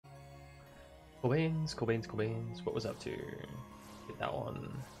Cobains, Cobains, Cobains. What was up to? Get that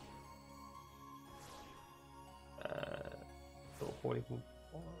one. 40,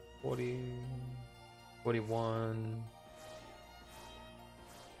 40, 41.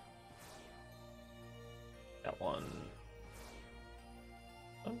 That one.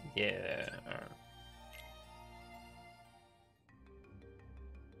 Oh, yeah.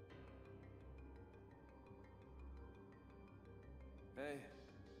 Hey.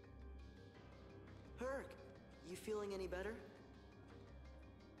 Herc, you feeling any better?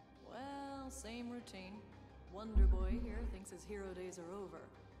 Well, same routine. Wonder Boy here thinks his hero days are over.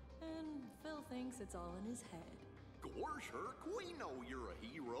 And Phil thinks it's all in his head. Gosh, Herc, we know you're a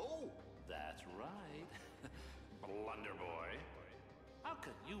hero. That's right. Blunder Boy. How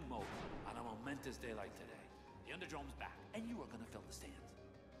could you mope on a momentous day like today? The Underdrome's back, and you are gonna fill the stands.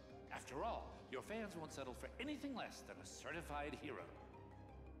 After all, your fans won't settle for anything less than a certified hero.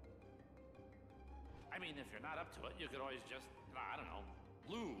 I mean, if you're not up to it, you could always just, I don't know,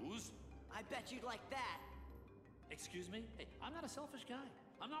 lose. I bet you'd like that. Excuse me? Hey, I'm not a selfish guy.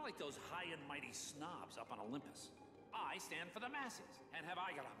 I'm not like those high and mighty snobs up on Olympus. I stand for the masses, and have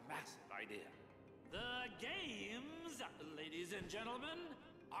I got a massive idea. The games, ladies and gentlemen,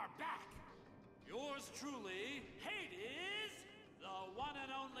 are back. Yours truly, Hades, the one and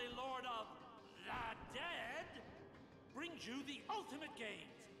only Lord of the Dead, brings you the Ultimate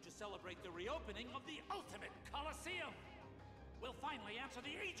Games to celebrate the reopening of the Ultimate Coliseum. We'll finally answer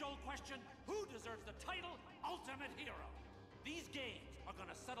the age-old question, who deserves the title Ultimate Hero? These games are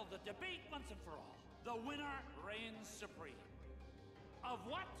gonna settle the debate once and for all. The winner reigns supreme. Of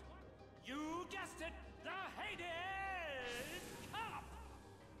what? You guessed it, the Hades Cup!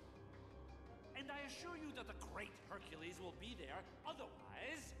 And I assure you that the great Hercules will be there,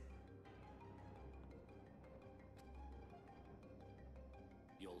 otherwise...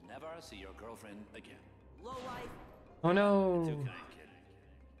 you'll never see your girlfriend again. Low life. Oh no! Too kind, kid.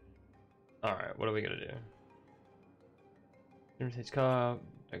 Alright, what are we gonna do? United Cup.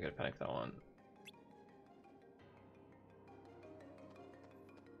 I gotta panic that one.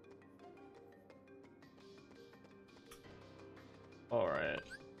 Alright.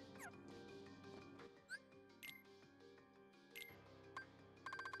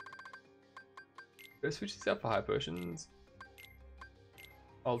 Go switch this out for high potions.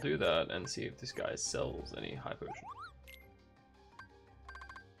 I'll do that and see if this guy sells any high potions.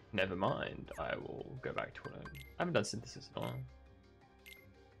 Never mind, I will go back to what I haven't done synthesis in a while.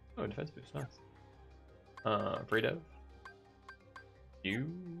 Oh, defense boost, nice. Breeder.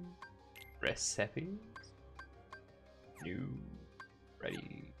 New recipes. New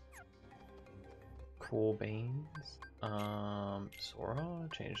ready. Core beans. Sora,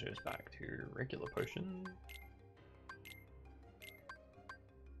 change those back to regular potion.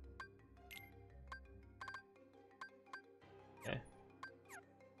 Okay.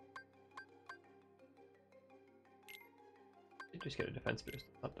 Just get a defense boost.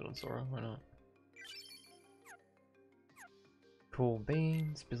 Up it on Sora, why not? Cool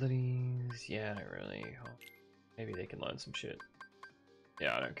beans, abilities. Yeah, not really. Oh, maybe they can learn some shit.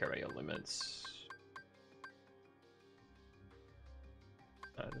 Yeah, I don't care about your limits.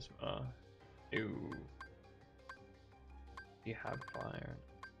 Ew. Do you have fire?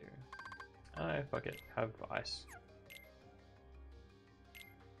 I fuck it. Have ice.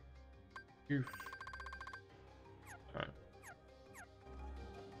 Oof.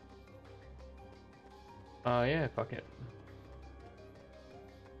 Alright. Yeah, fuck it.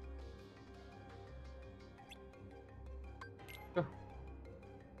 Go.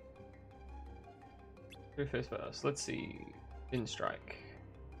 Who first first? Let's see. Didn't strike.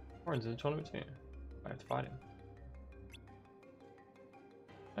 Orange in the tournament too. I have to fight him.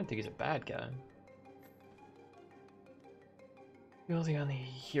 I don't think he's a bad guy. You're the only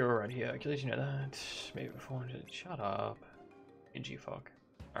hero right here. Achilles, you know that. Maybe 400. Shut up. G fuck.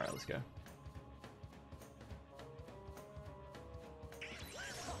 Alright, let's go.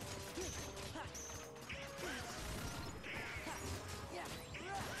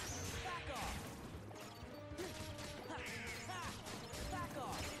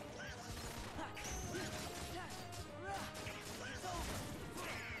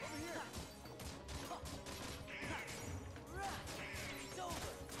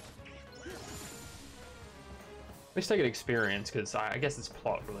 At least I get experience, because I guess it's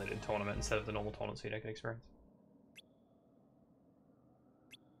plot-related tournament instead of the normal tournament, so you don't get experience.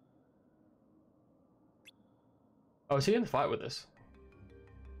 Oh, is he in the fight with us?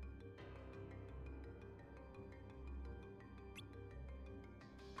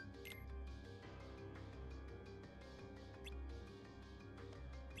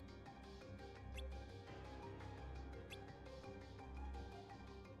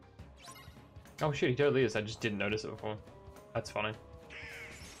 Oh shit, he totally is. I just didn't notice it before. That's funny.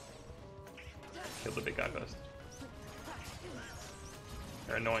 Kill the big guy first.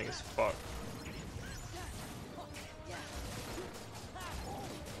 They're annoying as fuck.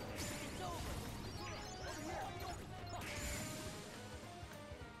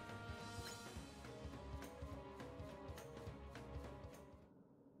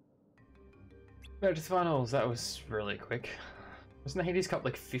 Back to the finals. That was really quick. Wasn't the Hades Cup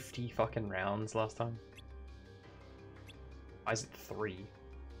like 50 fucking rounds last time? Why is it 3?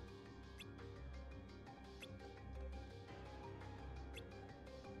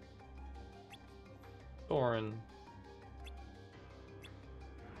 Thorin.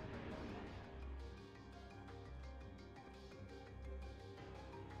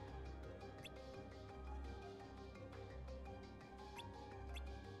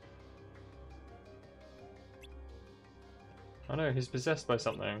 Oh no, he's possessed by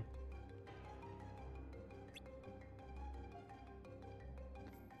something.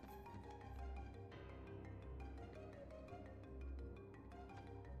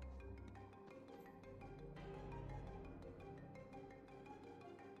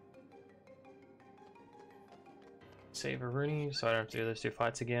 Save a Rooney, so I don't have to do those 2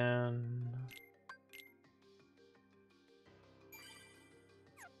 fights again.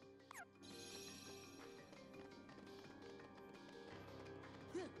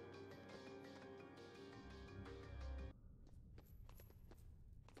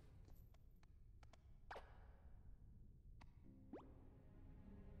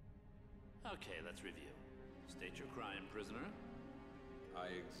 Okay, let's review. State your crime, prisoner. I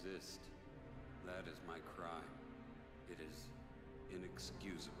exist. That is my crime. It is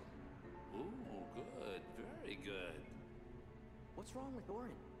inexcusable. Ooh, good. Very good. What's wrong with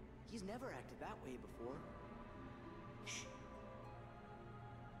Orin? He's never acted that way before.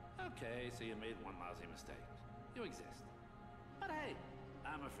 Okay, so you made one lousy mistake. You exist. But hey,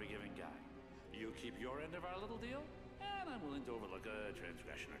 I'm a forgiving guy. You keep your end of our little deal, and I'm willing to overlook a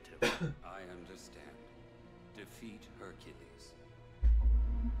transgression or two. I understand. Defeat Hercules.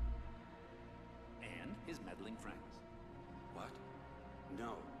 And his meddling friends. What?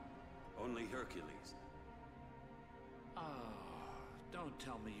 No. Only Hercules. Oh, don't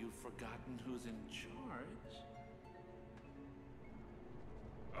tell me you've forgotten who's in charge.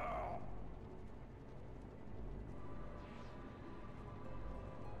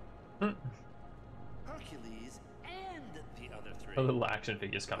 Hercules and the other 3. A little action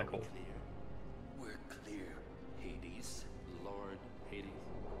figure is kind of Are we cool. clear? We're clear, Hades. Lord Hades.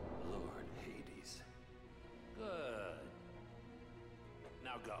 Lord Hades. Good.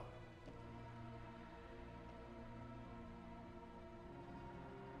 Now go.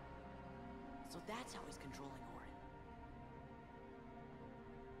 So that's how he's controlling Orin.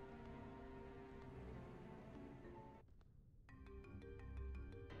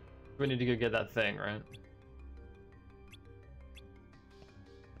 We need to go get that thing, right?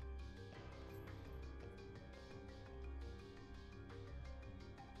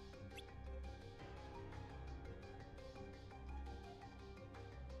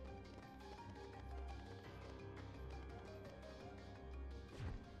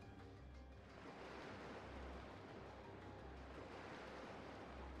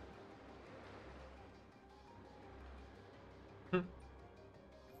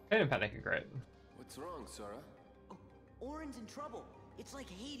 Pain and Panic are great. What's wrong, Sora? Oh, Orin's in trouble. It's like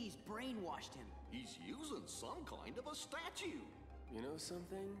Hades brainwashed him. He's using some kind of a statue. You know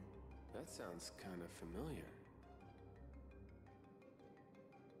something? That sounds kind of familiar.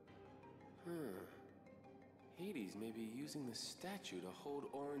 Huh. Hades may be using the statue to hold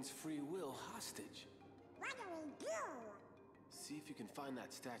Orin's free will hostage. What do we do? See if you can find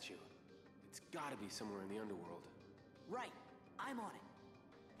that statue. It's gotta be somewhere in the underworld. Right. I'm on it.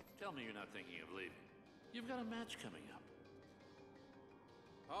 Tell me you're not thinking of leaving. You've got a match coming up.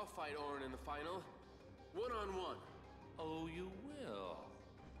 I'll fight Orin in the final. One-on-one. Oh, you will?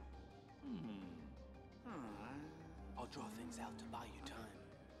 I'll draw things out to buy you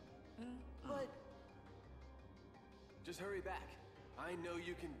time. But Just hurry back. I know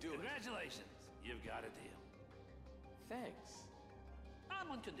you can do it. Congratulations. You've got a deal. Thanks. On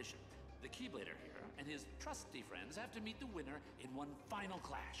one condition. The Keyblader here and his trusty friends have to meet the winner in one final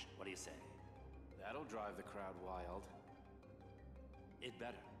clash. What do you say? That'll drive the crowd wild. It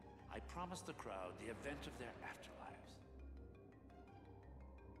better. I promised the crowd the event of their afterlives.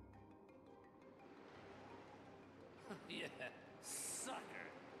 Yeah, sucker.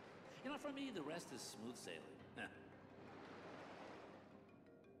 You know, for me, the rest is smooth sailing. Huh.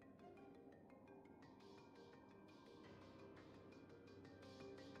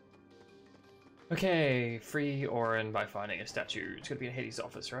 Okay, free Orin by finding a statue. It's gonna be in Hades'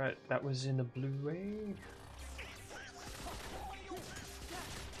 office, right? That was in the Blu-ray.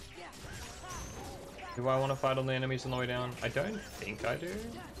 Do I want to fight all the enemies on the way down? I don't think I do.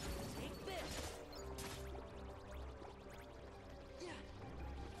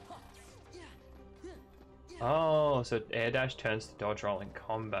 Oh, so air dash turns to dodge roll in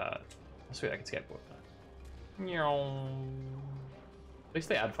combat. Oh, sweet, I can skateboard now. Meow. At least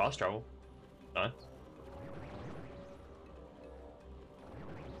they add fast travel. Nice.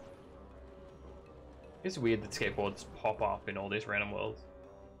 It's weird that skateboards pop up in all these random worlds.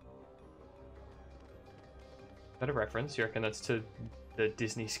 Is that a reference? You reckon that's to the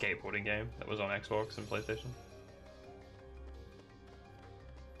Disney skateboarding game that was on Xbox and PlayStation?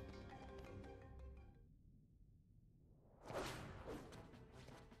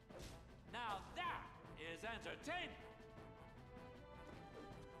 Now that is entertainment.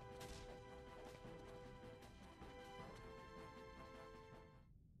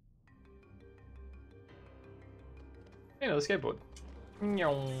 Hey, another skateboard.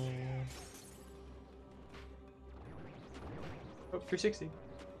 Meow. Oh, 360.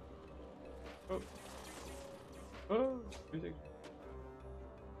 Oh. Oh, 360.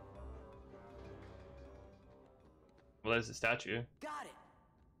 Well, there's the statue. Got it.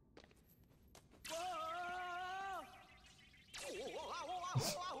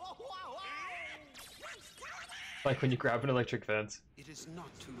 Like when you grab an electric fence. It is not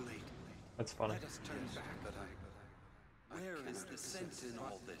too late. That's funny. Let us turn back. But where is the sense in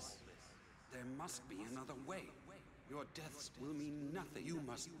all this? There must be another way. Your deaths will mean nothing. You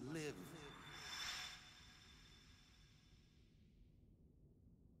must live.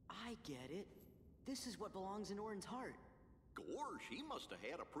 I get it. This is what belongs in Orin's heart. Gorge, he must have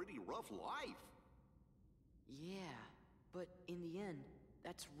had a pretty rough life. Yeah, but in the end,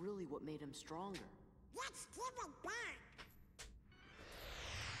 that's really what made him stronger. Let's give it back.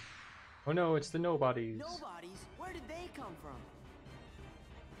 Oh no, it's the nobodies. Nobodies? Where did they come from?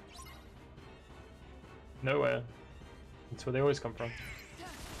 Nowhere. That's where they always come from.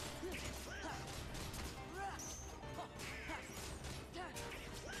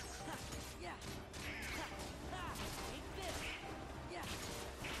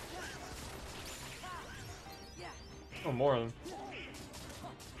 Oh, more of them.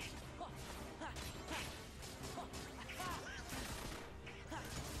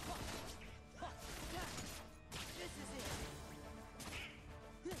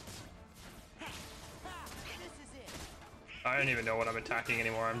 I don't even know what I'm attacking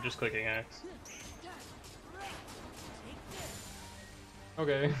anymore, I'm just clicking X.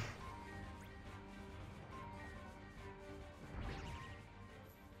 Okay.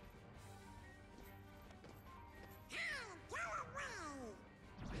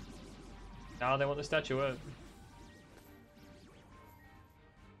 Now they want the statuette.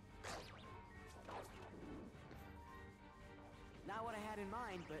 Not what I had in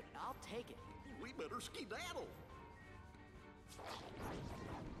mind, but I'll take it. We better skedaddle.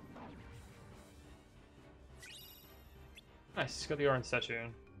 Nice, it's got the orange statue.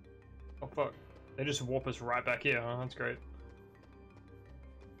 Oh fuck. They just warp us right back here, huh? That's great.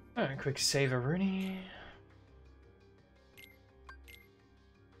 Alright, quick save a Rooney.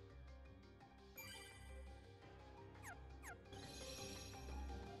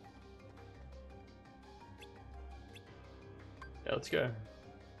 Yeah, let's go.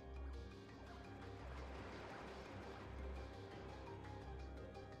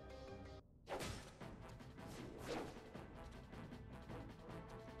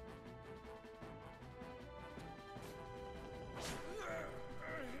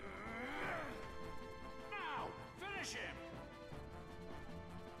 Now, finish him.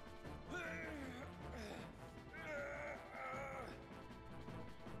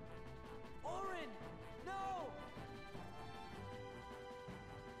 Orin! No!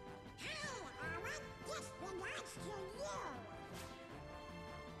 Hey, Owen, this belongs to you.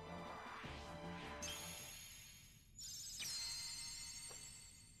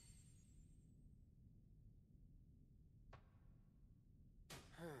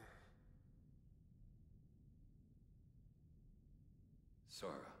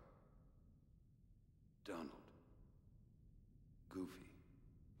 Sora. Donald. Goofy.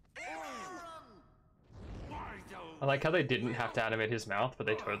 I like how they didn't have to animate his mouth, but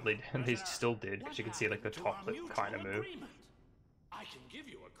they totally did. They still did, because you can see like the top lip kind of move. I can give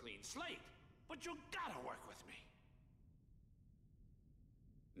you a clean slate, but you gotta work with me.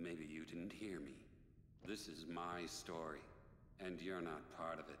 Maybe you didn't hear me. This is my story, and you're not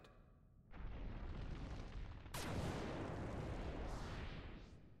part of it.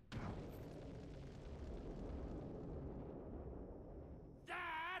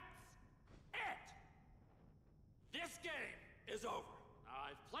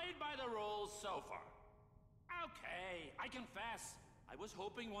 I've played by the rules so far. Okay, I confess. I was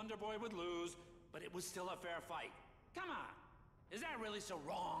hoping Wonder Boy would lose, but it was still a fair fight. Come on. Is that really so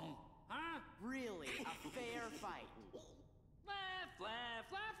wrong? Huh? Really, a fair fight. Laugh, laugh,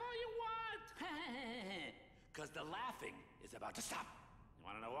 laugh all you want. Because the laughing is about to stop. You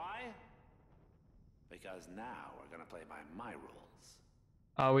want to know why? Because now we're going to play by my rules.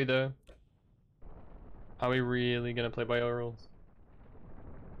 Are we though? Are we really gonna play by your rules?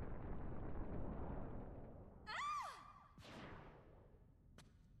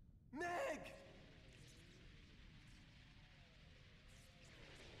 Meg!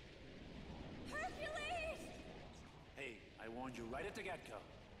 Hercules! Hey, I warned you right at the get-go.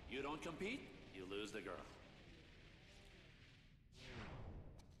 You don't compete, you lose the girl.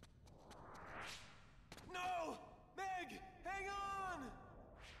 No! Meg! Hang on!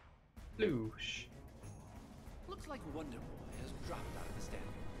 Loosh. Looks like Wonder Boy has dropped out of the standing.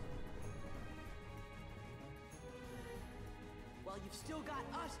 Well, you've still got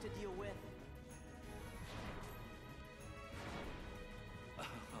us to deal with. Oh,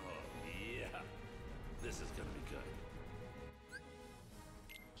 yeah. This is gonna be good.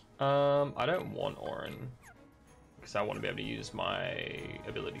 I don't want Orin because I want to be able to use my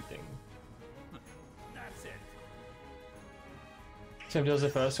ability thing. That's it. Same deal as the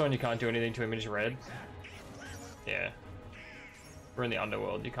first one. You can't do anything to him. He's red. Yeah. We're in the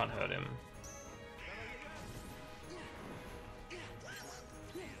underworld. You can't hurt him.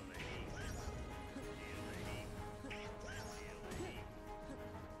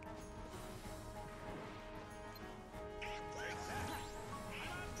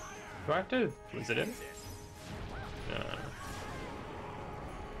 Do I have to wizard him? No.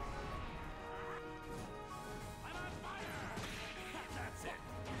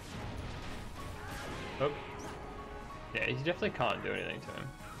 Oh. Yeah, he definitely can't do anything to him.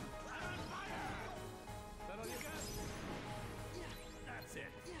 That's it.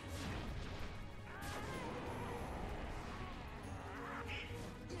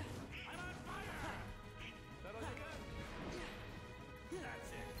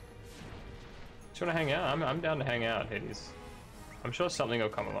 Just wanna hang out? I'm down to hang out, Hades. I'm sure something will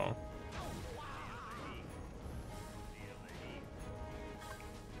come along.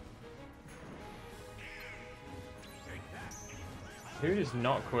 Dude is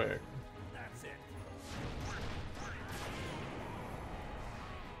not quick. That's it.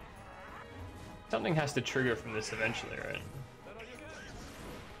 Something has to trigger from this eventually, right?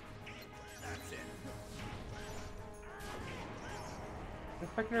 That's it.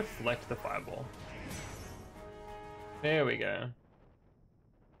 If I can reflect the fireball. There we go.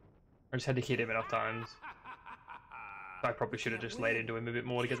 I just had to hit him enough times. I probably should have just laid into him a bit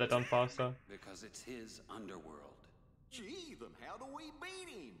more to get that done faster. Because it's his underworld. Gee, then how do we beat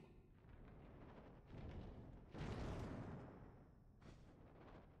him?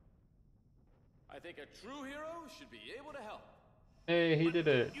 I think a true hero should be able to help. Hey, he did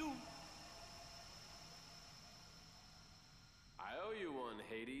it. I owe you one,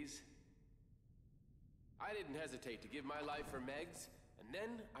 Hades. I didn't hesitate to give my life for Meg's, and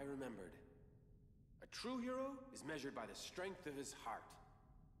then I remembered. A true hero is measured by the strength of his heart.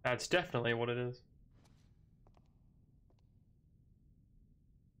 That's definitely what it is.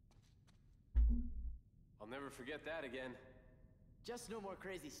 I'll never forget that again. Just no more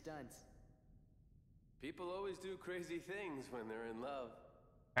crazy stunts. People always do crazy things when they're in love.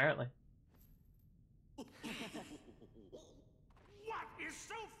 Apparently. What is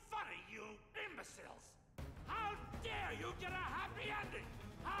so funny, you imbeciles? How dare you get a happy ending?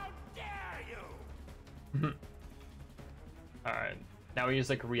 How dare you? Alright. Now we use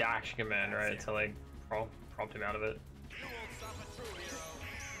like reaction command, right? To like prompt him out of it. You won't stop a true hero.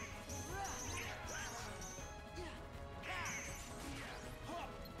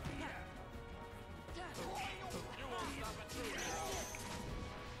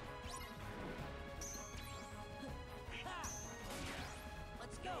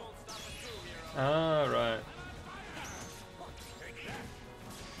 Ah, right.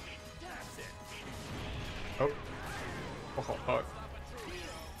 Oh. Oh, fuck.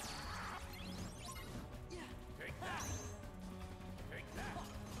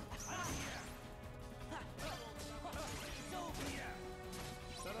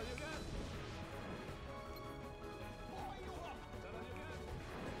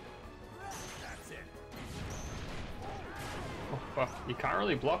 Oh, fuck. You can't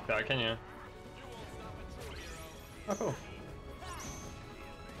really block that, can you? Oh, cool.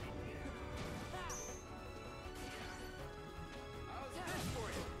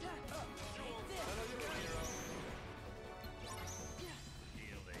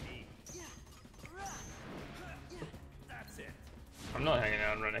 I'm not hanging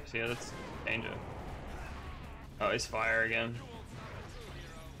out right next to you. That's danger. Oh, it's fire again.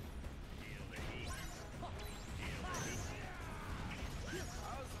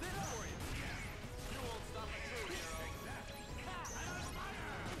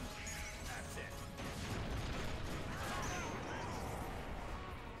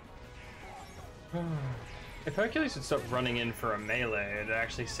 If Hercules would stop running in for a melee, it'd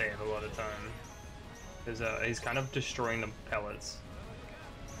actually save a lot of time. Because he's kind of destroying the pellets.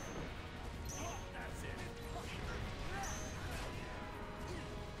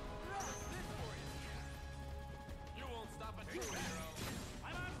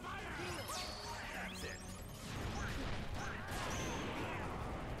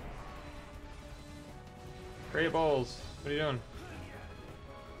 Great balls. What are you doing?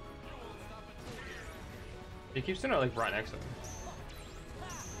 He keeps doing it like right next to him.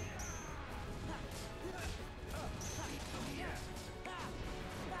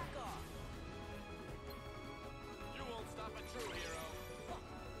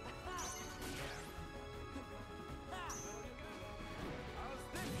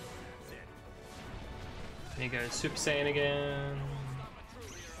 There you go, Super Saiyan again.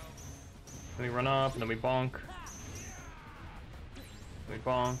 Then we run up, and then we bonk. Then we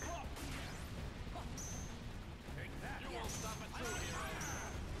bonk.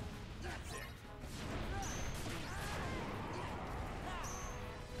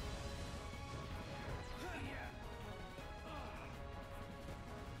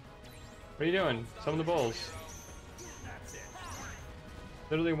 What are you doing? Summon the balls.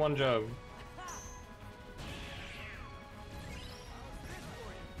 Literally one job.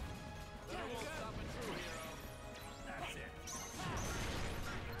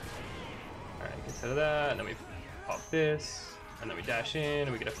 Alright, get out of that, and then we pop this, and then we dash in,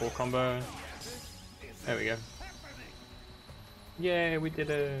 and we get a full combo. There we go. Yay, we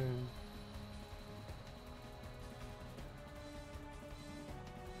did it!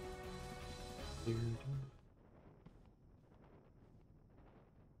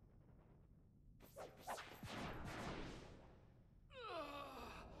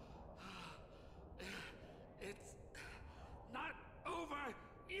 It's not over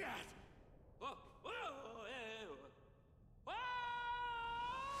yet. Whoa, whoa, whoa.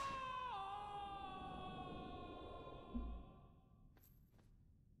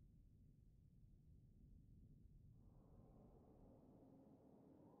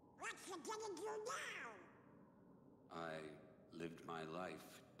 What you gonna do now? I lived my life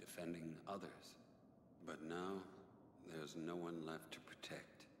defending others, but now there's no one left to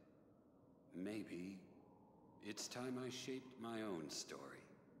protect. Maybe it's time I shaped my own story.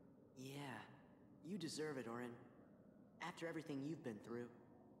 Yeah, you deserve it, Orin. After everything you've been through.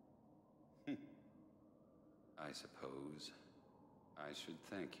 I suppose I should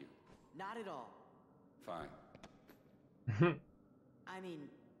thank you. Not at all. Fine. I mean,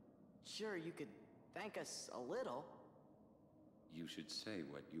 sure, you could thank us a little. You should say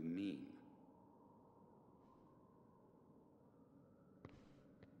what you mean.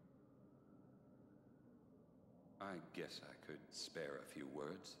 I guess I could spare a few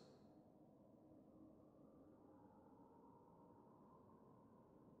words.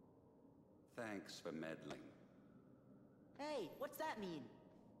 Thanks for meddling. Hey, what's that mean?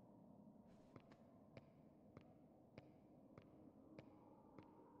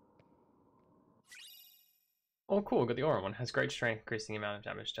 Oh, cool. Got the aura one. Has great strength, increasing the amount of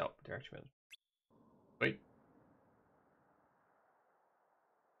damage dealt direction with. Wait.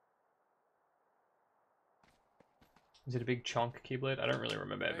 Is it a big chunk Keyblade? I don't really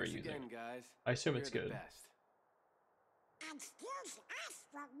remember ever Thanks using again, it. guys. I assume You're it's the good. best. Excuse us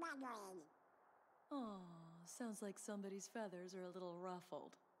for meddling. Oh, sounds like somebody's feathers are a little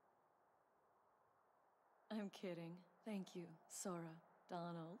ruffled. I'm kidding. Thank you, Sora,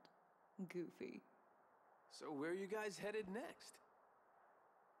 Donald, Goofy. So where are you guys headed next?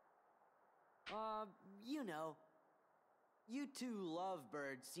 You know. You two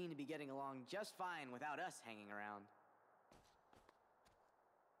lovebirds seem to be getting along just fine without us hanging around.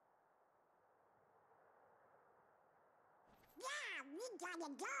 Yeah, we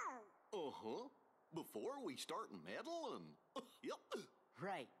gotta go. Uh-huh. Before we start meddling. Yep.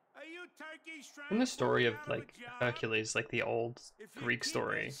 Right. Are you turkeys trying In the to story pull of me out like a job? Hercules, like the old If you Greek keep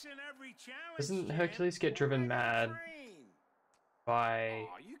story, missing every challenge, doesn't champ, Hercules get driven we're mad train. by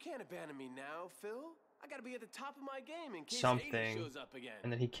Aw, you can't abandon me now, Phil. I gotta be at the top of my game in case something, Ada shows up again.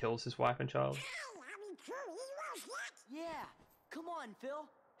 and then he kills his wife and child? Hey, are we true heroes yet? Yeah. Come on, Phil.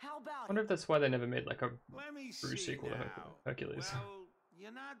 How I about wonder it? if that's why they never made like a Let me true see sequel to now. Hercules. Well,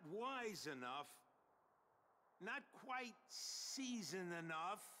 you're not wise enough. Not quite seasoned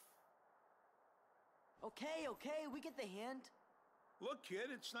enough. Okay, okay, we get the hint. Look, kid,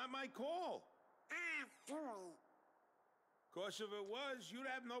 it's not my call. Ah, phooey. Cause if it was, you'd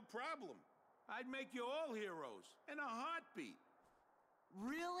have no problem. I'd make you all heroes in a heartbeat.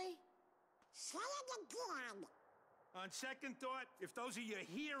 Really? Say it again. On second thought, if those are your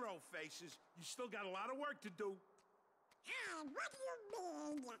hero faces, you still got a lot of work to do. Ah, what do you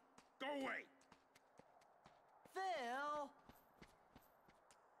mean? Go away. Phil!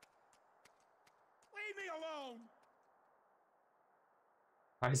 Leave me alone.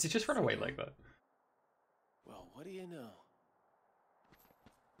 Why does he just run away like that? Well, what do you know?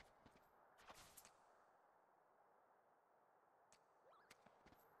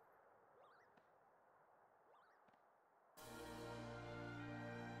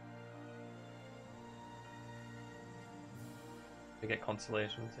 They get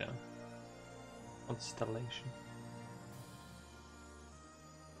constellations, yeah. Constellation.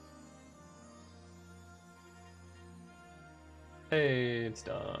 Hey, it's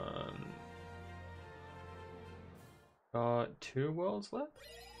done. Got 2 worlds left?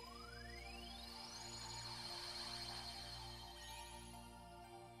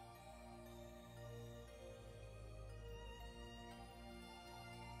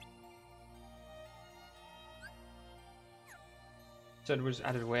 So it was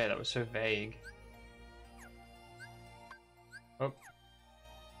added where? That was so vague. Oh.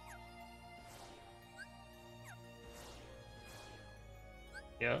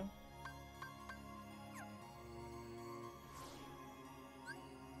 Yeah.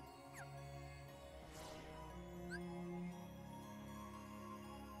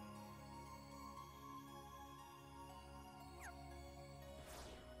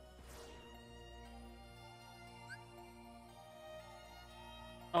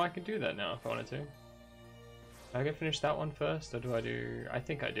 Oh, I can do that now if I wanted to. Do I go finish that one first, or do I do... I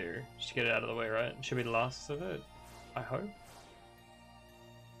think I do. Just to get it out of the way, right? Should be the last of it, I hope.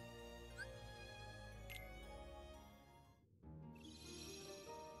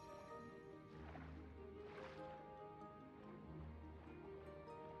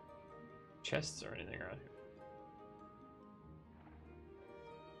 Chests or anything around here?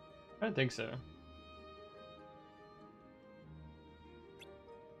 I don't think so.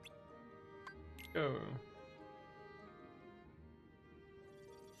 Go.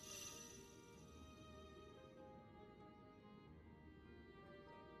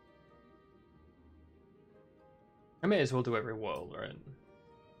 I may as well do every world, right?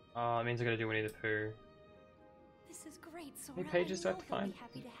 It means I gotta do Winnie the Pooh. This is great, Sora. How many pages do I have to know he'll find? be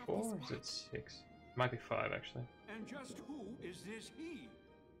happy to have 4 this or is back. it 6? It might be 5 actually. And just who is this he?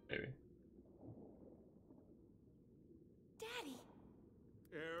 Maybe. Daddy,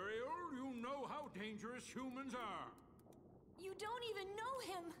 Ariel, you know how dangerous humans are. you don't even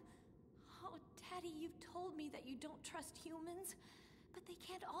know him. Oh, Daddy, you've told me that you don't trust humans, but they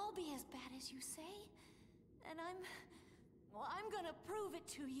can't all be as bad as you say. And I'm gonna prove it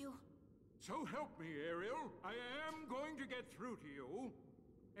to you. So help me, Ariel. I am going to get through to you.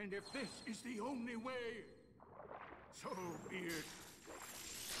 And if this is the only way, so be it.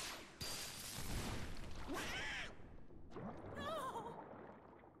 No!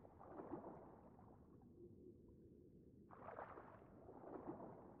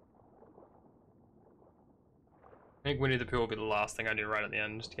 I think Winnie the Pooh will be the last thing I do right at the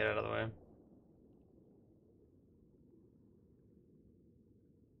end, just to get it out of the way.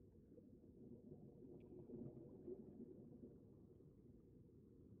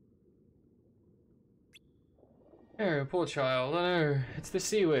 Oh, poor child. I know. It's the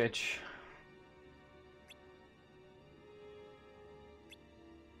Sea Witch.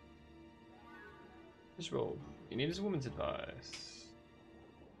 Just roll. You need a woman's advice.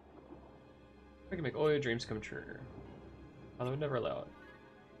 I can make all your dreams come true. Mother would never allow it.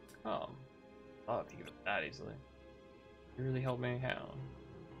 Calm. I'll have to give it that easily. You really helped me. How?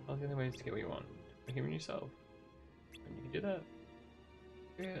 All the only ways to get what you want. A human yourself. And you can do that.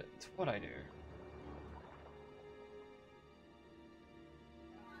 Yeah, it's what I do.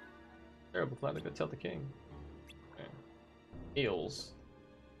 Terrible plan to go tell the king. Okay. Deals.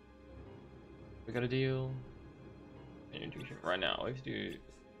 We got a deal. And intuition. Right now, we have to do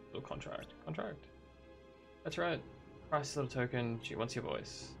a little contract. Contract. That's right. Price a little token. She wants your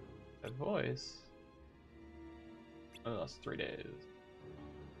voice. A voice? Oh, that's 3 days.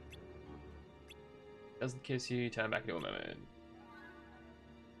 Doesn't kiss you, turn back into a mermaid.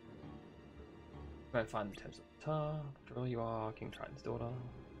 Go find the Thames at the top. After all, you are King Triton's daughter.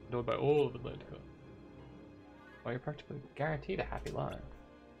 Adored by all of Atlantica. Well, you're practically guaranteed a happy life.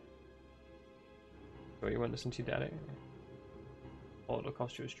 So you won't listen to your daddy? All it'll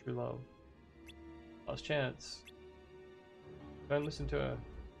cost you is true love. Last chance. Don't listen to her.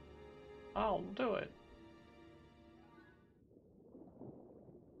 I'll do it.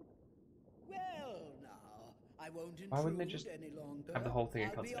 Well, now, I won't Why wouldn't they intrude just any longer. have the whole thing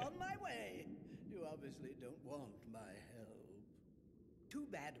in I'll be cutscene? on my way. You obviously don't want my help. Too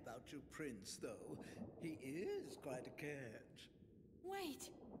bad about your prince, though. He is quite a catch.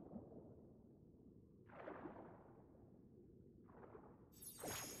 Wait.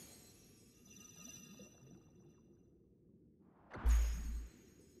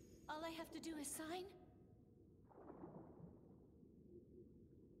 All I have to do is sign?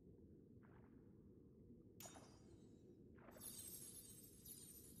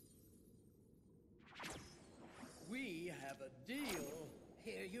 We have a deal.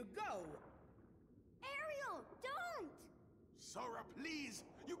 Here you go. Ariel, don't! Sora, please!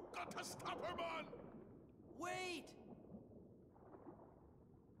 You got to stop her, man! Wait!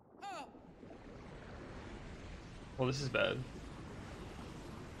 Oh, Well, this is bad.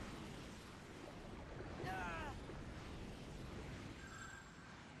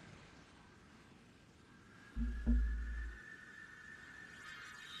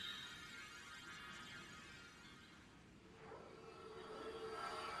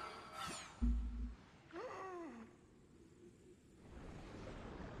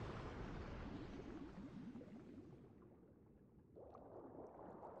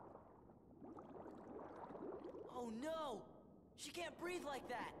 Oh no! She can't breathe like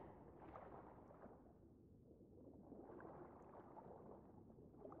that!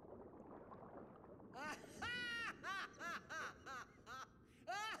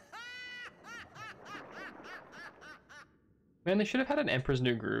 Man, they should have had an Emperor's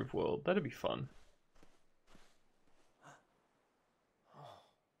New Groove world. That'd be fun.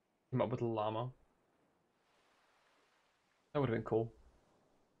 Came up with a llama. That would have been cool.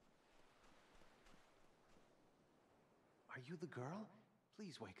 Are you the girl?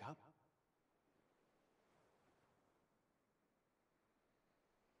 Please wake up.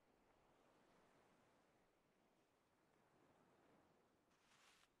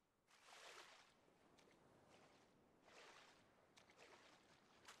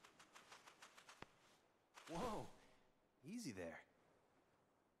 Whoa, easy there.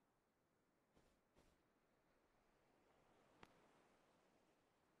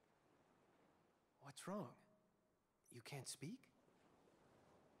 What's wrong? You can't speak?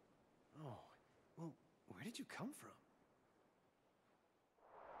 Oh, well, where did you come from?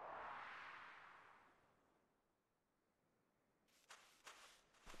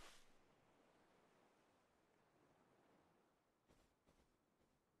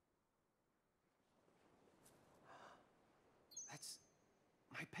 That's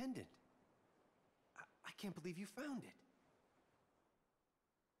my pendant. I can't believe you found it.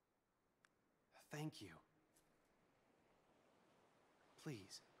 Thank you.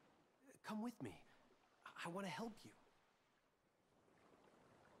 Please, come with me. I want to help you.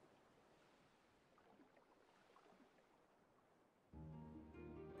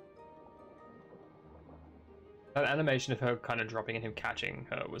 That animation of her kind of dropping and him catching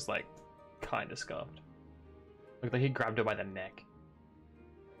her was like kind of scuffed. Looked like he grabbed her by the neck.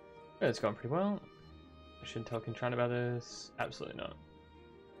 Yeah, it's going pretty well. I shouldn't tell King Tran about this. Absolutely not.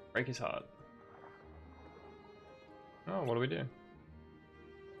 Break his heart. Oh, what do we do?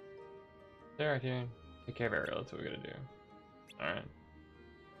 There, right here. Take care of Ariel. That's what we're gonna do. Alright.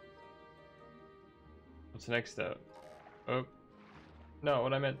 What's the next step? Oh. Not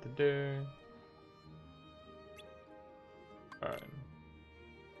what I meant to do. Alright.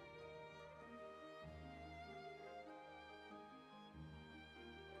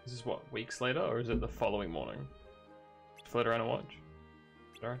 This is what, weeks later, or is it the following morning? Float around and watch.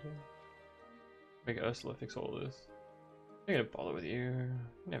 Right here. Make Ursula fix all of this. I'm gonna bother with you. You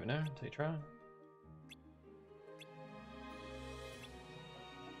never know until you try.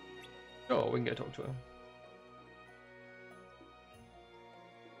 Oh, we can go talk to her.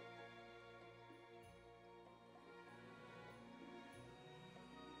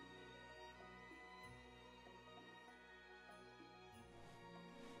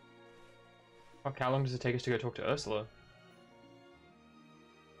 Fuck, how long does it take us to go talk to Ursula?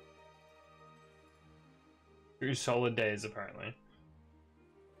 2 solid days, apparently.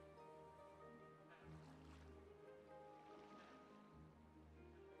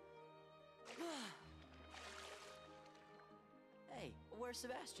 Hey, where's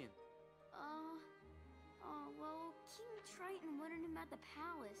Sebastian? Well, King Triton wanted him at the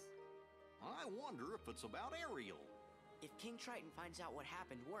palace. I wonder if it's about Ariel. If King Triton finds out what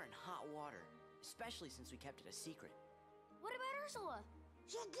happened, we're in hot water. especially since we kept it a secret. What about Ursula?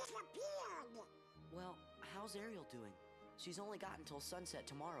 She disappeared. Well, how's Ariel doing? She's only got until sunset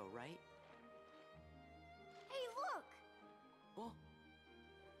tomorrow, right? Hey, look! Well,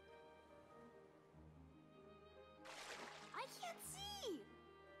 I can't see!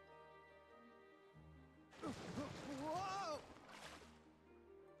 Whoa!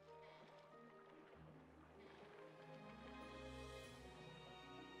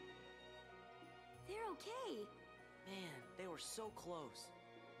 They're okay. man, they were so close.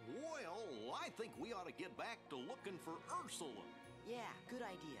 Well, I think we ought to get back to looking for Ursula. Yeah, good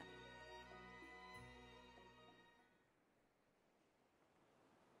idea.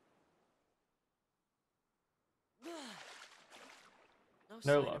 No No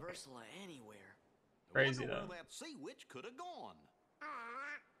sign luck. of Ursula anywhere. Crazy, Wonder though. where that sea witch could have gone.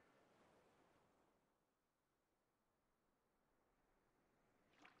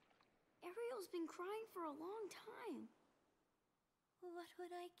 Ariel's been crying for a long time. What would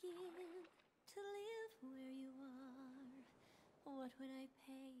I give to live where you are? What would I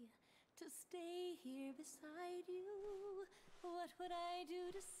pay to stay here beside you? What would I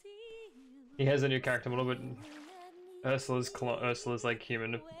do to see you? He has a new character model, but Ursula's like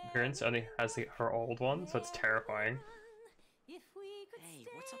human appearance only has her old one, so it's terrifying. Hey,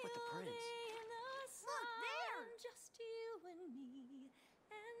 what's up with the prince? Look there! Just you and me,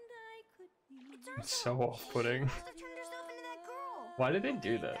 and I could be. It's It's so off-putting. Must have turned herself into that girl. Why did they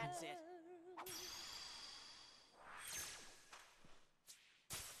do that? That's it.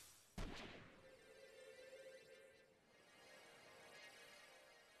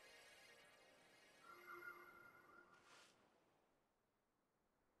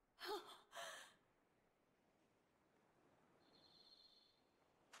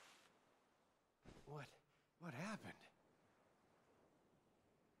 What happened?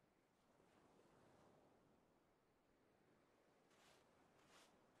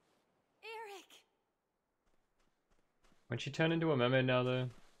 Eric! When she turned into a mermaid now, though?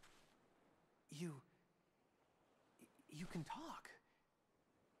 You can talk.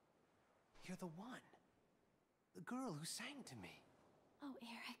 You're the one. The girl who sang to me. Oh,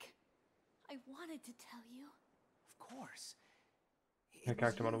 Eric. I wanted to tell you. Of course. Her It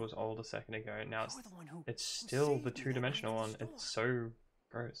character was model you. was old a second ago. Now You were the one who still saved the me that two-dimensional night one. at the It's so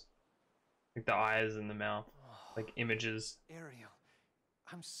gross. Like the eyes and the mouth, like images. Ariel,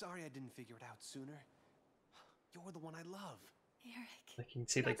 I'm sorry I didn't figure it out sooner. You're the one I love. Eric. Like you can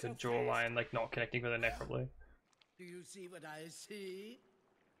see like Not the so fast. jawline like not connecting with her neck properly. Do you see what I see?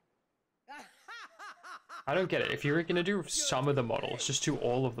 I don't get it. If you're gonna do some of the models, just do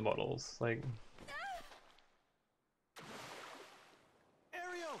all of the models. Like,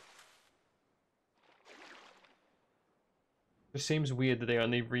 Ariel! it seems weird that they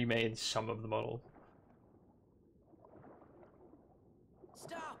only remade some of the models.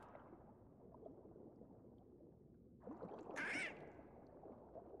 Stop!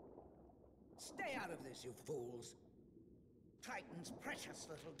 Stay out of this, you fools. Triton's precious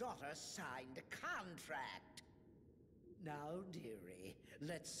little daughter signed a contract. Now, dearie,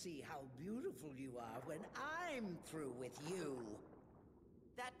 let's see how beautiful you are when I'm through with you.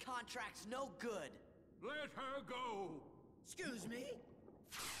 That contract's no good. Let her go! Excuse me?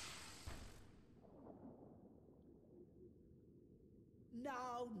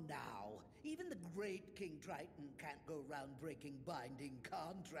 Now. Even the great King Triton can't go round breaking binding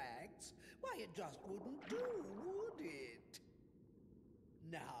contracts. Why, it just wouldn't do, would it?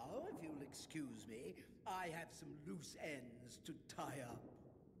 Now, if you'll excuse me, I have some loose ends to tie up.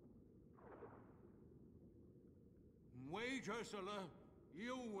 Wait, Ursula.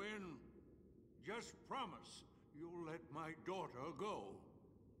 You win. Just promise you'll let my daughter go.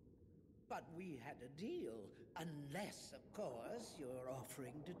 But we had a deal, unless, of course, you're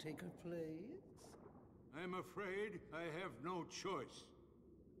offering to take her place. I'm afraid I have no choice.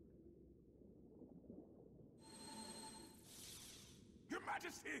 Your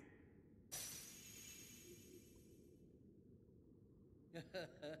Majesty!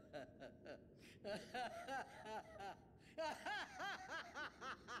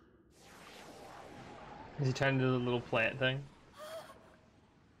 Is he turned into the little plant thing?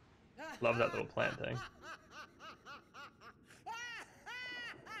 Love that little plant thing.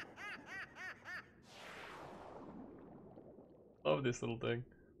 Love this little thing.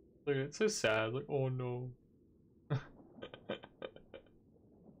 Look, it's so sad. Like, oh no.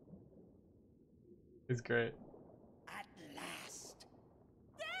 It's great. At last!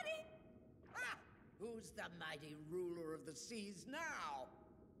 Daddy! Ah! Who's the mighty ruler of the seas now?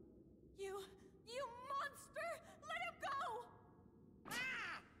 You monster! Let him go!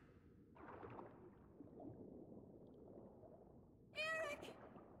 Ah!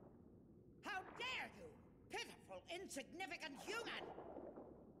 insignificant human!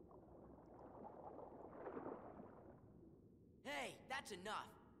 Hey, that's enough.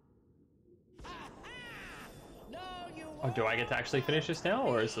 No, you Oh, do I get to actually finish this now,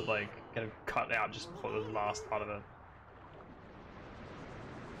 or is it like gonna cut out just for the last part of it?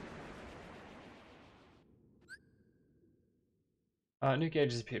 New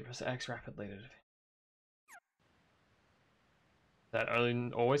gauges appear. Press X rapidly to defeat. That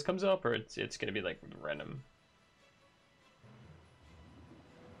only always comes up, or it's gonna be like random.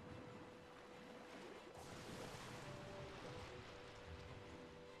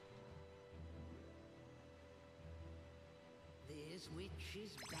 This witch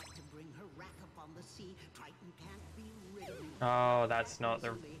is back to bring her wrath upon the sea. Triton can't be rid of me. Oh, that's not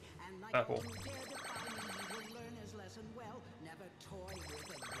the purple. Never toy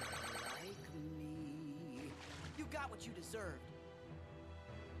with a girl like me. You got what you deserved.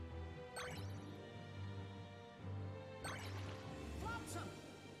 Flotsam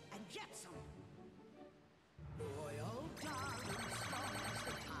and jetsam. Royal darling, strong as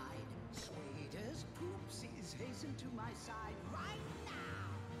the tide, sweet as poopsies, hasten to my side right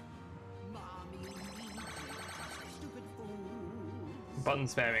now. Mommy needs you, trust stupid fool. Button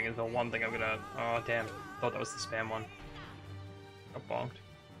spamming is the one thing I'm gonna. Oh damn! Thought that was the spam one. Got bonked.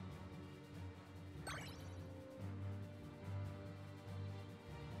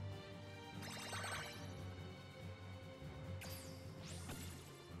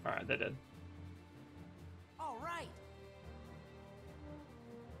 Alright, they did. All right.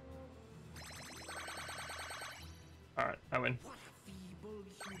 Alright, I win. What a feeble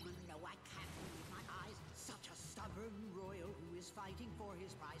human! No, I can't believe my eyes. Such a stubborn royal who is fighting for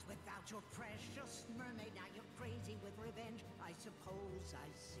his prize without your precious mermaid. Now you're crazy with revenge. I suppose I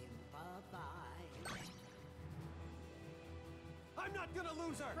sympathize. I'm not gonna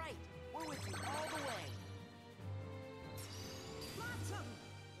lose her! Right. We're with you all the way. Flotsam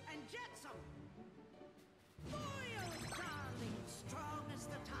and jetsam. Royal darling, strong as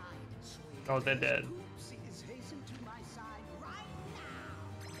the tide. Sweet Oh, they're dead. poopsies, hasten to my side right now.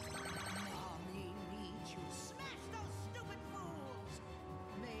 Mommy needs you. Smash those stupid fools.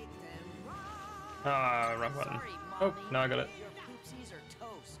 Make them run. Ah, wrong button. Sorry, Oh, Mommy. now I got it. Your poopsies are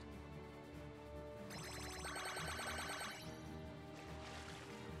toast.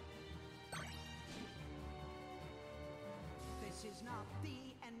 This is not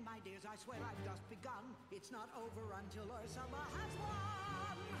the end, my dears. I swear I've just begun. It's not over until Ursula has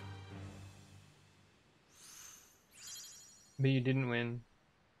won. But you didn't win.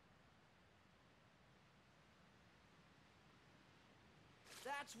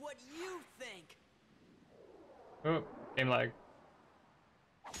 That's what you think. Oh, game lag.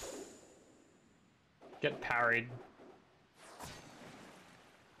 Get parried.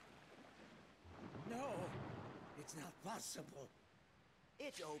 No, it's not possible.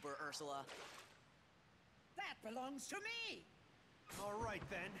 It's over, Ursula. That belongs to me. All right,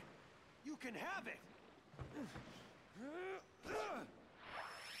 then. You can have it!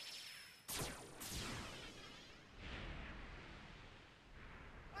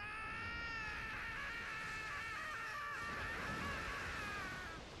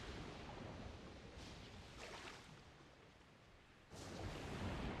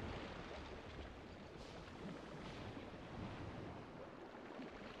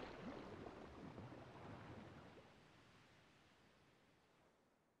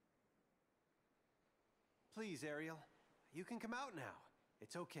 Please, Ariel. You can come out now.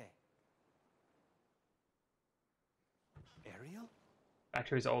 It's okay. Ariel? Back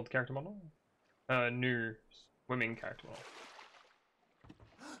to his old character model? New swimming character model.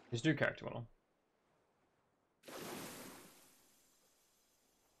 His new character model.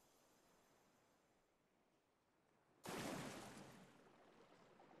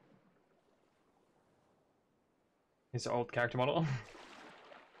 His old character model.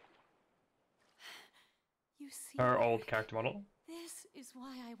 You see, Her old character model. this is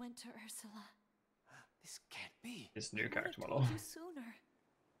why I went to Ursula. This can't be. His new I would character have model. told you sooner.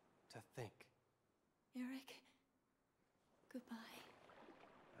 To think. Eric, goodbye.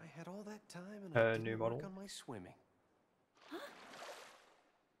 I had all that time and Her I didn't new work model. on my swimming.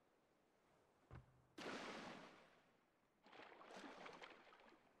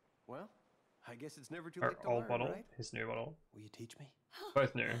 Well, I guess it's never too Her late to old learn, model. right? His new model. Will you teach me?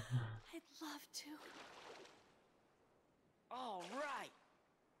 Both new. I'd love to. All right.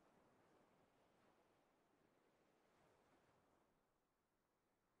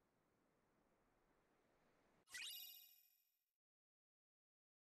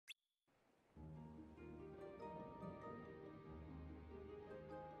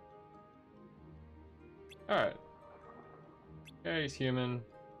 Alright. Okay, he's human.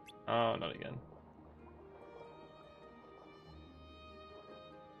 Oh, not again.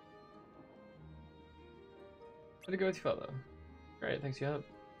 Gotta go with you further. Great, thanks for your help.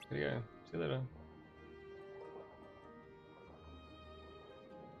 Gotta go. See you later.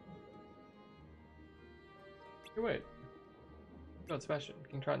 Hey, wait. God, Sebastian.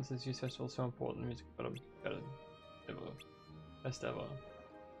 King Triton says youth festival is so important. Music better ever. Best ever.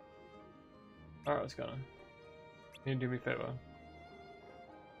 Alright, let's go. You need to do me a favor.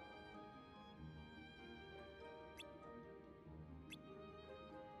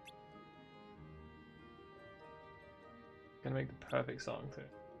 Gonna make the perfect song too.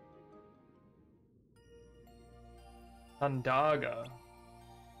 Thundaga.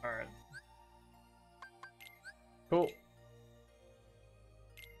 Alright. Cool.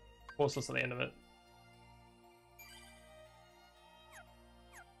 Also at the end of it.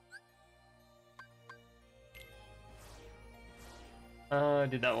 I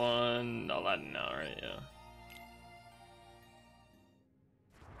did that one. Aladdin now, right? Yeah.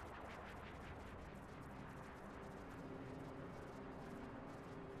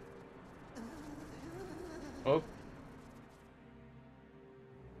 Oh.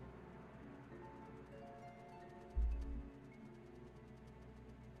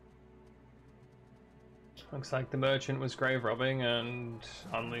 Looks like the merchant was grave robbing and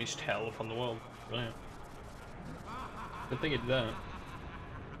unleashed hell upon the world. Brilliant. Good thing he did that.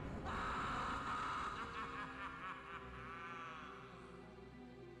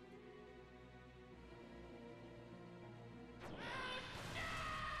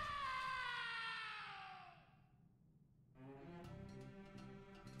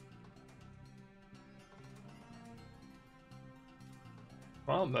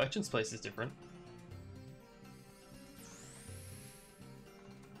 Well, merchant's place is different.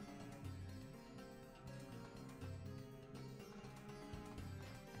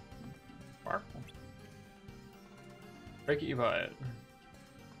 Break it, you buy it.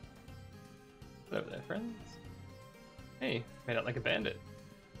 What's over there, friends? Hey, made out like a bandit.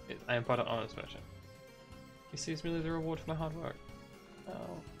 I am part of honest merchant. He sees merely the reward for my hard work.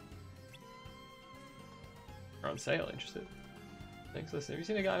 Oh. We're on sale, interested? Thanks, listen. Have you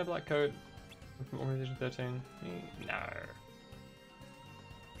seen a guy in a black coat from Organization 13? Me? No.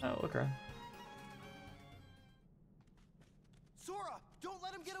 Oh, look around. Sora, don't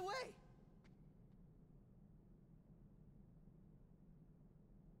let him get away!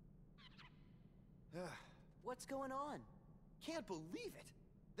 What's going on? Can't believe it!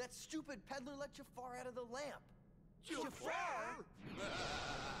 That stupid peddler let Jafar out of the lamp! Jafar?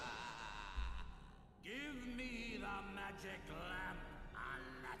 Give me the magic lamp,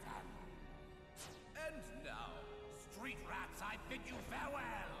 Aladdin. And now, street rats, I bid you farewell.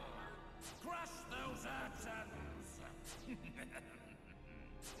 Crush those urchins.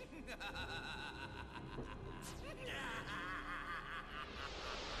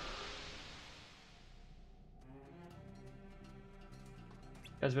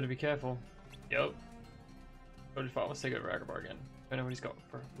 Guys better be careful. Yup. But if I was to take over Agrabah again. Don't know what he's got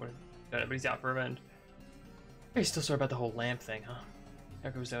for what don't know, but he's out for revenge. He's still sorry about the whole lamp thing, huh?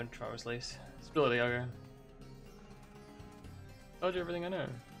 Yago's down Travis lease. Spill it, Yago. Told you everything I know.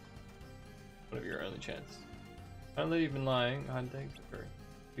 Whatever your only chance. I don't let you been lying. I hadn't taken it.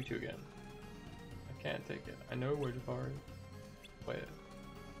 You two again. I can't take it. I know where Jafar is. Wait.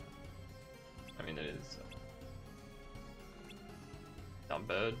 I mean, it is. Dumb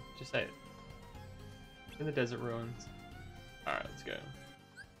bird. Just say it. In the desert ruins. Alright, let's go.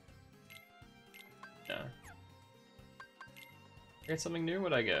 Yeah. Get something new?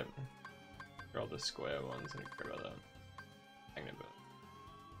 What'd I get? For all the square ones, I don't care about that. Hang a bit.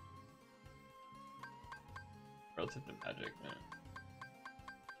 Relative to magic, man.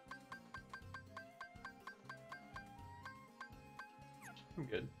 I'm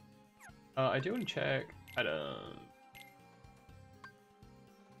good. I do want to check. I don't.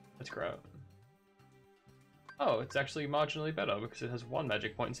 Let's grow. Oh, it's actually marginally better because it has one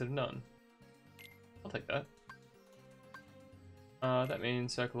magic point instead of none. I'll take that. That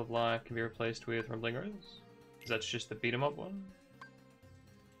means Circle of Life can be replaced with Rumbling Rose. Because that's just the beat 'em up one.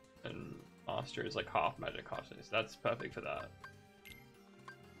 And Master is like half magic, half so that's perfect for that.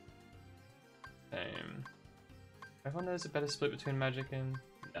 Same. Everyone knows a better split between magic and...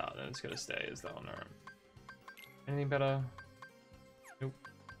 No, then it's gonna stay as the honor. Anything better? Nope.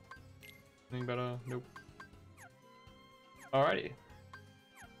 Anything better? Nope. Alrighty.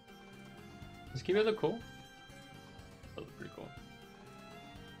 Does Kiba look cool? That looks pretty cool.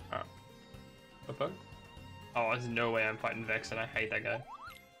 Alright. What the fuck? Oh, there's no way I'm fighting Vex and I hate that guy.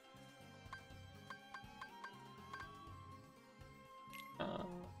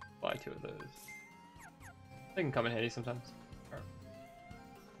 They can come in handy sometimes. Alright.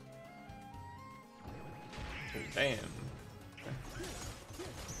 Bam. Okay.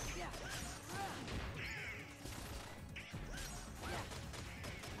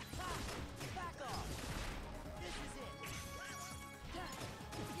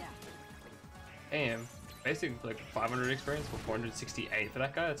 Damn. Basically like 500 experience for 468 for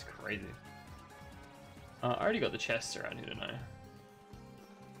that guy. That's crazy. I already got the chests around here, didn't I?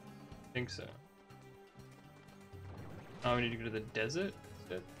 Think so. Oh, we need to go to the desert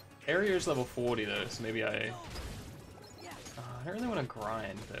instead. Area is level 40 though, so maybe I don't really want to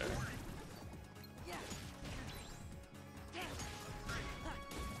grind though.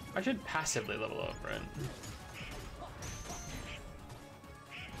 I should passively level up, right?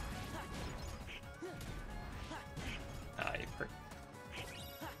 Ah, you prick.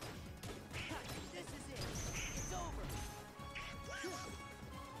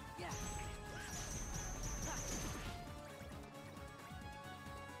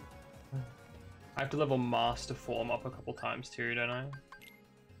 I have to level Master Form up a couple times too, don't I?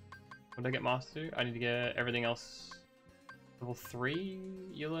 What did I get Master to? I need to get everything else. Level 3,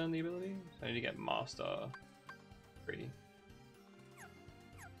 you learn the ability? So I need to get Master 3.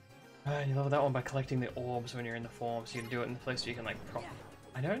 You level that one by collecting the orbs when you're in the form, so you can do it in the place where you can like prop.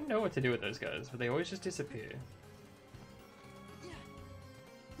 I don't know what to do with those guys, but they always just disappear.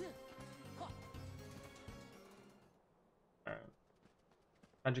 Alright.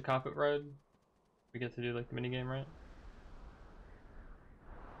 Magic Carpet Road. We get to do like the minigame, right?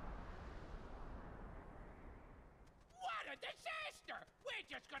 What a disaster! We're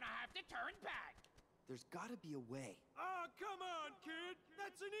just gonna have to turn back. There's gotta be a way. Ah, come on, kid!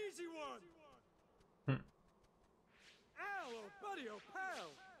 That's an easy one! Ow, oh buddy, oh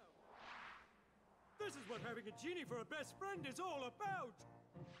pal! This is what having a genie for a best friend is all about!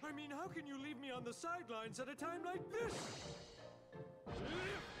 I mean, how can you leave me on the sidelines at a time like this?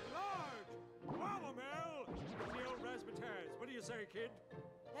 Lift large! Walla, Mel! The old razzmatazz. What do you say, kid?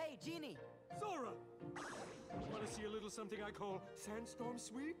 Hey, Genie! Sora! Want to see a little something I call Sandstorm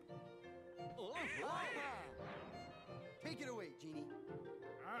Sweep? Oh, take it away, Genie.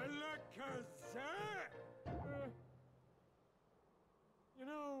 Alakazam! You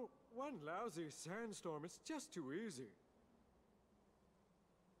know, one lousy sandstorm, it's just too easy.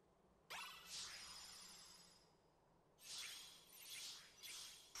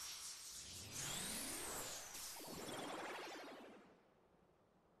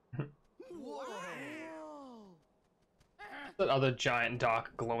 That other giant,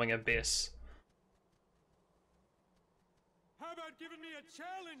 dark, glowing abyss. How about giving me a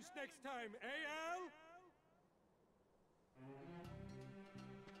challenge next time, eh, Al?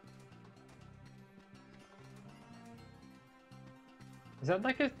 Is that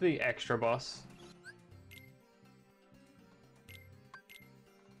like the extra boss?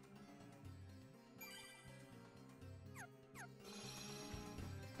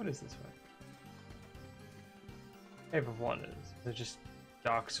 What is this one? Cave of Wonders. They're just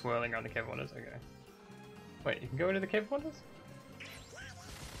dark swirling around the Cave of Wonders. Okay. Wait, you can go into the Cave of Wonders?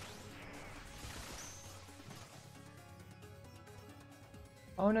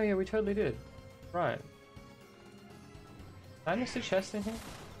 Oh no, yeah, we totally did. Right. Did I miss a chest in here?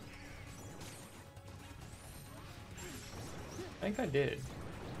 I think I did.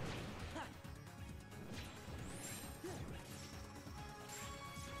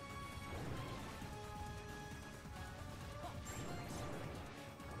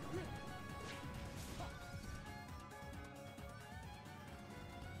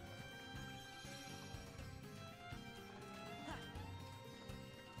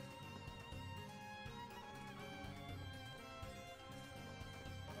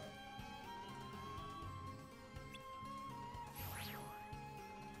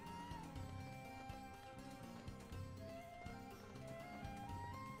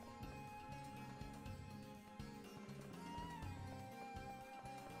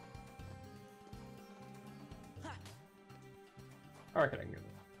 I reckon I can get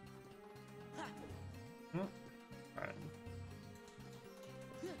it. Alright.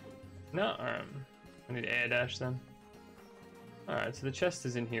 No, I need air dash then. Alright, so the chest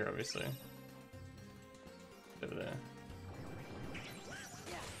is in here, obviously. Over there.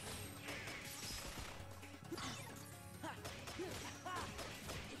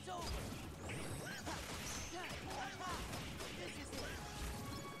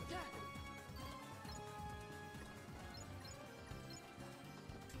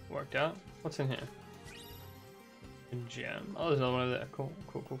 Worked out. What's in here? A gem. Oh, there's another one over there. Cool,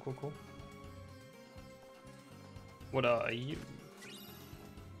 cool, cool, cool, cool. What are you?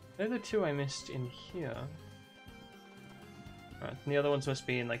 They're the two I missed in here. Alright, and the other ones must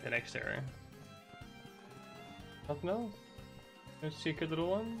be in like the next area. Nothing else? No secret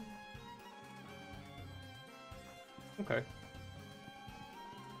little one? Okay.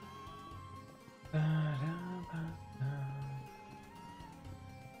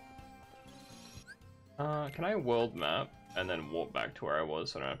 Can I world map and then walk back to where I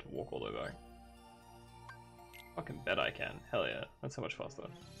was so I don't have to walk all the way back? Fucking bet I can. Hell yeah, that's so much faster.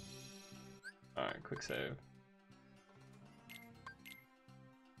 Alright, quick save.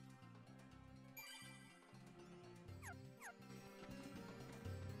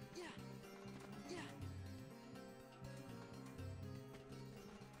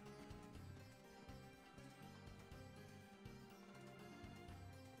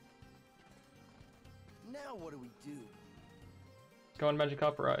 Now what do we do? Go on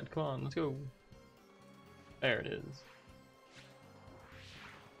Magikarp ride. Come on, let's go. There it is.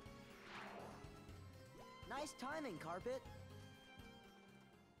 Nice timing, Carpet.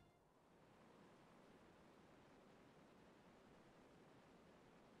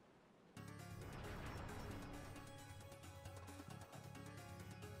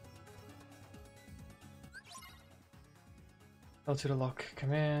 L to the lock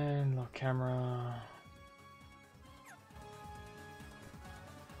command, lock camera.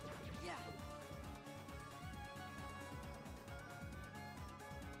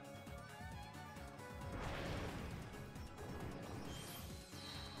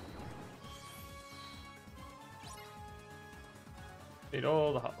 Need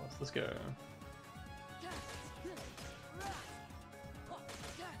all the Heartless, let's go.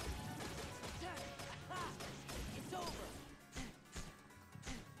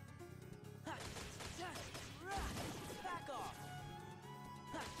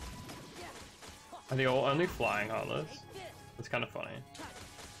 Are they all only flying Heartless? It's kind of funny.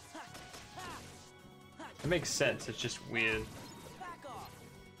 It makes sense, it's just weird.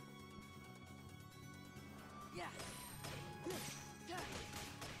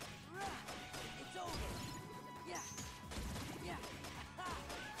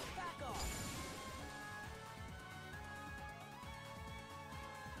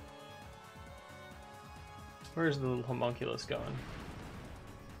 Where's the little homunculus going?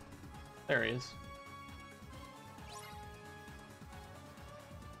 There he is.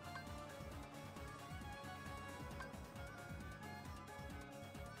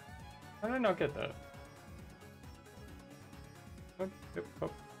 How did I not get that? Oh, yep, oh.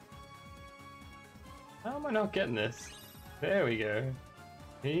 How am I not getting this? There we go.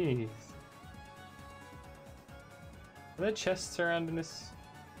 Jeez. Are there chests around in this?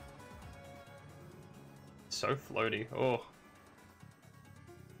 So floaty. Oh.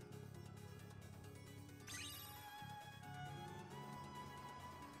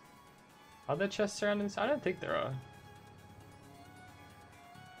 Are there chests around in this? I don't think there are.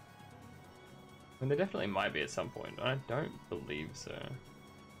 I mean, there definitely might be at some point. I don't believe so. What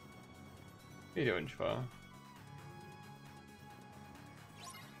are you doing, Jafar?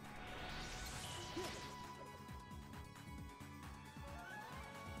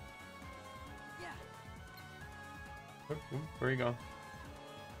 Where are you going?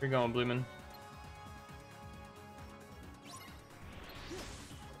 Where you going, Bloomin'?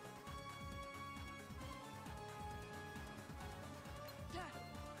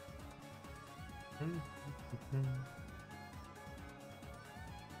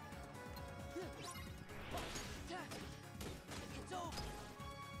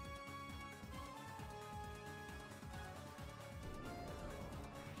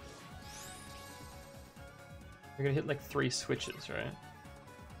 You're gonna hit like 3 switches, right?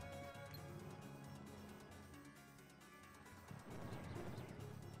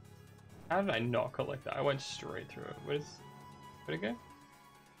 How did I not collect that? I went straight through it. Where'd it go?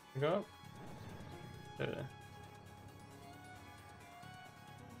 Go up? There.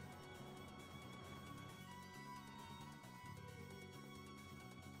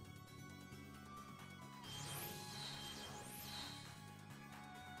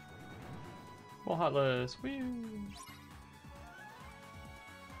 More Heartless. Woo!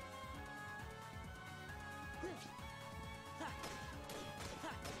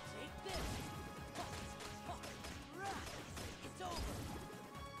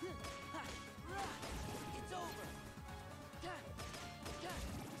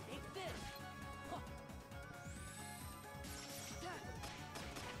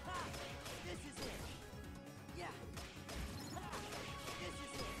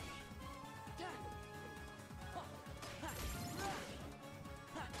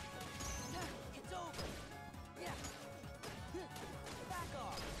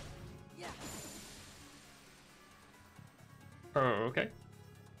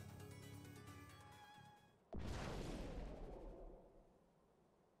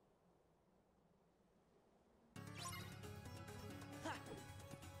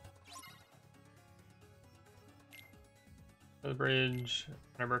 the bridge,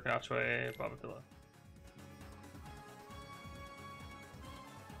 and a broken archway, Baba Pillar.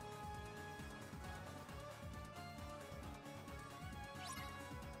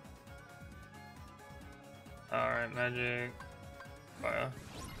 Alright, magic. Fire.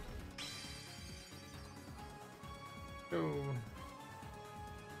 Go.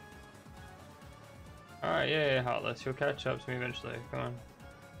 Alright, yeah, Heartless. You'll catch up to me eventually. Come on.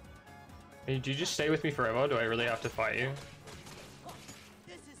 Hey, do you just stay with me forever? Do I really have to fight you?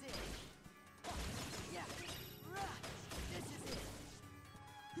 This is it. Yeah. This is it.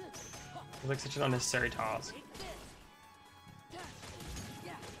 It's like such an unnecessary task.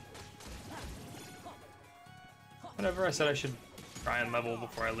 Whatever, I said I should try and level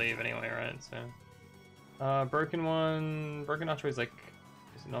before I leave anyway, right? So, broken one, broken archway is like,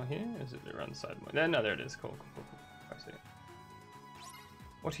 is it not here? Is it around the side? No, there it is. Cool. I see.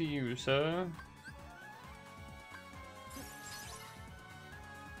 What are you, sir?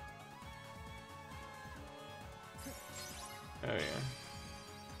 Oh yeah.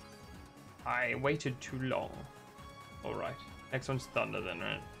 I waited too long. All right. Next one's thunder then,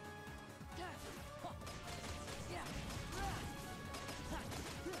 right?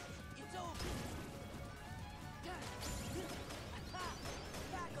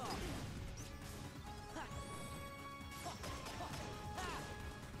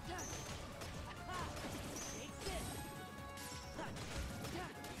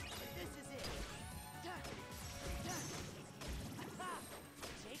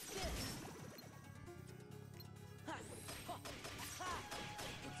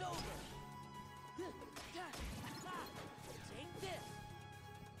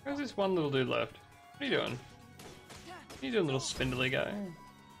 There's this one little dude left. What are you doing? What are you doing, little spindly guy?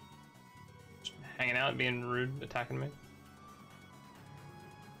 Just hanging out, being rude, attacking me.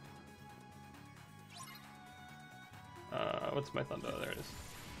 What's my thunder? There it is.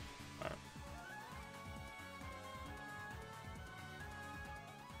 Alright.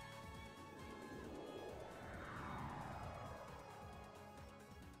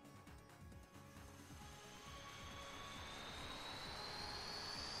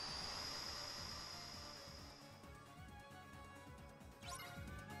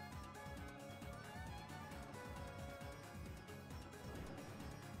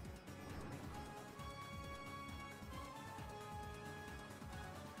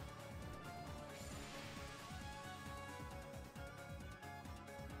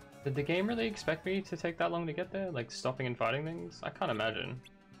 Did the game really expect me to take that long to get there? Like stopping and fighting things? I can't imagine.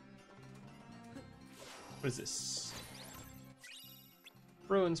 What is this?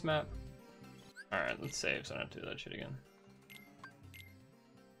 Ruins map. Alright, let's save so I don't have to do that shit again.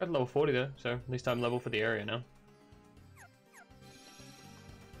 Got level 40 though, so at least I'm level for the area now.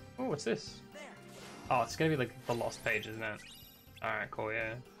 Oh, what's this? Oh, it's gonna be like the lost page, isn't it? Alright, cool,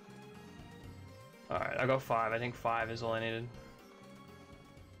 yeah. Alright, I got 5. I think 5 is all I needed.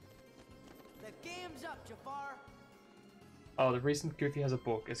 The game's up, Jafar. Oh, the reason Goofy has a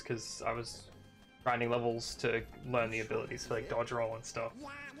book is because I was grinding levels to learn the abilities for like dodge roll and stuff.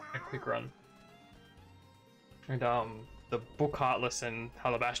 A quick run. And the book Heartless and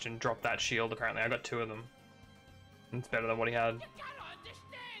Halabastion dropped that shield apparently. I got 2 of them. It's better than what he had. You gotta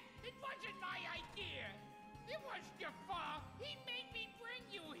understand, it wasn't my idea. It was Jafar. He made me bring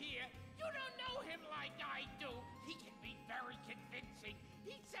you here. You don't know him like I do. He can be very convincing.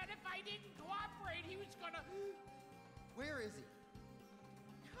 He said if I didn't cooperate, he was gonna... Where is he?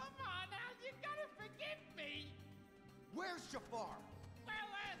 Come on, Al, you gotta forgive me. Where's Jafar? Well,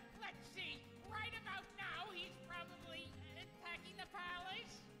 let's see. Right about now, he's probably attacking the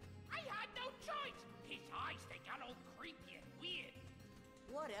palace. I had no choice. His eyes, they got all creepy and weird.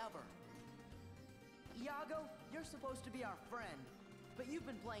 Whatever. Iago, you're supposed to be our friend, but you've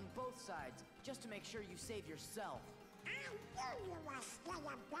been playing both sides just to make sure you save yourself. I knew you were still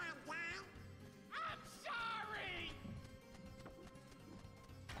a bad guy. I'm sorry!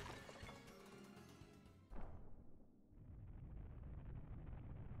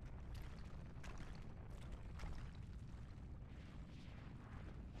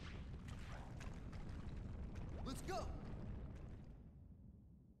 Let's go!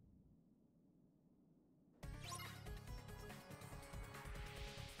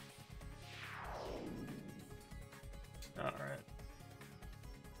 Alright.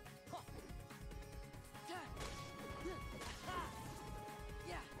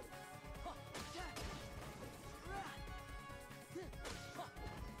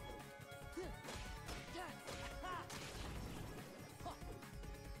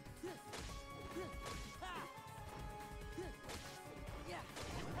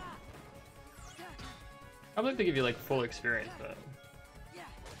 I'd like to give you like full experience, but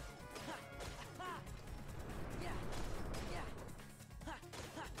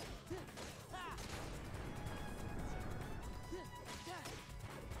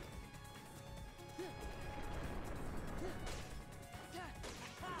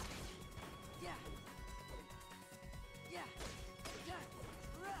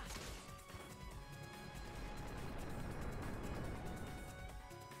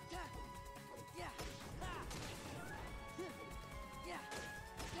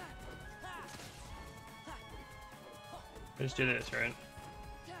just do this, right?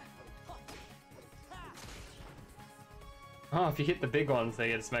 Oh, if you hit the big ones, they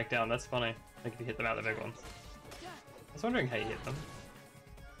get smacked down. That's funny. Like if you hit them out the big ones. I was wondering how you hit them.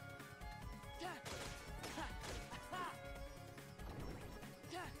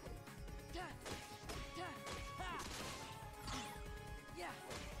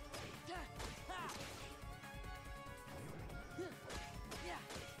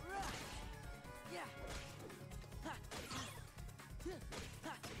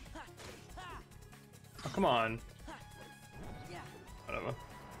 Oh, come on. Whatever.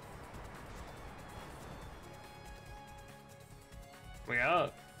 We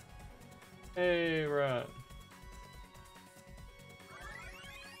out. Hey, right.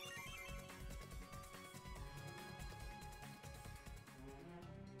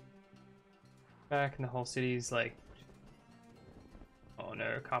 Back and the whole city's like, oh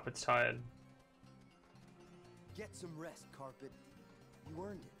no, Carpet's tired. Get some rest, Carpet. You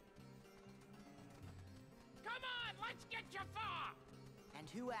earned it. Come on, let's get Jafar! And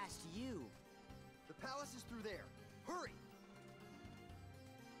who asked you? The palace is through there. Hurry!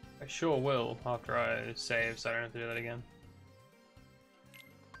 I sure will after I save, so I don't have to do that again.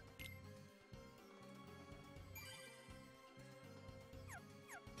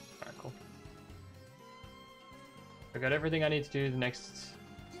 Alright, cool. I got everything I need to do the next...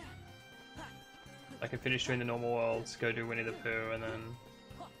 I can finish doing the normal worlds, go do Winnie the Pooh, and then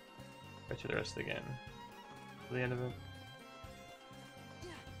go to the rest of the game. To the end of it.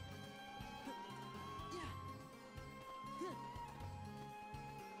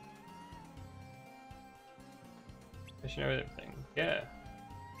 I should know everything. Yeah.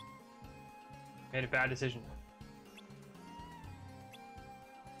 Made a bad decision.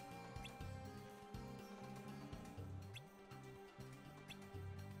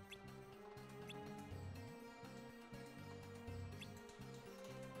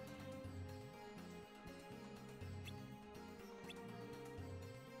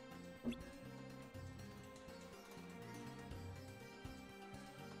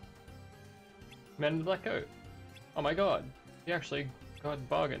 Man in the black coat. Oh my god, he actually got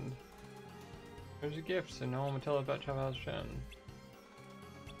bargained. There's a gift, and no one would tell about Chaval's Chen.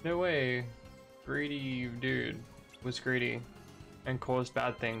 No way. Greedy dude was greedy and caused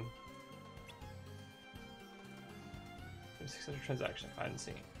bad thing. Successful transaction, I didn't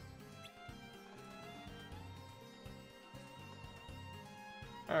see.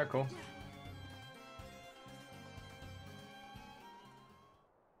 Alright, cool.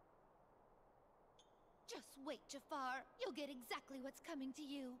 Wait, Jafar. You'll get exactly what's coming to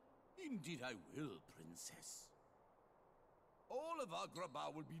you. Indeed I will, Princess. All of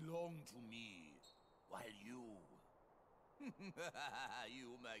Agrabah will belong to me, while you...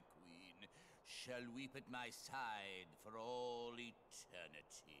 you, my queen, shall weep at my side for all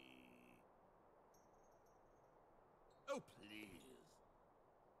eternity. Oh, please.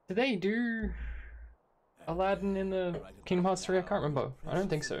 Did they do Aladdin in the Kingdom Hearts 3? I can't remember. I don't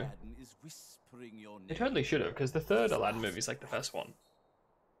think so. They totally should have, because the third Aladdin movie is like the first one.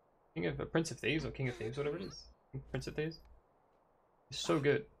 Prince of Thieves, or King of Thieves, whatever it is. Prince of Thieves. It's so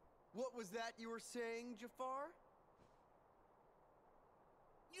good. What was that you were saying, Jafar?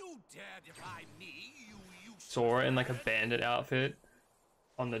 You dare defy me, you Sora in like a bandit outfit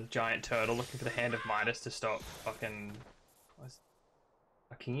on the giant turtle looking for the hand of Midas to stop fucking...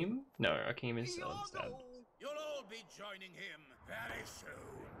 Akeem? No, Akeem is dead. You'll all be joining him very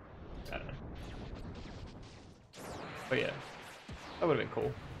soon. I don't know. But yeah, that would have been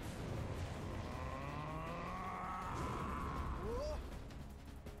cool.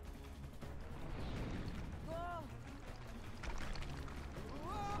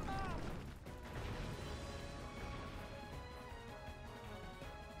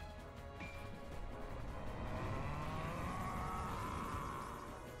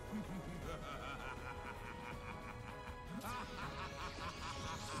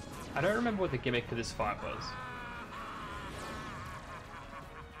 I don't remember what the gimmick to this fight was.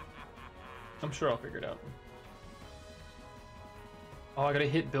 I'm sure I'll figure it out. Oh, I gotta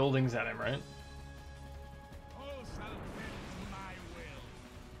hit buildings at him, right?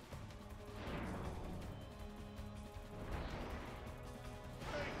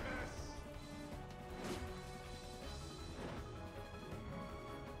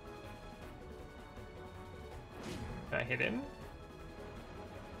 hit him?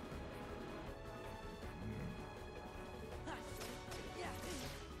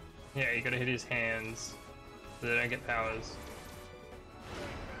 Yeah, you gotta hit his hands so they don't get powers.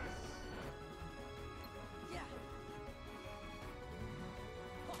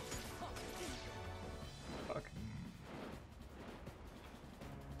 Fuck.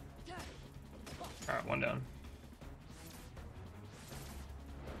 Alright, one down.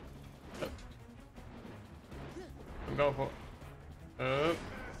 Oh. I'm going for. Oh.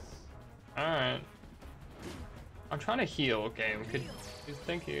 Alright. I'm trying to heal, okay? We could.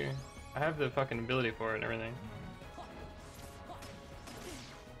 Thank you. I have the fucking ability for it and everything.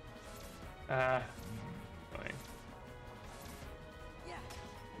 Ah. Annoying.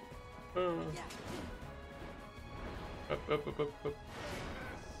 Oh. Up.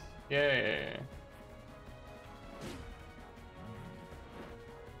 Yeah.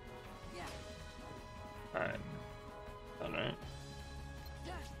 Alright. Done, right?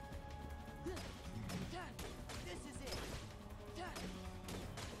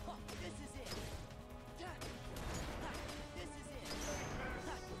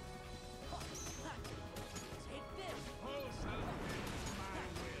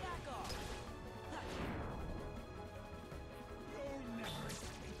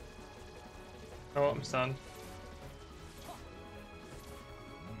 Oh, I'm stunned.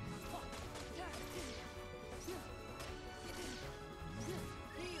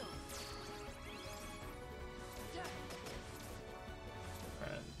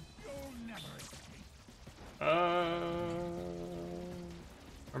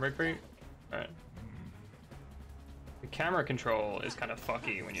 Break. Alright. The camera control is kind of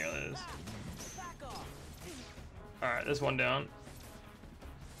fucky when you're this. Alright, there's one down.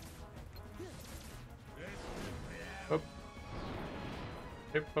 Up.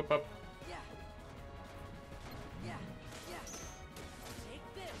 Up.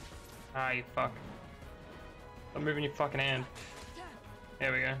 Ah, you fuck. I'm moving your fucking hand.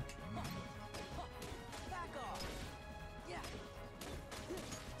 There we go.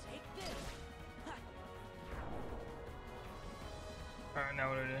 Alright, now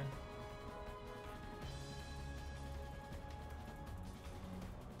what do I do?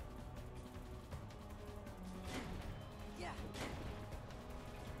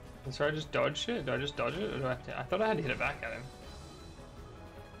 So I just dodge it? Do I just dodge it? Or do I have to? I thought I had to hit it back at him.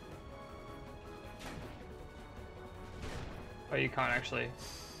 Oh, you can't actually.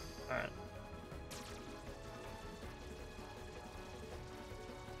 Alright.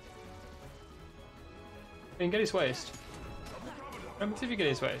 You can get his waist. Let's see if you get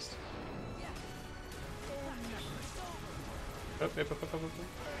his waist. Up. Oop.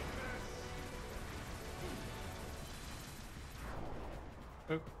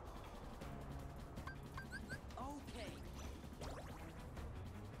 Oop.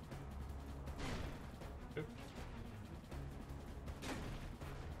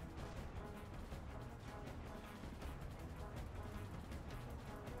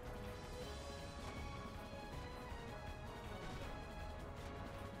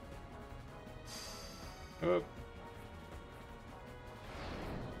 Oop.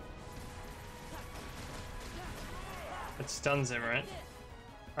 It stuns him, right?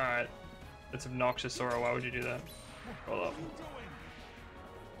 Alright. That's obnoxious, Sora. Why would you do that? Roll up.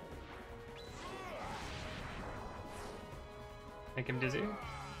 Make him dizzy?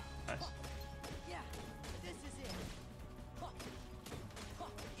 Nice. Yeah, this is it.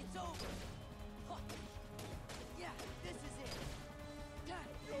 It's over. Yeah, this is it.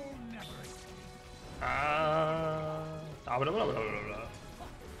 You'll never. Blah, blah, blah, blah, blah.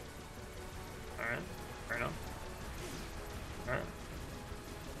 Alright, fair enough. Alright.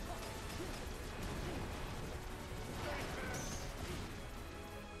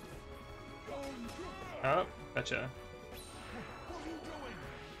 Oh, gotcha.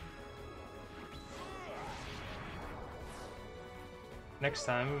 Next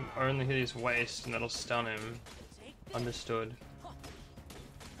time, only hit his waist and that'll stun him. Understood.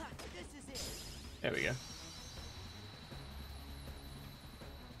 There we go.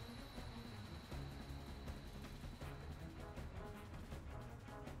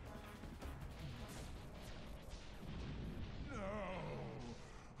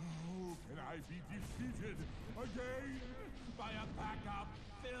 Be defeated again by a pack of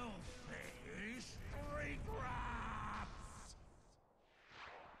filthy street rats!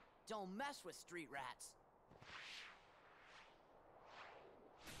 Don't mess with street rats.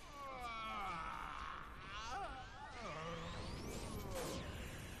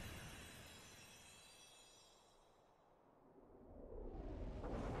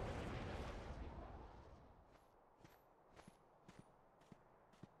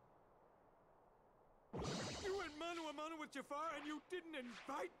 with Jafar and you didn't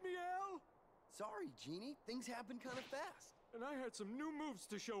invite me, Al? Sorry, Genie. Things happen kind of fast. And I had some new moves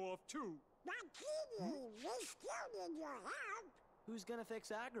to show off, too. But Genie, we still need your help. Who's gonna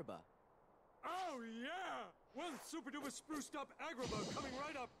fix Agrabah? Oh, yeah! One super-duper spruced-up Agrabah coming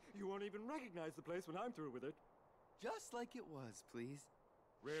right up. You won't even recognize the place when I'm through with it. Just like it was, please.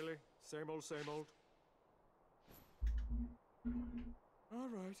 Really? Same old, same old? All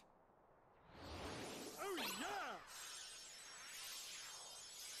right. Oh, yeah!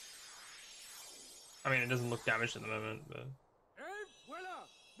 I mean, it doesn't look damaged at the moment, but... And voila!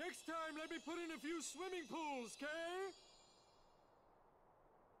 Next time, let me put in a few swimming pools, okay?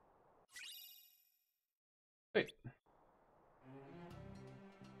 Wait.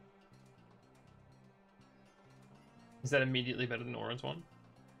 Is that immediately better than Orin's one?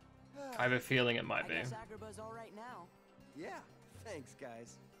 I have a feeling it might be. I guess Agrabah's all right now. Yeah, thanks,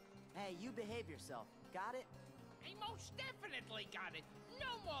 guys. Hey, you behave yourself. Got it? I most definitely got it.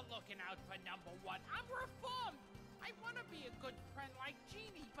 No more looking out for number one. I'm reformed. I want to be a good friend like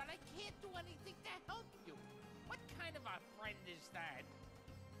Genie, but I can't do anything to help you. What kind of a friend is that?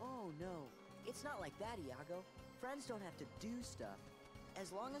 Oh, no. It's not like that, Iago. Friends don't have to do stuff.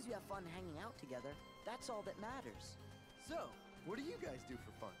 As long as you have fun hanging out together, that's all that matters. So, what do you guys do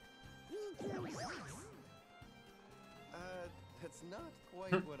for fun? That's not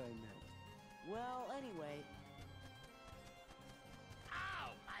quite what I meant. Well, anyway...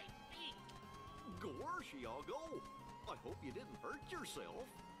 Ow, my feet! Gosh, Iago! I hope you didn't hurt yourself.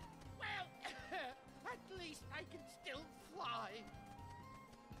 Well, at least I can still fly.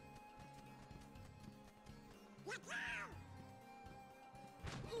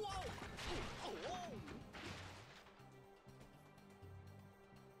 Whoa! Oh!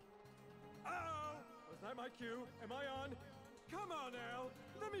 Uh-oh! Was that my cue? Am I on? Come on, Al.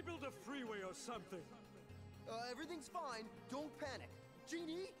 Let me build a freeway or something. Everything's fine. Don't panic.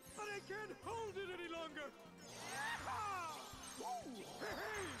 Genie? But I can't hold it any longer. Ah!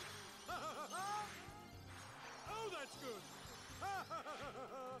 Hey! Oh, that's good.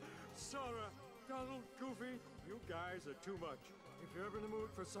 Sora, Donald, Goofy, you guys are too much. If you're ever in the mood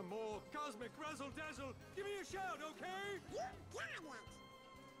for some more cosmic razzle-dazzle, give me a shout, okay? You got it.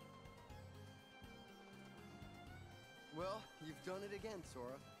 Well, you've done it again,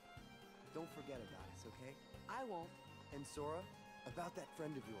 Sora. Don't forget about us, okay? I won't. And Sora, about that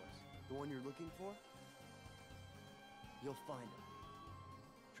friend of yours, the one you're looking for, you'll find him.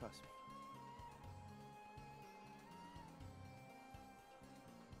 Trust me.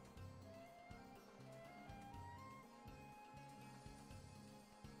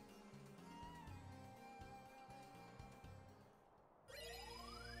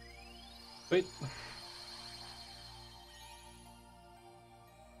 Wait.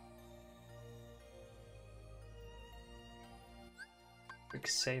 Quick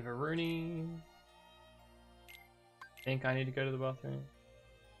save a Rooney. Think I need to go to the bathroom.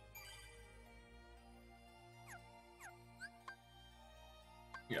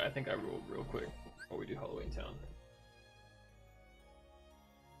 Yeah, I think I rolled real quick before we do Halloween Town.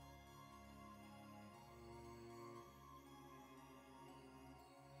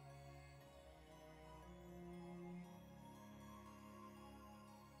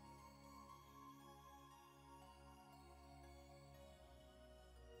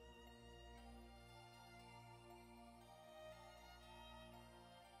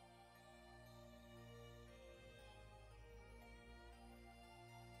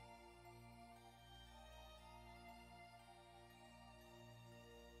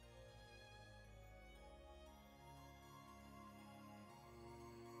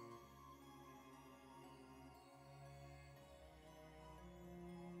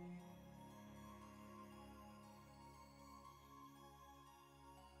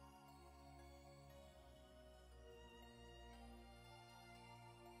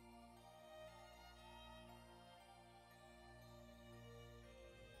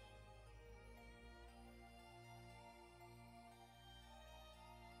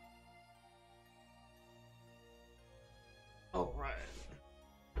 All right.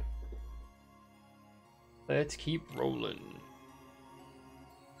 Let's keep rolling.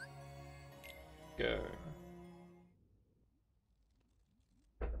 Go.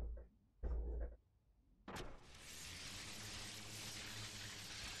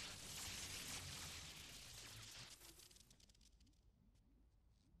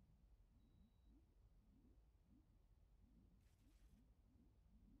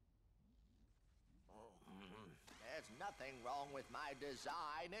 There's nothing wrong with my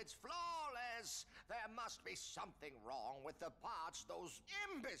design. It's flawless. There must be something wrong with the parts those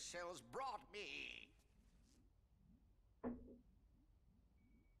imbeciles brought me.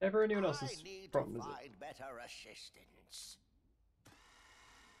 Never anyone else's problem, is it? Better assistance.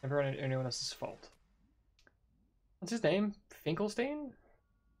 Never anyone else's fault. What's his name? Finkelstein?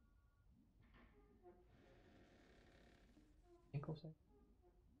 Finkelstein?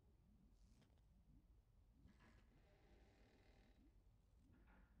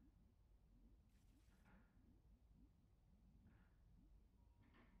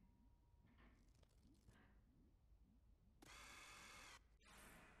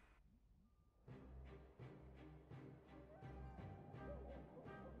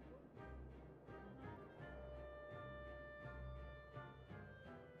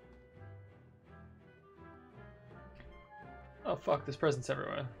 Oh fuck, there's presents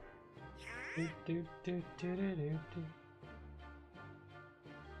everywhere.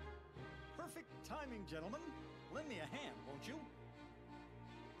 Perfect timing, gentlemen. Lend me a hand, won't you?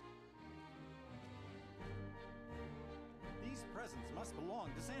 These presents must belong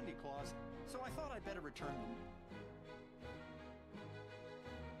to Sandy Claus, so I thought I'd better return them.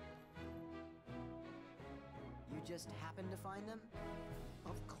 You just happened to find them?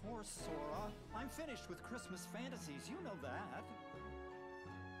 Of course, Sora. I'm finished with Christmas fantasies, you know that.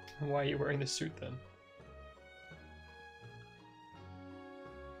 Why are you wearing this suit then?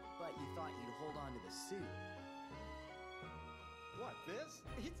 But you thought you'd hold on to the suit. What, this?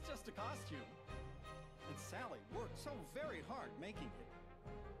 It's just a costume. And Sally worked so very hard making it.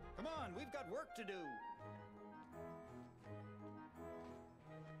 Come on, we've got work to do.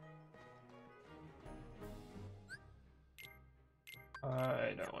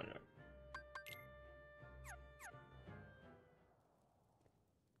 I don't want to.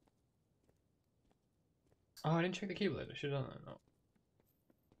 Oh, I didn't check the keyblade. I should have done that. No.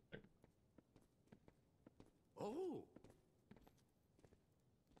 Oh.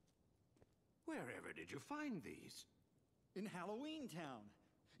 Wherever did you find these? In Halloween Town.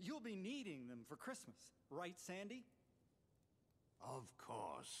 You'll be needing them for Christmas, right, Sandy? Of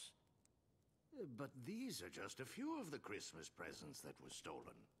course. But these are just a few of the Christmas presents that were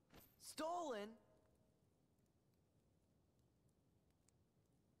stolen. Stolen?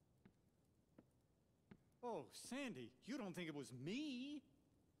 Oh, Sandy, you don't think it was me?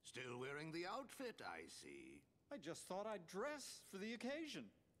 Still wearing the outfit, I see. I just thought I'd dress for the occasion.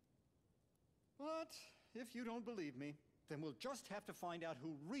 But if you don't believe me, then we'll just have to find out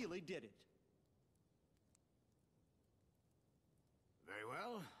who really did it. Very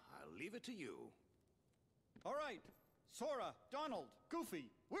well, I'll leave it to you. All right, Sora, Donald,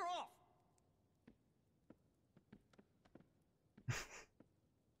 Goofy, we're off!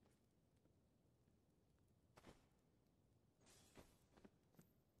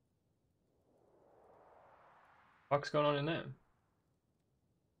 What's going on in there?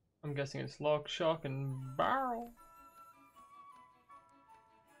 I'm guessing it's lock, shock, and barrel.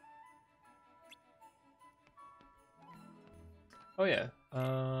 Oh yeah.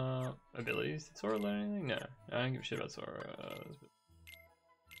 Abilities. Did Sora learn anything? No. I don't give a shit about Sora.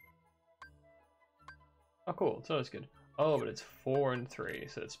 Oh cool, so that's good. Oh, but it's 4 and 3,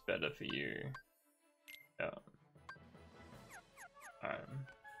 so it's better for you. Yeah. Alright.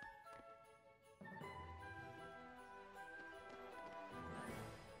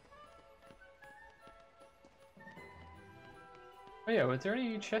 Oh yeah, was there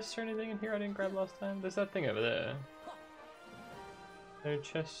any chests or anything in here I didn't grab last time? There's that thing over there. No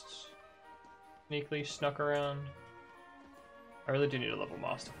chests sneakily snuck around. I really do need to level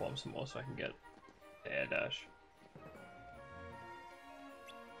Master Form some more so I can get the air dash.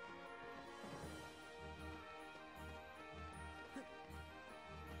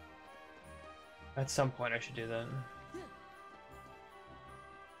 At some point I should do that.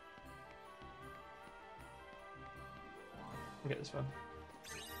 I'll get this one.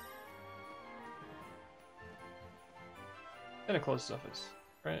 And it closes office,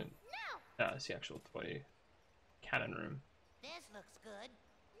 right? No! It's the actual toy cannon room. This looks good.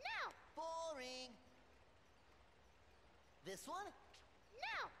 No! Boring. This one?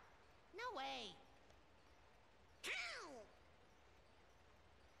 No! No way. Ow!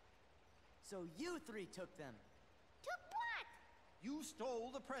 So you three took them. Took what? You stole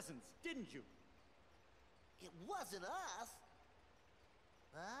the presents, didn't you? It wasn't us.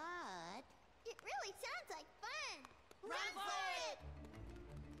 But it really sounds like fun. Run for it!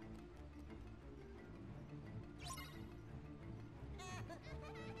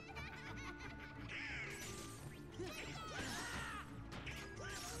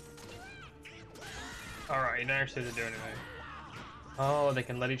 Alright, you don't actually have to do anything. Oh, they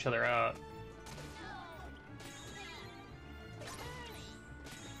can let each other out.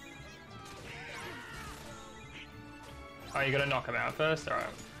 Oh, you gotta knock him out first? Alright.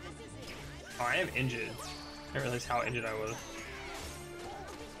 Oh, I am injured. I didn't realize how injured I was.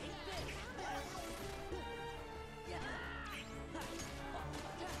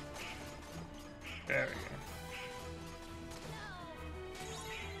 There we go.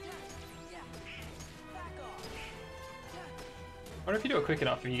 I wonder if you do it quick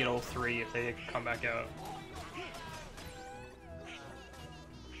enough and you get all three if they come back out.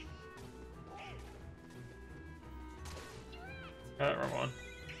 Oh, wrong one.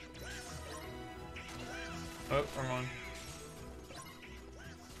 Oh, wrong one.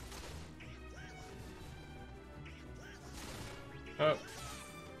 Oh.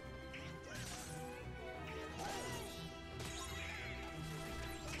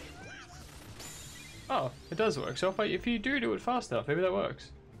 Oh, it does work. So if you do it fast enough, maybe that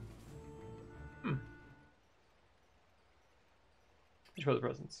works. Hmm. Which were the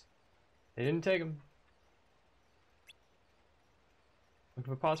presents? They didn't take them.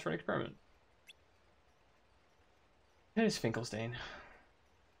 Looking for parts for an experiment. There's Finkelstein.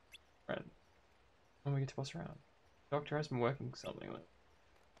 Right. When we get to boss around. Doctor has been working something like.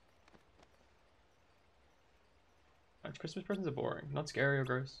 Christmas presents are boring. Not scary or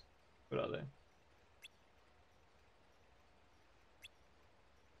gross. What are they?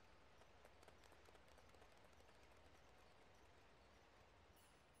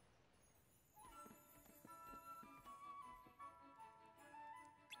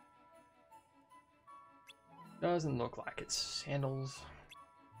 Doesn't look like it's sandals.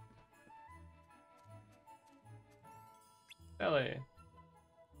 Sally.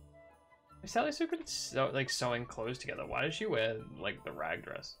 Is Sally so good at like sewing clothes together? Why does she wear like the rag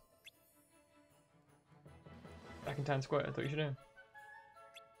dress? Back in Times Square, I thought you should do.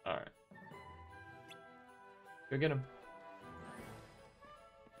 Alright. Go get him.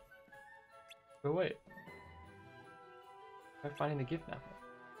 But wait. Try finding the gift napper.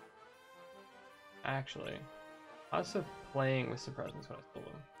 Actually, I was still playing with some presents when I stole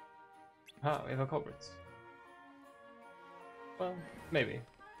them. Ah, we have our culprits. Well, maybe.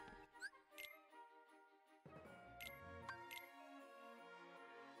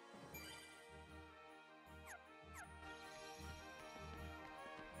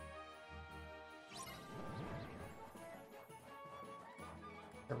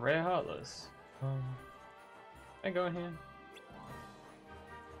 A rare heartless. Can I go in here?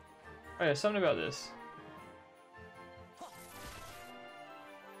 Oh yeah, something about this.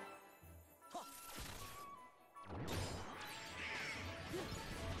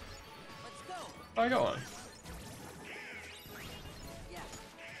 Oh, I got one.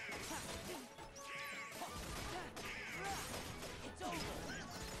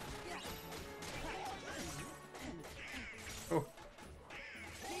 Oh.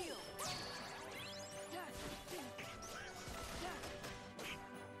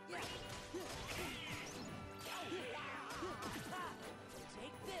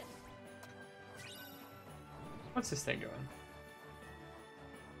 What's this thing doing?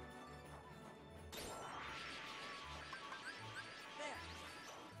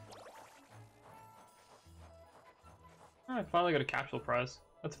 I finally got a capsule prize.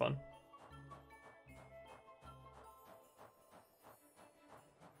 That's fun.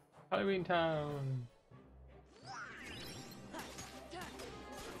 Halloween Town.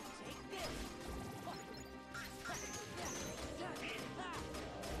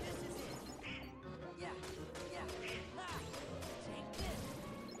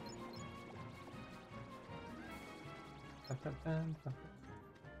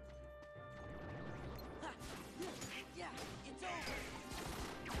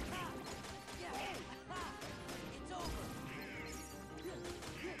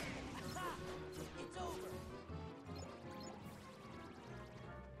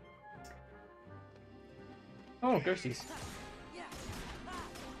 Oh, ghosties.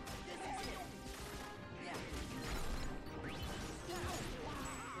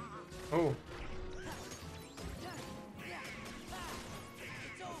 Oh.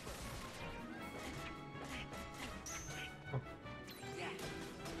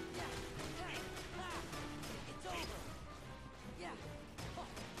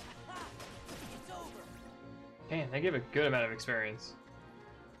 Damn, they give a good amount of experience.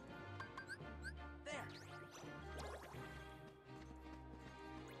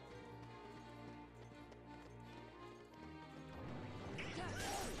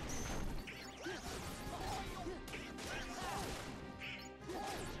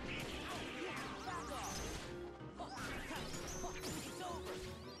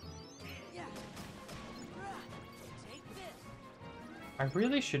 I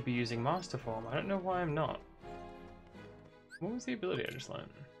really should be using Master Form. I don't know why I'm not. What was the ability I just learned?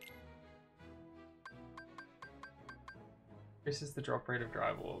 Increases the drop rate of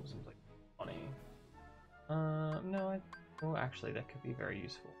drive orbs. Seems like funny. No, well, actually, that could be very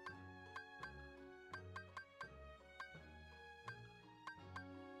useful.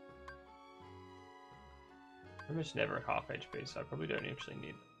 Pretty much never at half HP, so I probably don't actually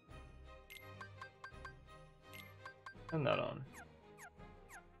need them. Turn that on.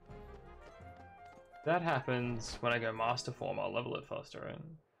 That happens when I go Master Form. I'll level it faster, right?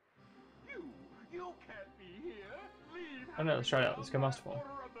 You can't be here. Leave. Oh no, let's try it out. Let's go Master Form.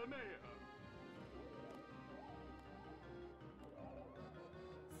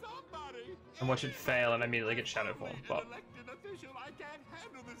 And watch it fail and immediately get Shadow Form. But Elected official, I can't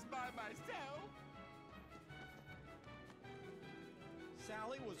handle this by myself.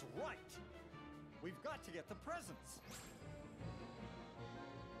 Sally was right. We've got to get the presents.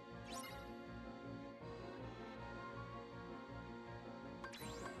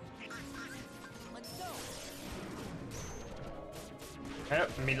 Let's go.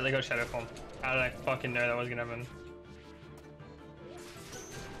 Yep, immediately go Shadow Form. How did I fucking know that was gonna happen?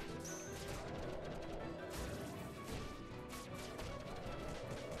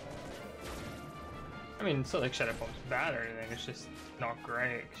 I mean, it's not like Shadow Form's bad or anything, it's just not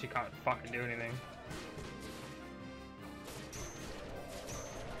great, because you can't fucking do anything.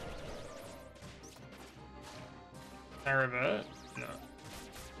 Can I revert? No.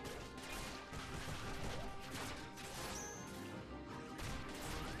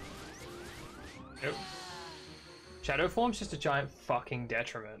 Nope. Shadow Form's just a giant fucking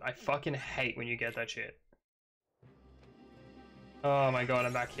detriment. I fucking hate when you get that shit. Oh my god,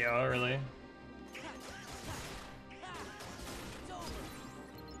 I'm back here, really?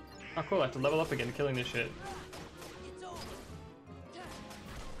 Oh cool, I have to level up again killing this shit.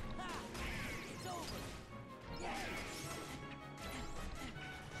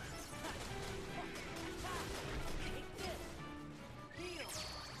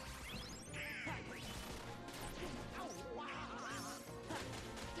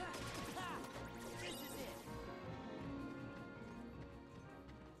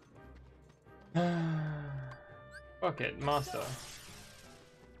 Fuck it, Master.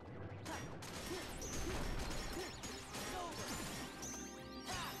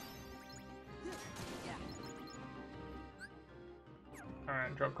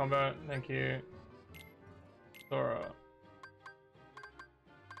 Alright, drop combat, thank you. Sora.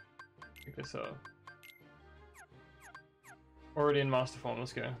 Pick this up. Already in Master Form,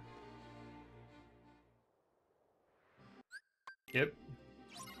 let's go. Yep.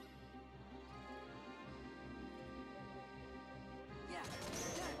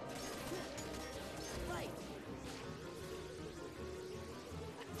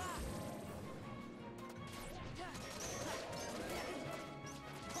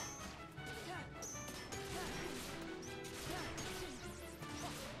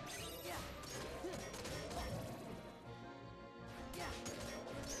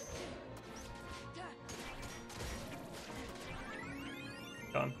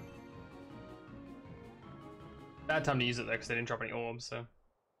 Done. Bad time to use it though, because they didn't drop any orbs, so.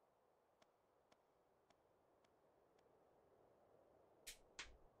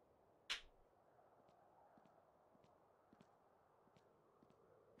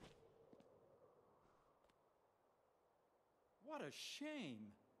 What a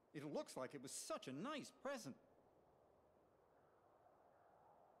shame. It looks like it was such a nice present.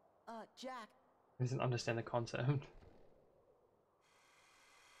 Jack. He doesn't understand the concept.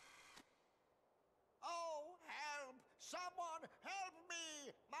 Oh, help! Someone help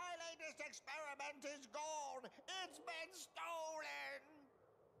me! My latest experiment is gone! It's been stolen!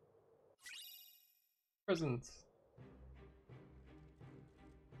 Presents.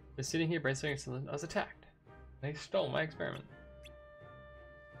 They're sitting here brainstorming. I was attacked. They stole my experiment.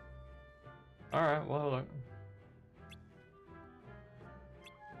 Alright, well, look.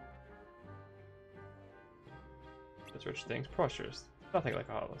 Those rich things. Prosperous. Nothing like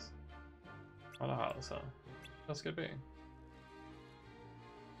a Heartless. Not a Heartless, huh? What else could it be?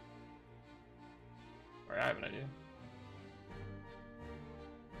 Alright, I have an idea.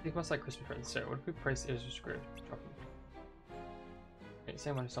 These must like Christmas presents. So, what if we price is screwed? Drop them. Wait,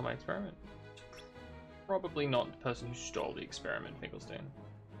 same one who stole my experiment? Probably not the person who stole the experiment, Finkelstein.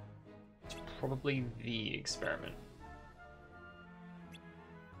 It's probably the experiment.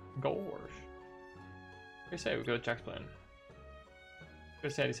 Gosh. What do you say we go to Jack's plan? Go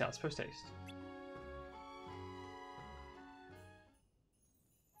to Sandy's house, post haste.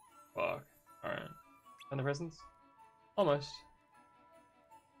 Fuck. Alright. And the presents? Almost.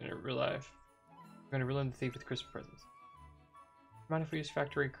 In real life. I'm gonna relearn the thief with Christmas presents. Mind if we use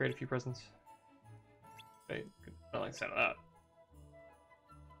factory, create a few presents? Wait, I don't like the sound of that.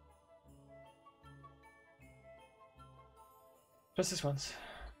 Just this once.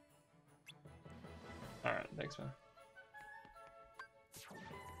 Alright, thanks, man.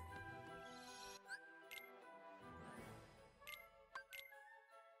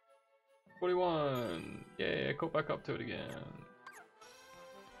 $41. Yeah, go back up to it again.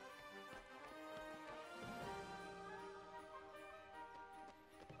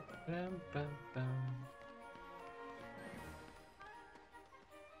 Bam, bam, bam.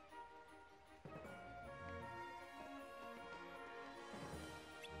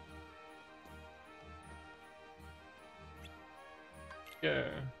 Go.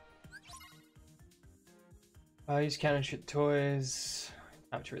 Use cannon, shoot toys.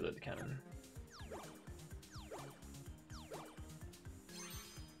 I have to reload the cannon.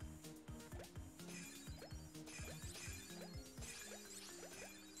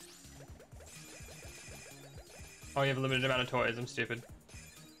 Oh, you have a limited amount of toys. I'm stupid.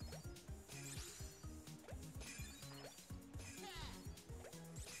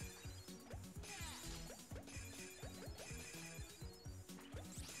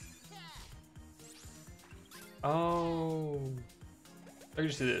 Oh, I can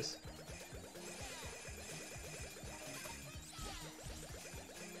just do this.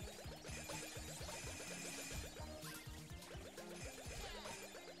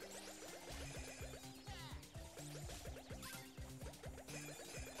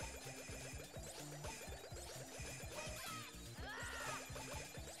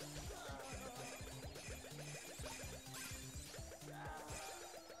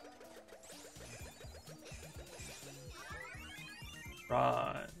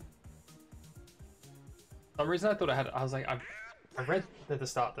 Right. For some reason I thought I was like, I read at the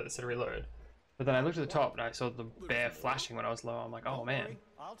start that it said reload, but then I looked at the top and I saw the bear flashing when I was low. I'm like, oh man,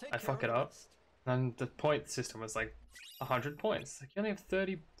 I fuck it up. And the point system was like 100 points. Like you only have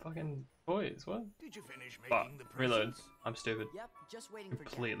 30 fucking toys. What? Did you finish But making the reload. presents? I'm stupid. Yep, just waiting for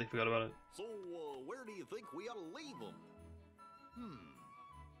Completely forgot about it. So, where do you think we ought to leave them?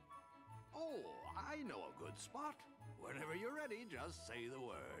 Oh, I know a good spot. Whenever you're ready, just say the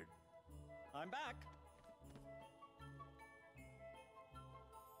word. I'm back.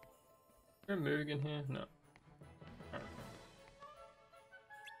 Is there a Moog in here? No. Alright.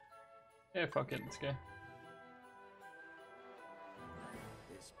 Yeah, fuck it, let's go.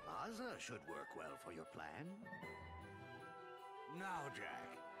 This plaza should work well for your plan. Now,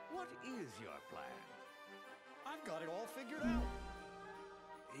 Jack, what is your plan? I've got it all figured out.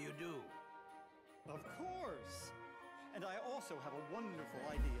 You do? Of course. And I also have a wonderful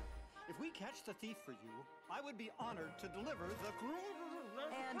idea. If we catch the thief for you, I would be honored to deliver the...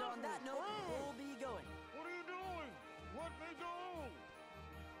 And on that note, we'll be going. What are you doing? Let me go!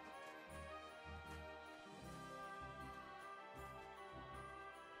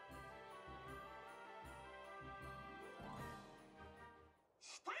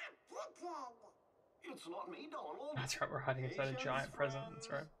 Stop thinking! It's not me, Donald. That's right, we're hiding inside a giant present, that's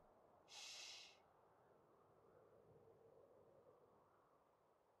right.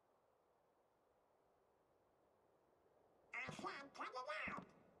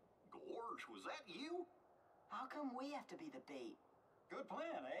 Gorge, was that you? How come we have to be the bait? Good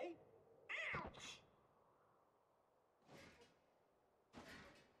plan, eh? Ouch!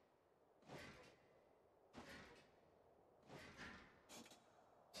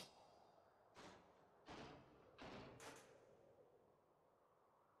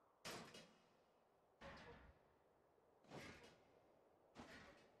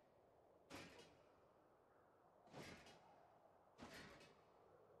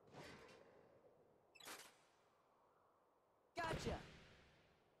 Gotcha!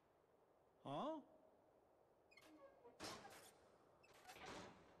 Huh?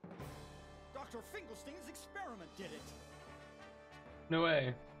 Dr. Finkelstein's experiment did it. No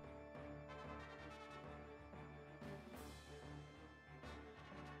way.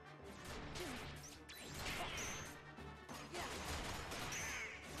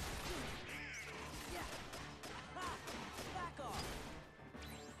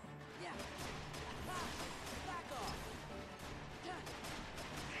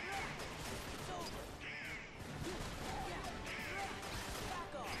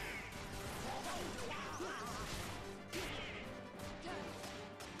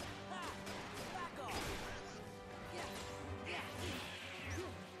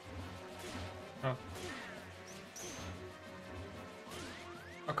 Oh.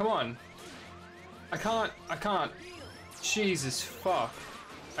 Oh, come on. I can't. Jesus fuck.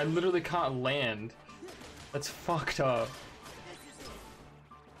 I literally can't land. That's fucked up.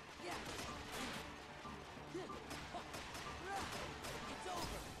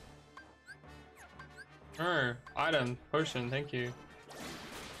 Oh, item, potion, thank you.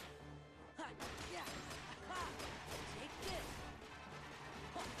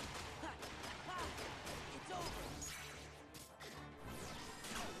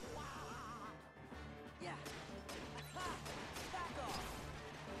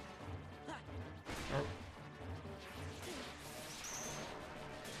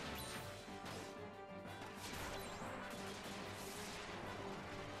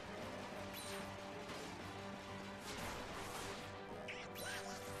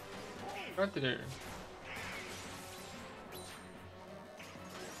 What to do?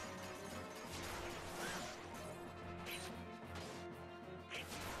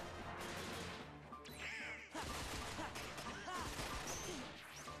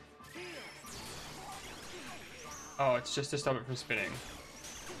 Oh, it's just to stop it from spinning.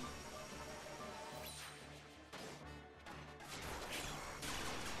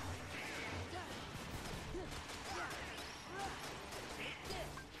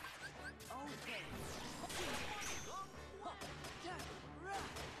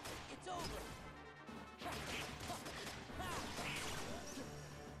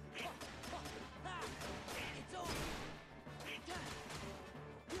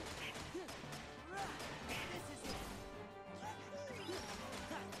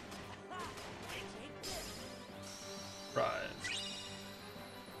 Right.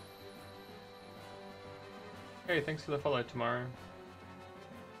 Hey, thanks for the follow, Tomorrow.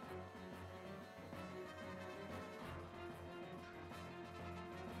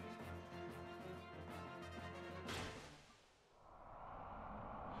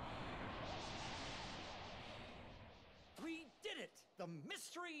 We did it! The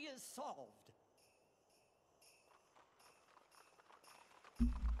mystery is solved!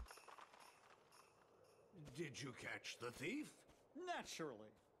 Did you catch the thief?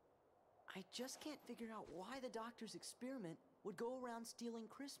 Naturally. I just can't figure out why the doctor's experiment would go around stealing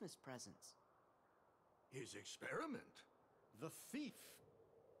Christmas presents. His experiment? The thief.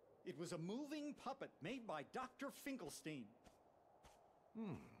 It was a moving puppet made by Dr. Finkelstein.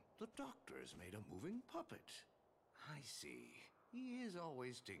 The doctor has made a moving puppet. I see. He is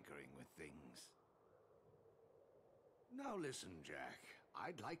always tinkering with things. Now listen, Jack.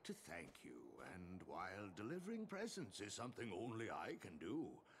 I'd like to thank you, and while delivering presents is something only I can do,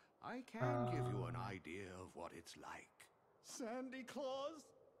 I can give you an idea of what it's like. Sandy Claus?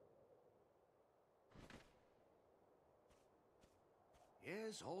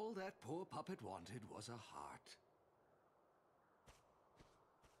 Yes, all that poor puppet wanted was a heart.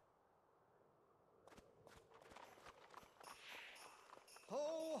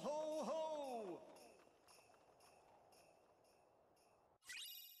 Ho, ho, ho!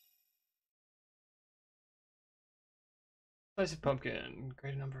 Slice of pumpkin.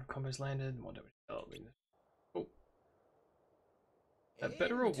 Greater number of combos landed. More damage dealt. Oh. That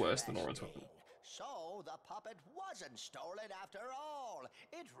better or worse than Oren's weapon? So the puppet wasn't stolen after all.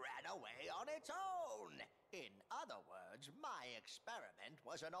 It ran away on its own. In other words, my experiment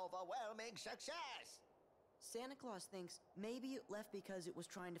was an overwhelming success. Santa Claus thinks maybe it left because it was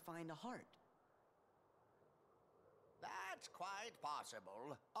trying to find a heart. That's quite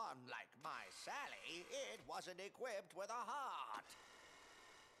possible. Unlike my Sally, it wasn't equipped with a heart.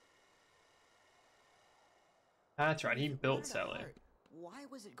 That's right, he built Sally. Why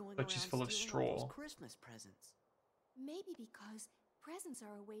was it going But around she's full of stealing all straw. those Christmas presents? Maybe because presents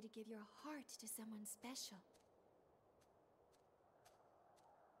are a way to give your heart to someone special.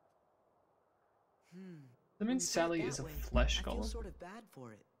 That means Sally is a flesh I feel golem? sort of bad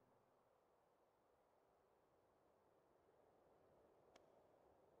for it.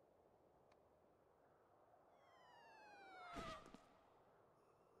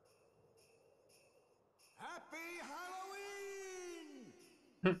 Happy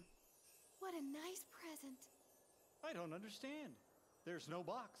Halloween! What a nice present. I don't understand. There's no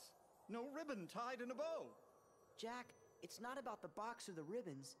box, no ribbon tied in a bow. Jack, it's not about the box or the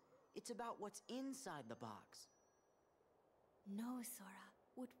ribbons. It's about what's inside the box. No, Sora.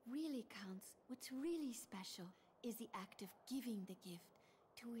 What really counts, what's really special, is the act of giving the gift,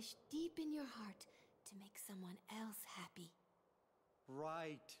 to wish deep in your heart to make someone else happy.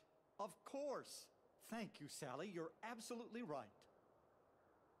 Right. Of course. Thank you, Sally. You're absolutely right.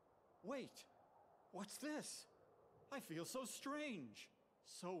 Wait. What's this? I feel so strange.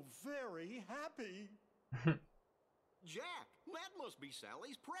 So very happy. Jack, that must be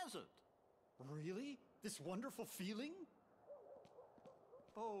Sally's present. Really? This wonderful feeling?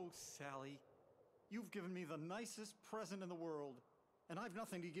 Oh, Sally. You've given me the nicest present in the world, and I've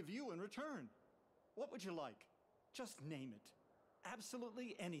nothing to give you in return. What would you like? Just name it.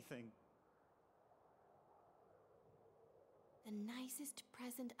 Absolutely anything. The nicest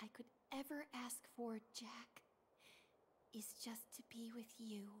present I could ever ask for, Jack, is just to be with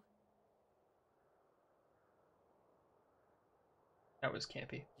you. That was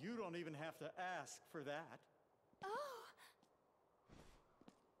campy. You don't even have to ask for that. Oh!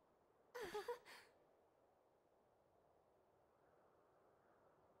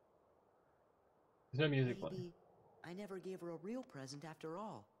 There's no music playing. Maybe I never gave her a real present after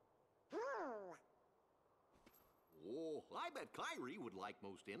all. Oh, I bet Kyrie would like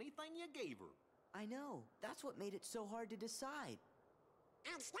most anything you gave her. I know. That's what made it so hard to decide.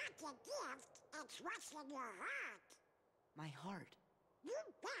 It's not the gift, it's what's in your heart. My heart. You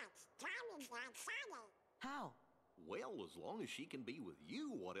bet. Time is not funny. How? Well, as long as she can be with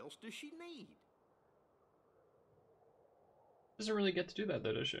you, what else does she need? Doesn't really get to do that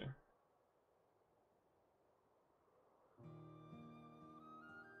though, does she?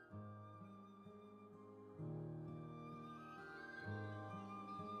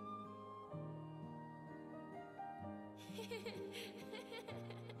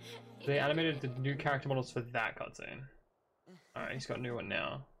 They animated the new character models for that cutscene. Alright, he's got a new one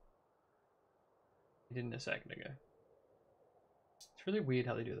now. He didn't a second ago. It's really weird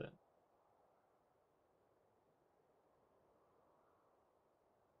how they do that.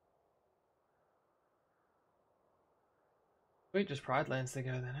 Wait, just Pride Lands to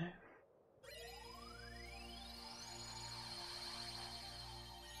go then, eh?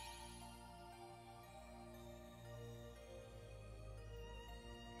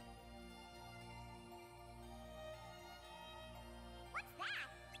 What's that?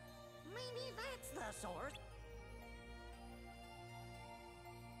 Maybe that's the sort.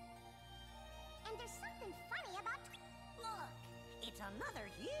 And there's something funny about... Look, it's another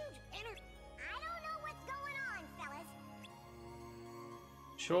huge I don't know what's going on, fellas.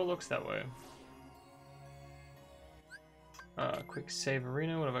 Sure looks that way. Quick save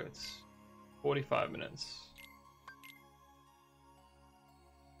arena, what about it's 45 minutes.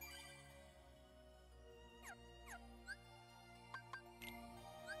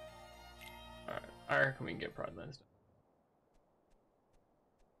 Alright, I reckon we can get Pride Lands done.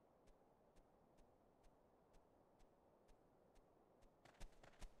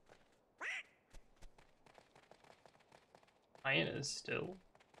 Hyenas still?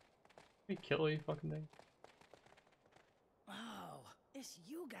 We kill you fucking thing. Oh, it's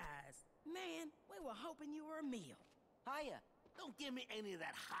you guys. Man, we were hoping you were a meal. Hiya. Don't give me any of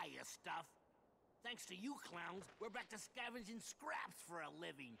that higher stuff. Thanks to you clowns, we're back to scavenging scraps for a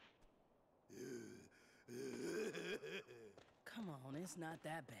living. Come on, it's not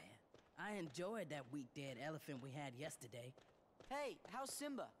that bad. I enjoyed that weak dead elephant we had yesterday. Hey, how's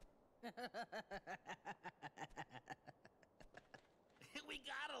Simba? We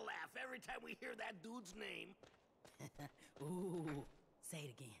gotta laugh every time we hear that dude's name. Ooh, say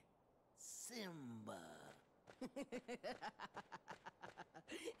it again. Simba.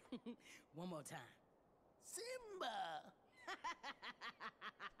 One more time. Simba.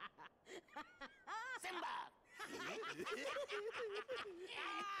 Simba.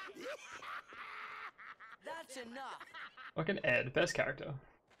 That's enough. Fucking Ed, best character.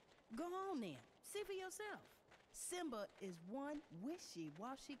 Go on then. See for yourself. Simba is one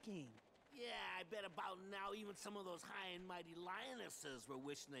wishy-washy king. Yeah, I bet about now even some of those high and mighty lionesses were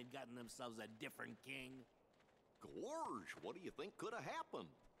wishing they'd gotten themselves a different king. Gorge, what do you think could have happened?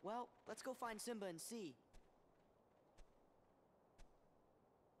 Well, let's go find Simba and see.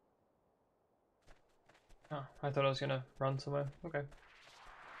 Oh, I thought I was gonna run somewhere. Okay.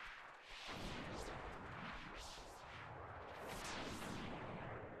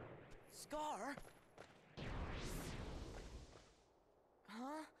 Scar?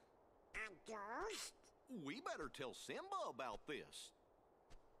 Huh? A ghost? We better tell Simba about this.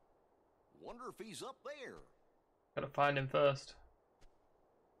 Wonder if he's up there. Gotta find him first.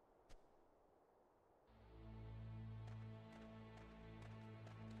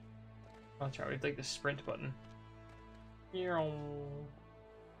 That's right, we have to take the sprint button. Yeah,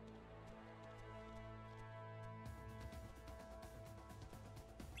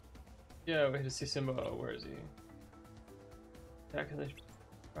 we had to see Simba. Where is he? Yeah, because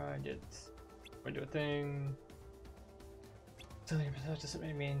I did. We're gonna do a thing. Something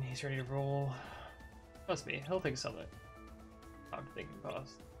doesn't mean he's ready to roll. Trust me, he'll think something. I'm thinking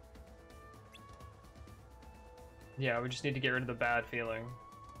past. Yeah, we just need to get rid of the bad feeling.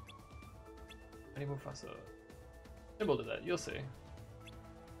 Animal Mufasa. Simba did that, you'll see.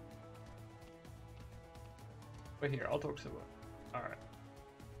 Wait here, I'll talk to Simba. Alright.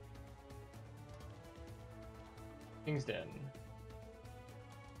 King's Den.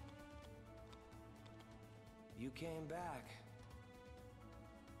 You came back.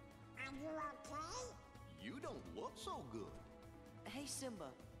 Are you okay? You don't look so good. Hey,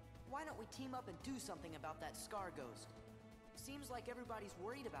 Simba. Why don't we team up and do something about that Scar Ghost? Seems like everybody's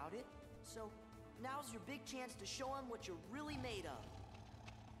worried about it, so now's your big chance to show him what you're really made of.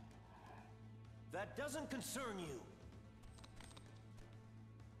 That doesn't concern you.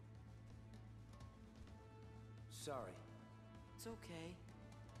 Sorry. It's okay.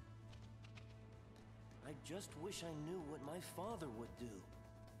 I just wish I knew what my father would do.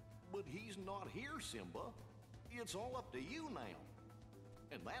 But he's not here, Simba. It's all up to you now.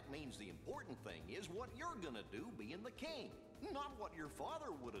 And that means the important thing is what you're gonna do being the king, not what your father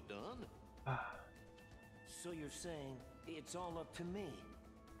would have done. So you're saying it's all up to me?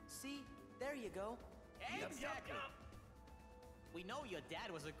 See? There you go. Exactly. We know your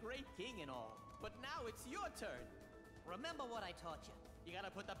dad was a great king and all, but now it's your turn. Remember what I taught you. You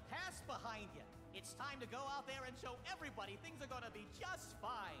gotta put the past behind you. It's time to go out there and show everybody things are gonna be just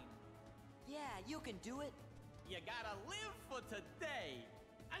fine. Yeah, you can do it. You gotta live for today.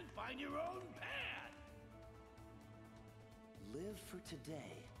 And find your own path. Live for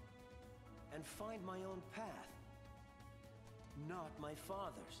today. And find my own path. Not my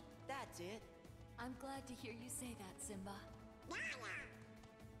father's. That's it. I'm glad to hear you say that, Simba.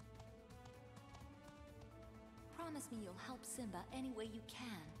 Promise me you'll help Simba any way you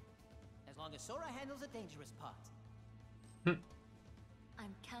can. As long as Sora handles the dangerous part.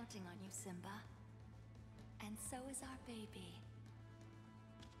 I'm counting on you, Simba. And so is our baby.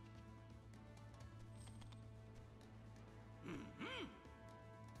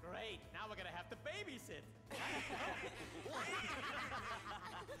 Great, now we're gonna have to babysit.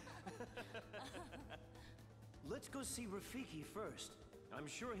 Let's go see Rafiki first. I'm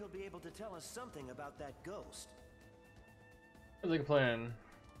sure he'll be able to tell us something about that ghost. Sounds like a plan.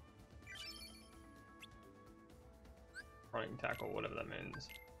 Running tackle, whatever that means.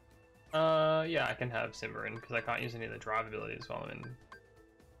 Yeah, I can have Simba in because I can't use any of the drive abilities while I'm in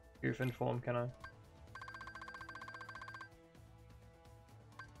Goofin form, can I?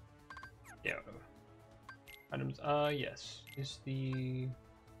 Yeah. Items. Yes. Is the.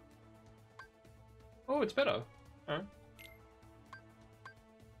 Oh, it's better. Alright.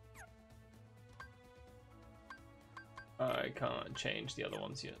 I can't change the other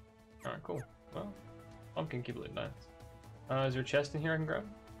ones yet. Alright, cool. Well, Pumpkin Kibble nice. Is there a chest in here I can grab?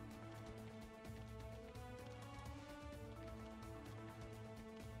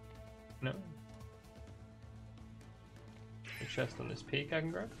 No. A chest on this peak I can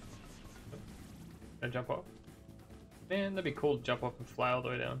grab? Can I jump off? Man, that'd be cool to jump off and fly all the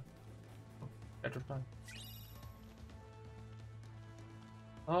way down. Petrified.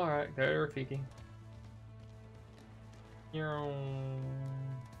 Alright, go to Rafiki.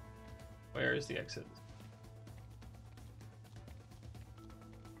 Where is the exit?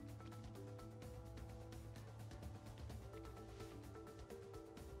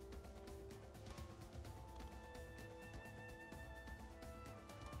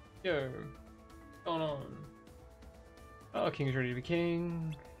 Yo, what's going on? Oh, King's ready to be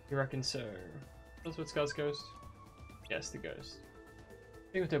king. You reckon so? That's what Scar's ghost? Yes, the ghost.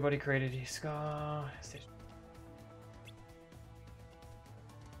 Think what their body created here, Scar.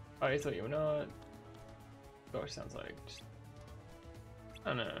 Oh, I thought you were not. Gosh, sounds like. I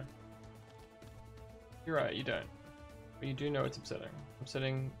don't know. You're right, you don't. But you do know it's upsetting.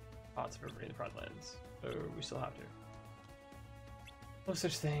 Upsetting parts of everybody in the Frontlands. So we still have to. No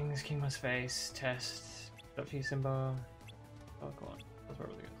such things, King must face, test. Up to you, Simba. Oh, come on. That's where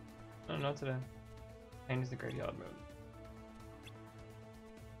really good. No, not today. Pain is the graveyard mode.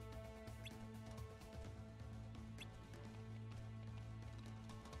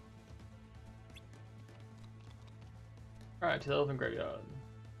 Alright, to the Elephant Graveyard.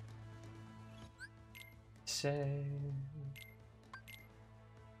 Say.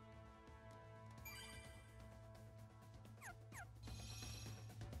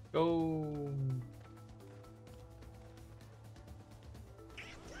 Go.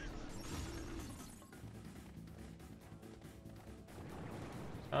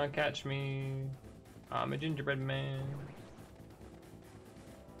 Can't catch me. I'm a gingerbread man.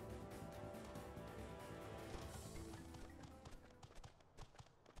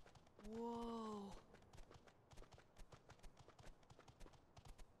 Whoa.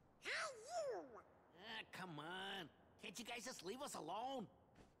 Hey, you! Come on. Can't you guys just leave us alone?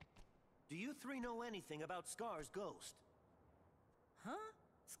 Do you three know anything about Scar's ghost? Huh?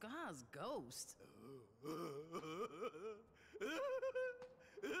 Scar's ghost?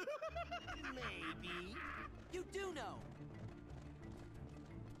 Maybe. You do know.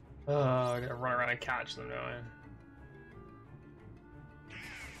 Oh, I gotta run around and catch them, don't I?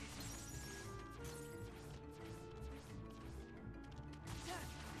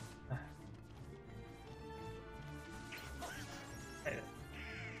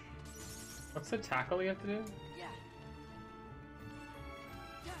 What's the tackle you have to do? Yeah.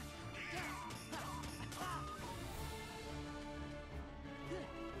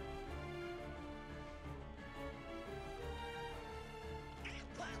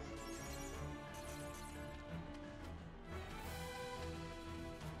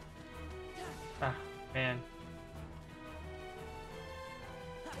 Ah, man.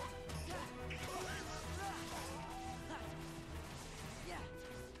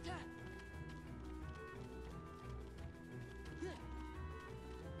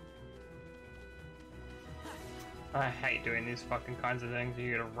 I hate doing these fucking kinds of things.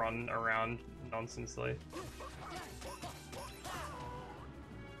 You gotta run around nonsensely.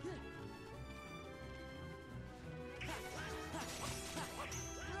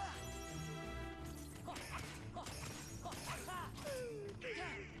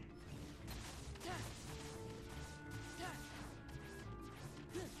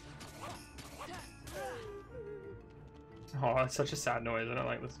 Oh, that's such a sad noise. I don't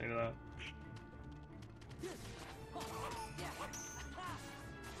like listening to that.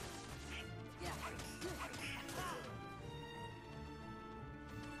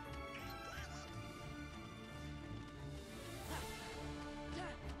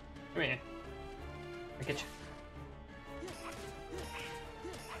 Come here. I'll get you.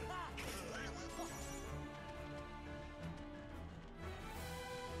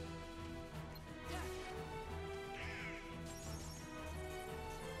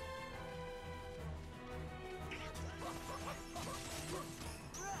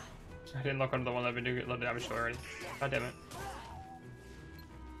 I didn't lock onto the one I've been doing a lot of damage to already. God damn it.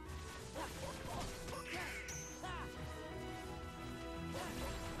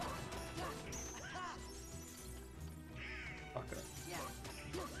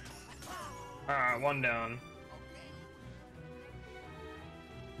 One down.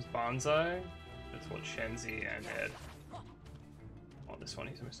 It's Bonsai. That's what Shenzi and Ed. Oh, this one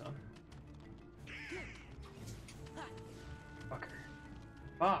he's almost done. Fucker.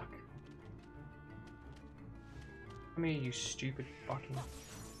 Fuck. Come here, you stupid fucking.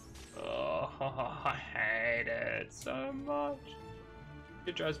 Oh, I hate it so much.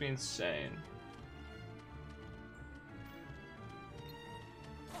 It drives me insane.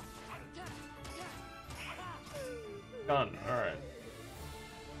 Done. Alright.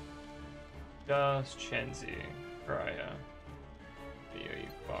 Just Shenzi. Raya. You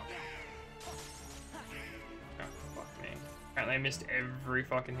fuck. Oh, fuck me. Apparently I missed every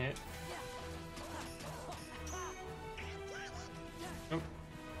fucking hit. Nope.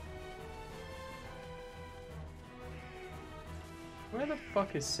 Where the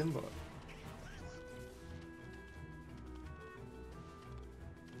fuck is Simba?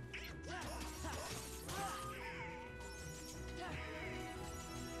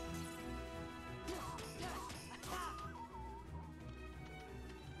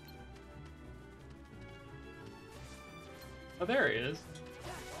 Oh, there he is.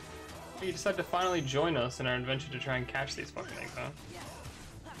 You decided to finally join us in our adventure to try and catch these fucking things, huh?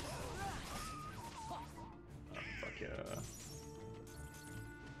 Oh, fuck yeah.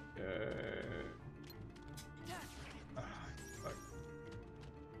 Oh, fuck.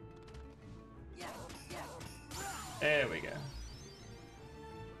 There we go.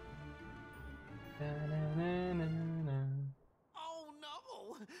 Oh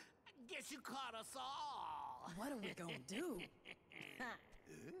no! Guess you caught us all. What are we gonna do?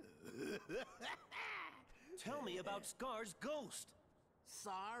 Tell me about Scar's ghost.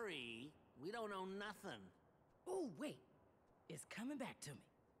 Sorry, we don't know nothing. Oh, wait. It's coming back to me.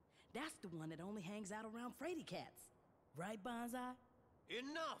 That's the one that only hangs out around Frady cats. Right, Bonsai?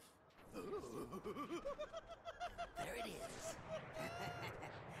 Enough! There it is.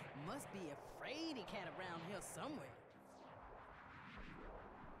 Must be a Frady cat around here somewhere.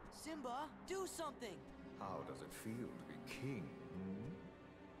 Simba, do something! How does it feel to be king?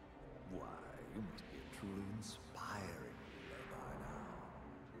 Why, you must be a truly inspiring leader by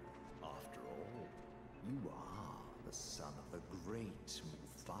now. After all, you are the son of the great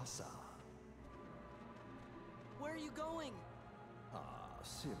Mufasa. Where are you going? Ah,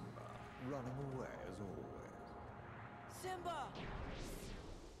 Simba, running away as always. Simba!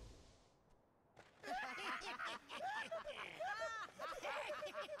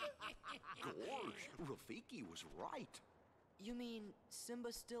 Gorge, Rafiki was right. You mean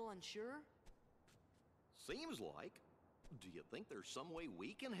Simba's still unsure? Seems like. Do you think there's some way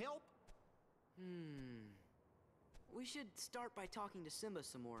we can help? We should start by talking to Simba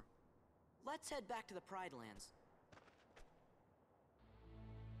some more. Let's head back to the Pride Lands.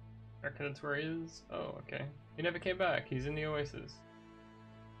 Okay, that's where he is? Oh, okay. He never came back. He's in the Oasis.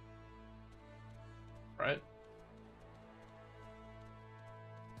 right?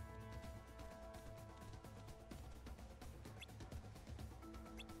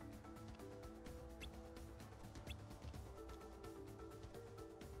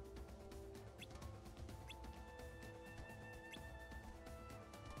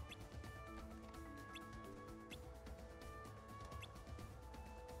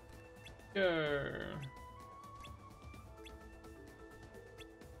 Go.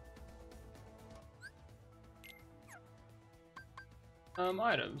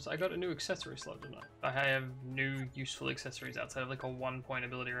 Items. I got a new accessory slot tonight. I have new useful accessories outside of like a 1-point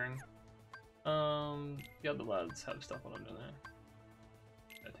ability ring. The other lads have stuff on them, don't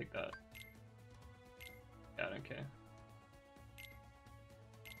they? I take that. Yeah, I don't care.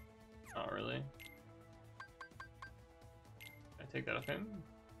 Oh, really? I take that off him?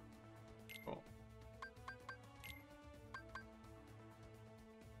 Cool.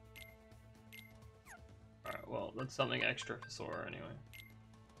 Alright, well, that's something extra for Sora anyway.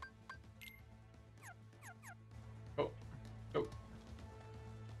 Oh. Oh.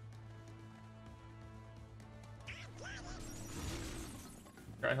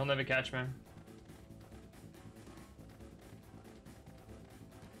 Alright, he'll never catch me.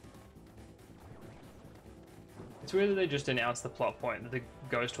 It's weird that they just announced the plot point that the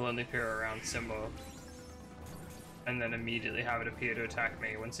ghost will only appear around Simba and then immediately have it appear to attack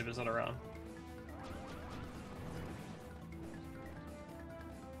me when Simba's not around.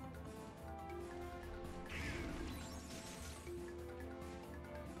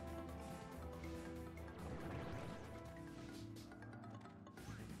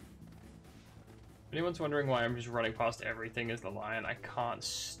 If anyone's wondering why I'm just running past everything as the lion, I can't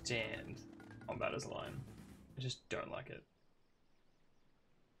stand combat as a lion. I just don't like it.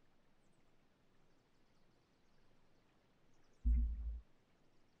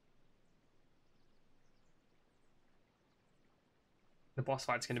 The boss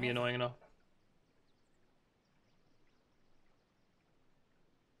fight's going to be annoying enough.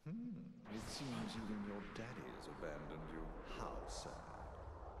 It seems even your daddy's abandoned you. How sad.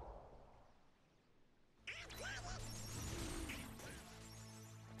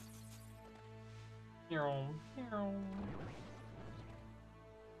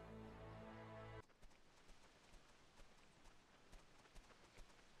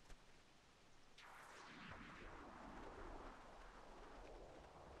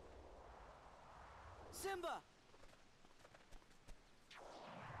 Simba!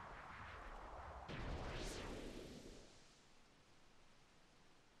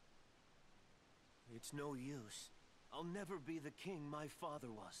 It's no use. I'll never be the king my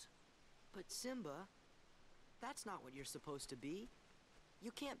father was. But Simba, that's not what you're supposed to be.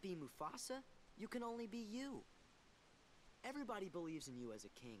 You can't be Mufasa. You can only be you. Everybody believes in you as a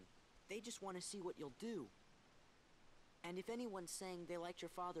king. They just want to see what you'll do. And if anyone's saying they liked your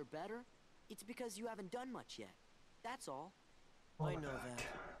father better, it's because you haven't done much yet. That's all. I know that.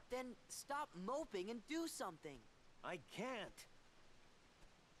 Then stop moping and do something. I can't.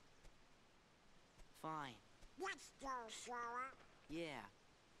 Fine. Let's go, Sora. Yeah.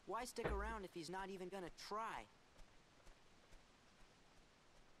 Why stick around if he's not even gonna try?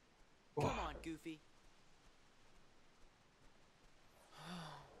 Come on, Goofy.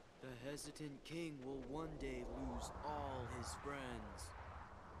 The hesitant king will one day lose all his friends.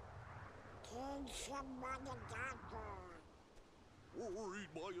 King Simba the Doctor.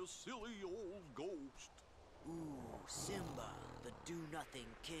 Worried by a silly old ghost. Ooh, Simba, the do-nothing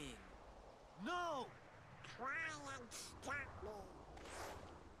king. No! Try and stop me.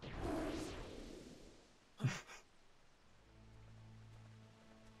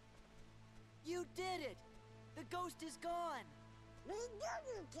 You did it! The ghost is gone! We knew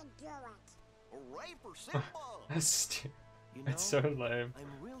you could do it. Hooray for Simba! That's so lame.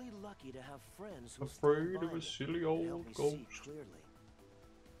 I'm really lucky to have friends who Afraid of a silly old ghost. Clearly.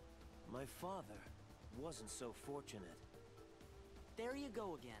 My father wasn't so fortunate. There you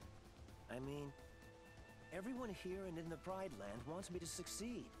go again. I mean, everyone here and in the Pride Land wants me to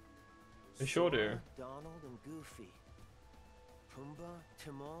succeed. They sure do. Sora, Donald and Goofy. Pumbaa,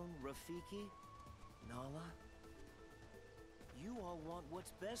 Timon, Rafiki, Nala. You all want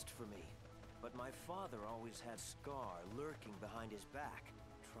what's best for me. But my father always had Scar lurking behind his back,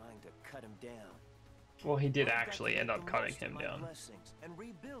 trying to cut him down. Well, he did actually end up cutting him down. And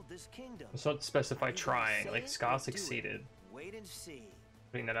rebuild this kingdom. Let's not specify trying, like Scar succeeded. Wait and see.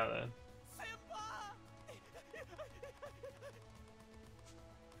 Putting that out there.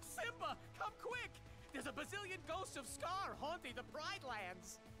 Simba, come quick! There's a bazillion ghosts of Scar haunting the Pride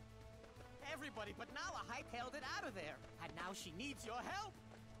Lands. Everybody but Nala hightailed it out of there, and now she needs your help.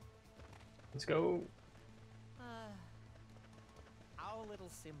 Let's go. Our little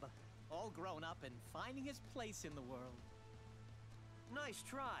Simba, all grown up and finding his place in the world. Nice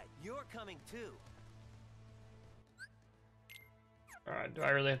try. You're coming too. Alright, do I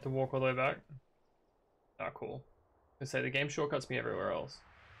really have to walk all the way back? Ah, cool. I say the game shortcuts me everywhere else.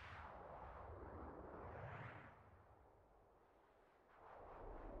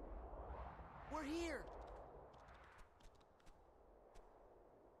 We're here.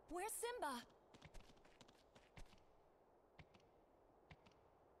 Where's Simba?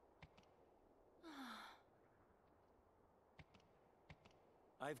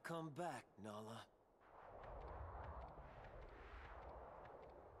 I've come back, Nala.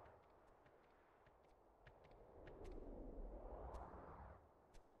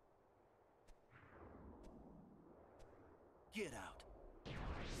 Get out.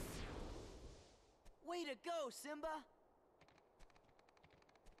 Way to go, Simba!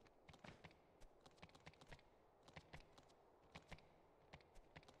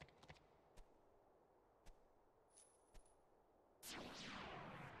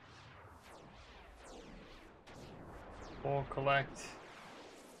 Or collect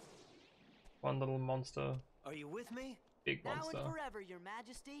one little monster. Are you with me? Big Now monster. and forever, Your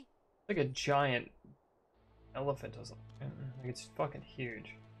Majesty. Like a giant elephant or something. Like it's fucking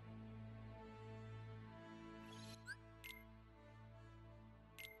huge.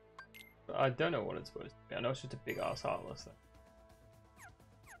 But I don't know what it's supposed to be. I know it's just a big ass heartless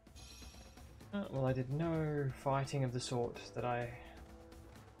thing. Well, I did no fighting of the sort that I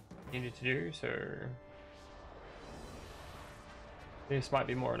needed to do, so this might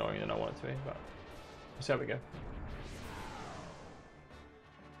be more annoying than I want it to be, but we'll see how we go.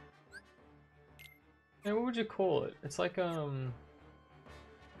 Hey, what would you call it? It's like is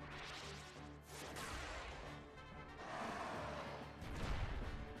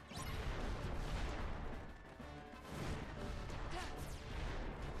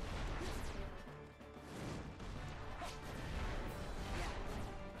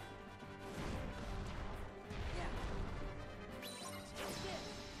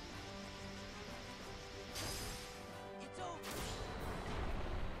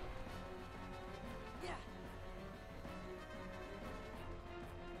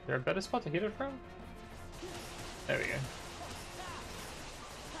there a better spot to hit it from? There we go.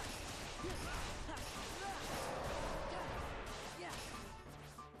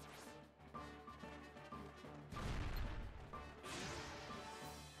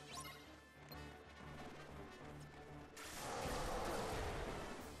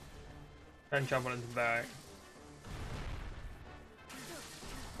 Don't jump on his back.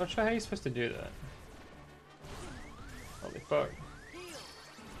 Not sure how you're supposed to do that. Holy fuck.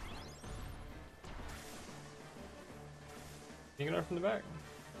 You can go from the back.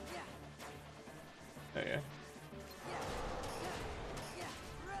 There you go.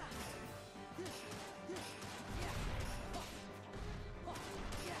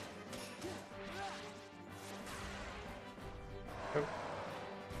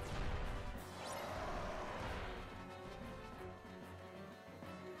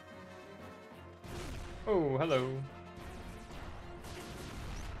 Oh, hello.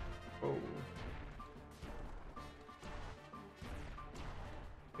 Oh.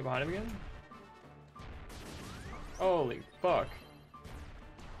 You behind him again? Holy fuck.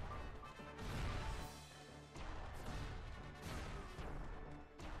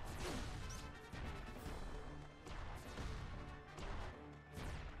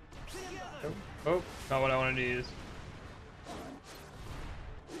 Oh, oh, not what I wanted to use.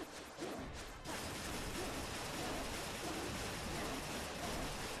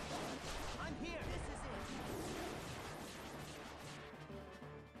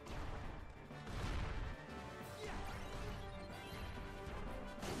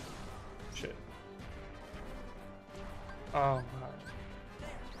 Shit. Oh, God.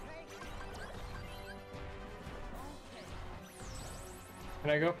 Can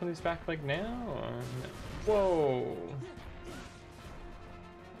I go up on these back leg now? Or no? Whoa!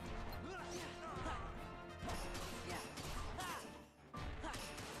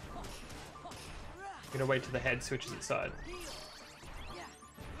 I'm gonna wait till the head switches its side.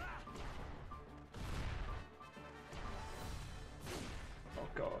 Oh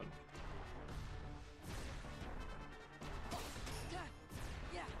God.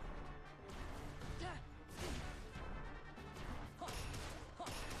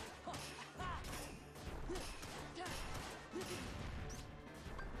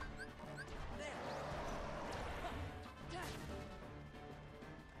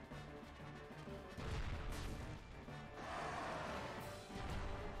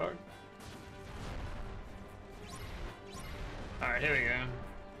 Alright, here we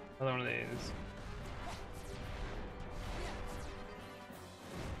go. Another one of these.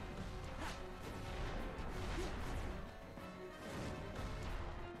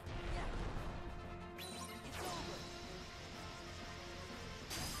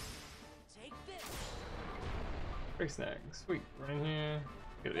 Big snag. Sweet. Right in here.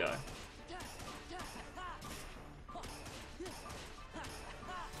 Get the eye.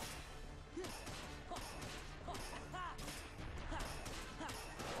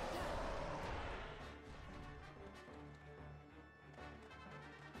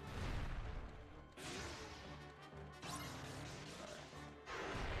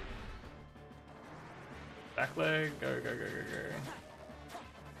 Back leg. Go, go, go, go, go.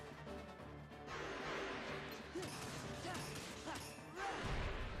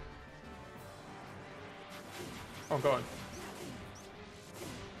 Oh god.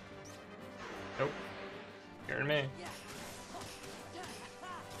 Nope. Scaring me.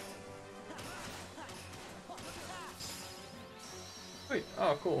 Wait,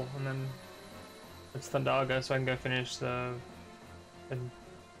 oh cool. And then it's Thundaga, so I can go finish the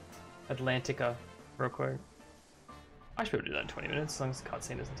Atlantica real quick. I should be able to do that in 20 minutes as long as the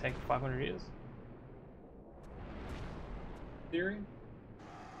cutscene doesn't take 500 years. Theory?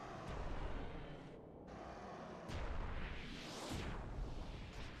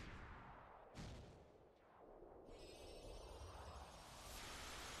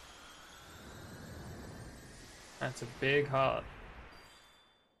 That's a big heart.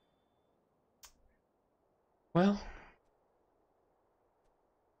 Well,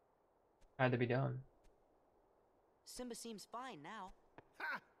 had to be done. Simba seems fine now.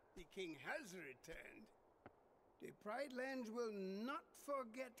 Ha! The king has returned. The Pride Lands will not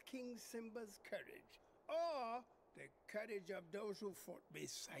forget King Simba's courage, or the courage of those who fought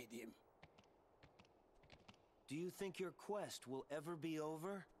beside him. Do you think your quest will ever be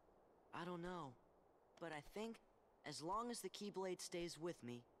over? I don't know, but I think as long as the Keyblade stays with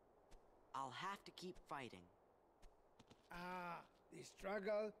me, I'll have to keep fighting. Ah, the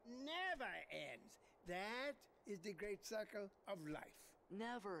struggle never ends. That is the great circle of life.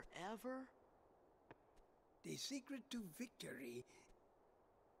 Never, ever? The secret to victory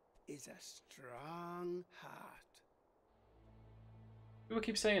is a strong heart. People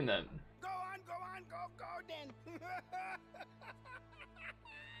keep saying that. Go on, go then.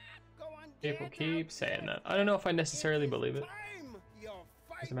 Go on, People keep saying that. I don't know if I necessarily believe it.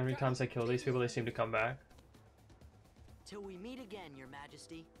 Because how many times I kill these people, they seem to come back. Till we meet again, Your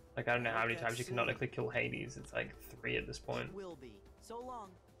Majesty. Like, I don't know how many times you canonically kill Hades. It's like 3 at this point. It will be. So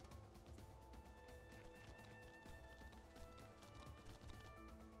long.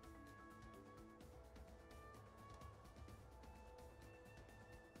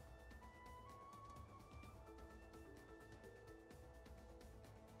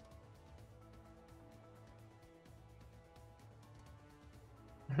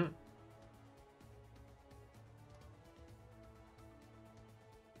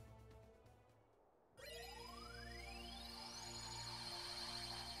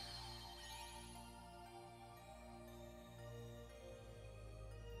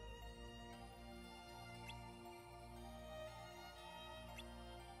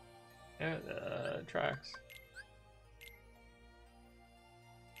 Yeah, tracks.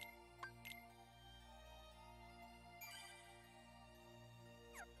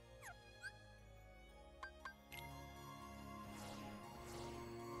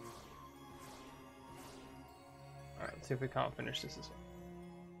 Alright, let's see if we can't finish this as well.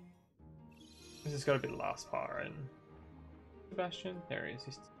 This has got to be the last part, right? Sebastian? There he is.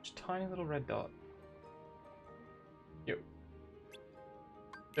 He's just a tiny little red dot. Yo.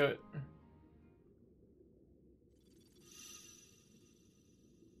 Do it.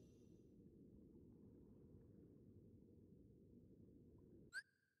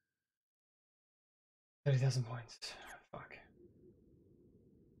 $30,000 points. Fuck.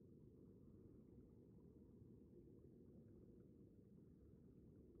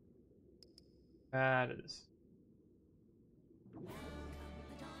 That is.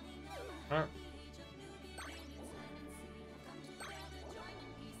 Alright.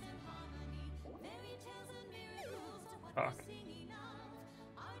 Fuck.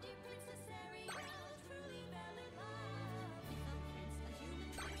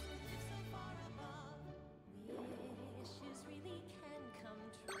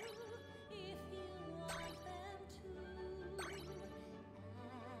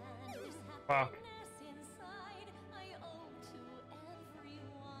 Fuck.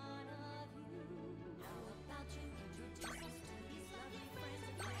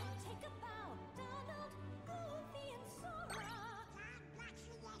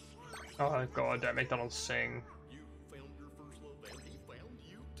 Oh god, don't make Donald sing. You found your first love and he found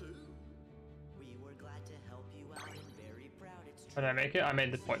you too. We were glad to help you out and very proud it's Did I make it? I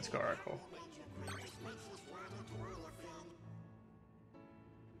made the point scorer, cool.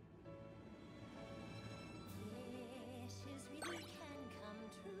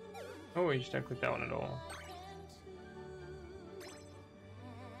 Oh, you just don't click that one at all.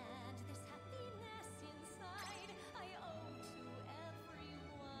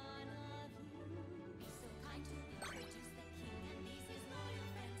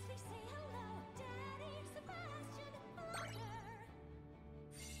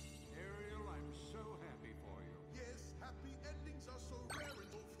 Ariel, I'm so happy for you. Yes, happy endings are so rare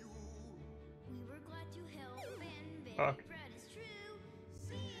and so few. We were glad to help and very Fuck. proud is true.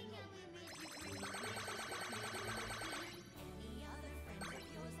 Seeing how we made you bring any other friends of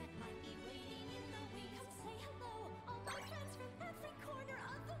yours that might be waiting in the wings. Come say hello, all my friends from every corner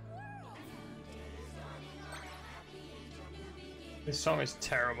of the world. A new day is dawning on a happy age of new beginnings. This song is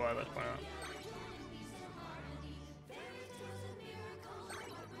terrible, let's point out.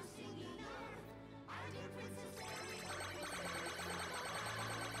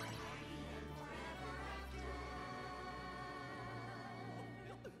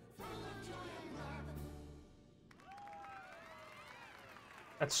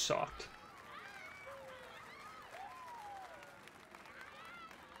 That sucked.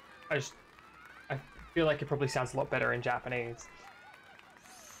 I feel like it probably sounds a lot better in Japanese.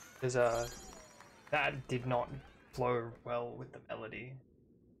 There's that did not flow well with the melody.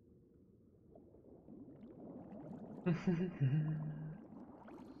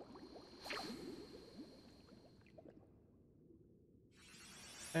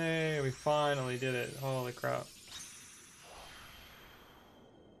 Hey, we finally did it. Holy crap.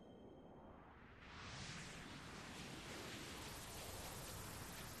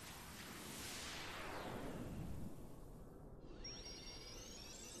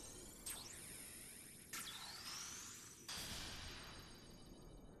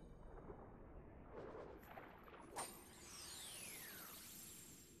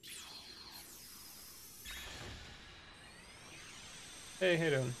 Hey, how you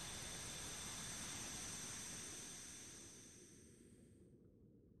doing?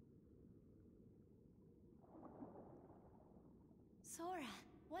 Sora,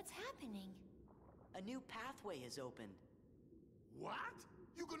 what's happening? A new pathway has opened. What?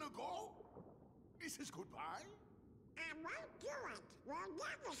 You gonna go? This is goodbye? I won't do it. We'll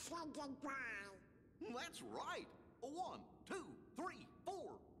never say goodbye. That's right. 1, 2, 3, 4.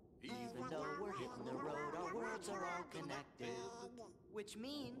 Even though we're hitting the road, our worlds are all connected. Which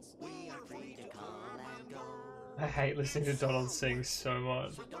means we are free to come and go. I hate listening to Donald sing so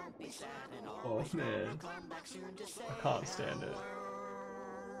much. So don't be sad and Oh always man, come back soon to say I can't stand it.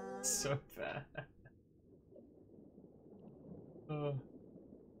 It's so bad.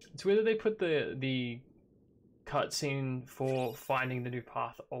 It's weird that they put the cutscene for finding the new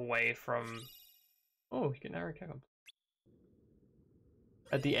path away from. Oh, you can narrow Kegum.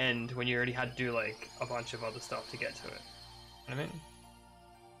 At the end, when you already had to do like a bunch of other stuff to get to it. You know what I mean?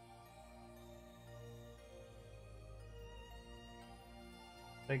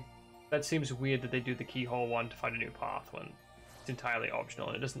 Like, that seems weird that they do the keyhole one to find a new path when it's entirely optional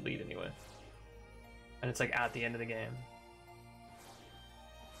and it doesn't lead anywhere. And it's like at the end of the game.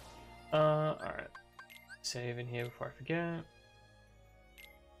 Alright. Save in here before I forget.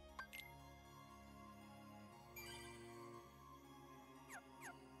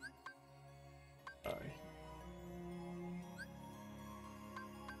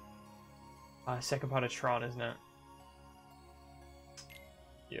 Second part of Tron, isn't it?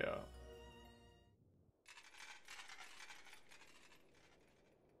 Yeah.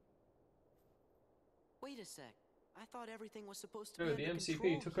 Wait a sec. I thought everything was supposed to No, be the under MCP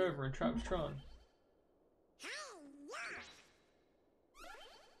control took here. over and trapped Tron.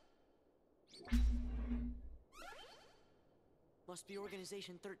 Must be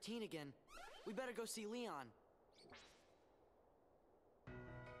Organization 13 again. We better go see Leon.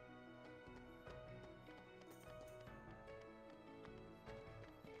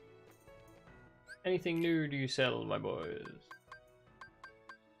 Anything new do you sell, my boys?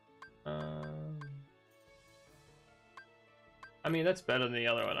 I mean, that's better than the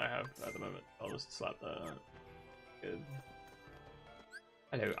other one I have at the moment. I'll just slap that on. Good.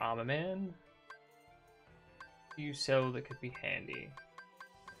 Hello, Armor Man. What do you sell that could be handy?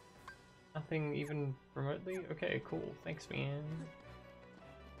 Nothing even remotely? Okay, cool. Thanks, man.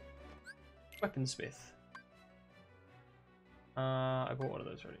 Weaponsmith. I bought one of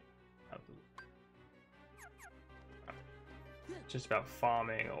those already. just about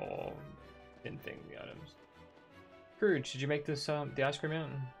farming or inting the items. Scrooge, did you make this the ice cream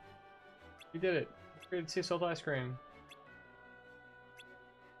mountain? You did it. Created sea salt ice cream.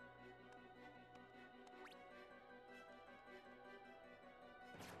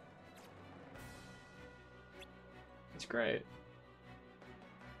 It's great.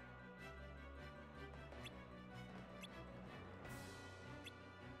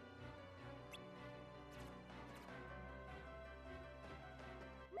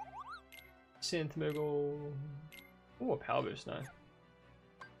 Synth Moogle. Ooh, a power boost, nice.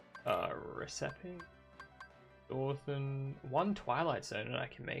 Recipe. Orphan. One Twilight Zone and I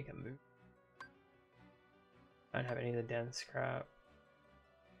can make a move. I don't have any of the dense crap.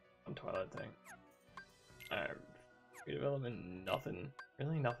 One Twilight thing. Redevelopment, nothing.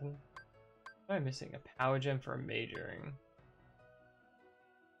 Really nothing? What am I missing? A power gem for a majoring.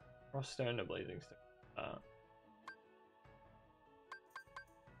 Frost stone, a blazing stone.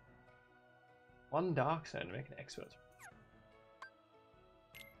 One dark stone to make an expert.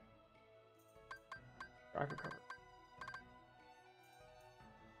 Driver cover.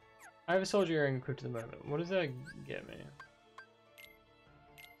 I have a soldier earring equipped at the moment. What does that get me?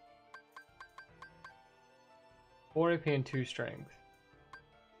 4 AP and 2 strength.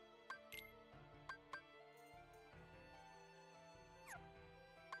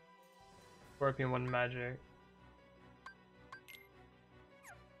 Four AP and 1 magic.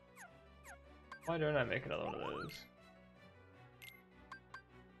 Why don't I make another one of those?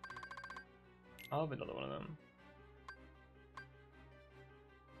 I'll have another one of them.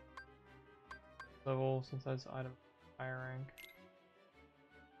 Level since that's item higher rank.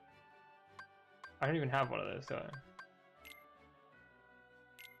 I don't even have one of those, do I?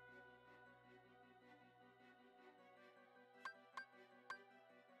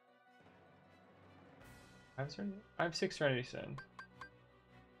 I have 6 Serenity Stones.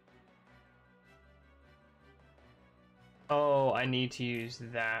 Oh, I need to use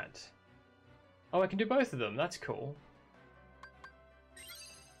that. Oh, I can do both of them. That's cool.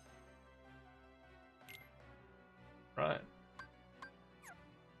 Right.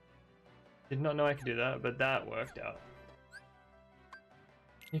 Did not know I could do that, but that worked out.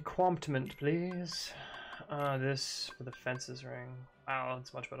 Equipment, please. This for the fences ring. Wow,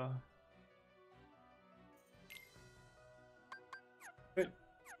 that's much better. Wait.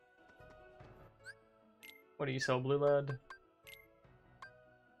 What do you sell, Blue Lad?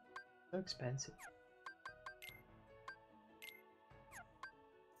 So expensive.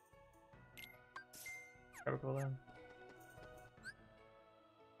 Grab a cooler.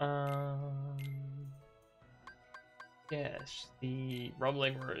 Yes, the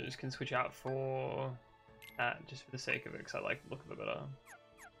Rumbling Rose can switch out for that just for the sake of it, because I like the look of it better.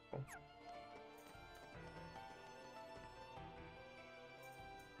 Cool.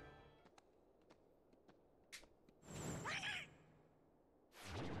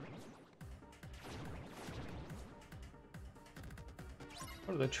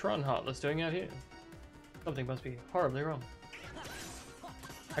 What are the Tron Heartless doing out here? Something must be horribly wrong.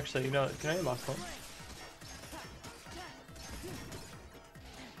 Actually, you know, can I mask one?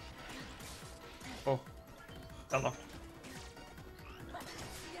 Oh, unlocked.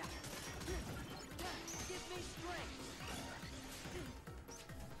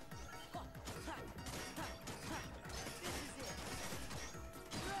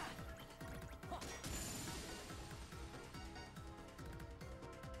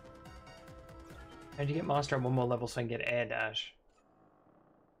 I need to get Master on one more level so I can get Air Dash.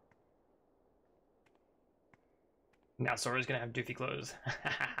 Now Sora's gonna have doofy clothes.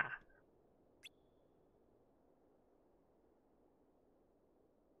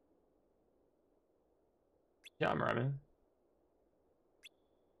 Yeah, I'm rhyming.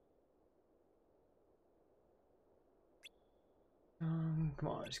 Come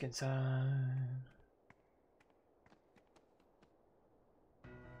on, just get inside.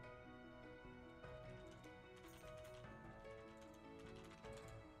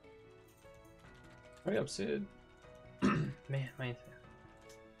 Hurry up, Sid. Man, my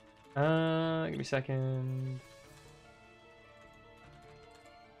internet. Give me a second.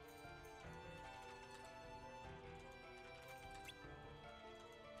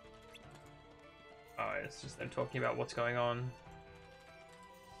 Oh, it's just them talking about what's going on.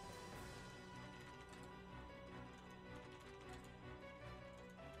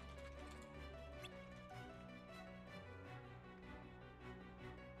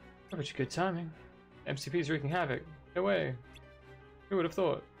 Such good timing. MCP's wreaking havoc. No way. Who would have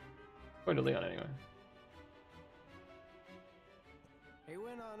thought? Going to Leon anyway. He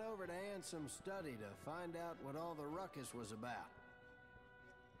went on over to Ansem's study to find out what all the ruckus was about.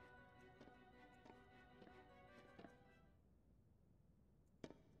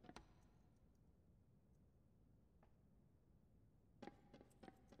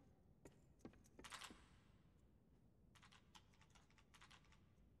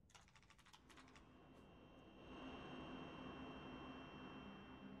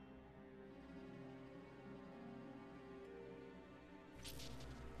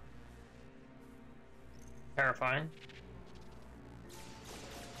 Terrifying.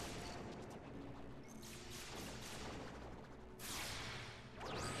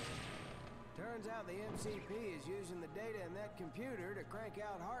 Turns out the MCP is using the data in that computer to crank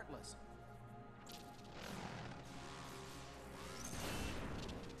out Heartless.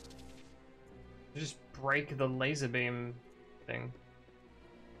 Just break the laser beam thing.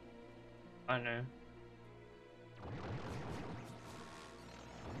 I don't know.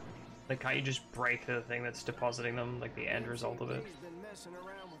 Like, can't you just break the thing that's depositing them, like the end result of it? He's been messing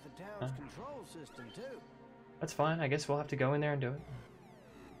around with the town's control system too. That's fine. I guess we'll have to go in there and do it.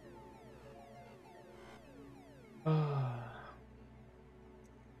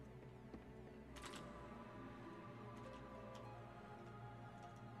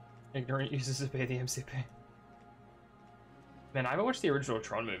 Ignorant users obey the MCP. Man, I haven't watched the original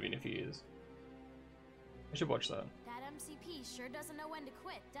Tron movie in a few years. I should watch that. That MCP sure doesn't know when to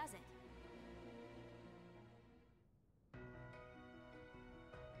quit, does it?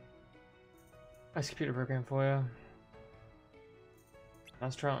 Nice computer program for you.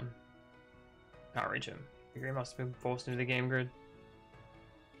 How's Tron? Can't reach him. Figure he must have been forced into the game grid.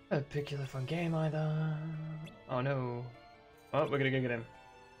 A particularly fun game either. Oh no. Oh, we're gonna go get him.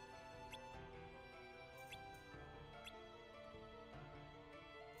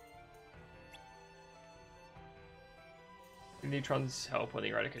 You need Tron's help when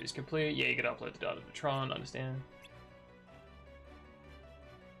the eradicator is complete. Yeah, you gotta upload the data to Tron, understand.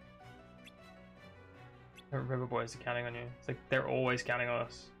 River Boys are counting on you. It's like they're always counting on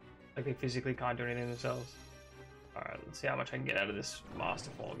us. Like they physically can't do anything themselves. Alright, let's see how much I can get out of this master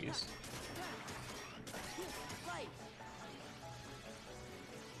form use.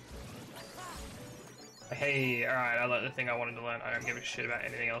 Hey, alright, I learned the thing I wanted to learn. I don't give a shit about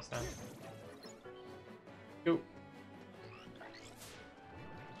anything else now. Go.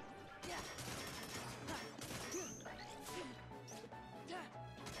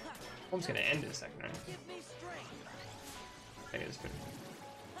 Form's gonna end in a second, right? I think it's good.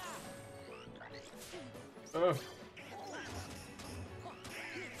 Oh. Alright.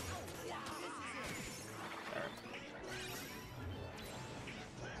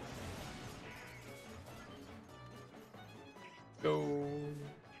 Go.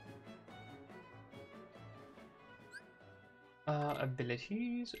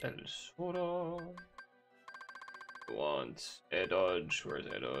 Abilities, El Sora. Want air dodge. Where's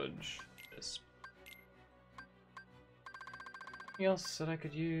air dodge? This. Anything else that I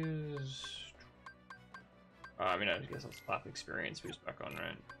could use? I mean, I guess I'll slap experience boost back on,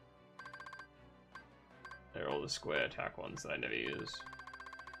 right? They're all the square attack ones that I never use.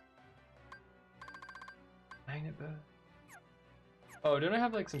 Magnet burst. Oh, don't I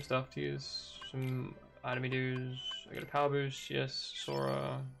have like some stuff to use? Some enemy dues. I got a power boost. Yes,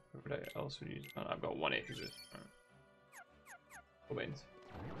 Sora. What else would you use? Oh, I've got 1 AP boost. Alright. Cool beans.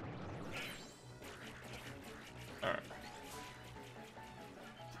 Alright.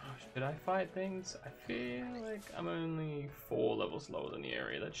 Should I fight things? I feel like I'm only 4 levels lower than the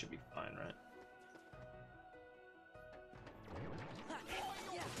area. That should be fine, right?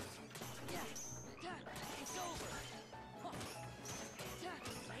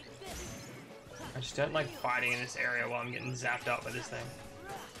 I just don't like fighting in this area while I'm getting zapped up by this thing.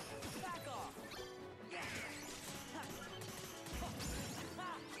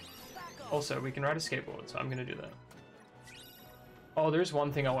 Also, we can ride a skateboard, so I'm gonna do that. Oh, there's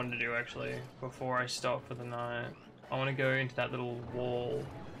one thing I wanted to do actually before I stop for the night. I want to go into that little wall.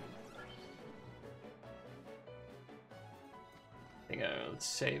 Hang on, let's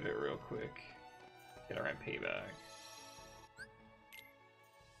save it real quick. Get our MP back.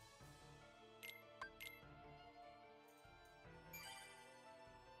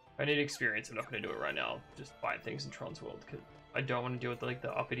 If I need experience, I'm not going to do it right now. I'll just fight things in Tron's world because I don't want to deal with like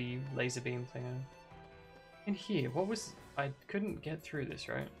the uppity laser beam thing. In here, what was... I couldn't get through this,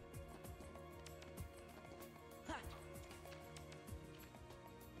 right?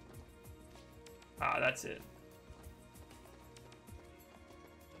 Ah, that's it.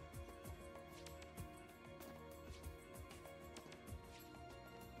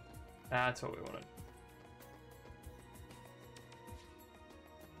 That's what we wanted.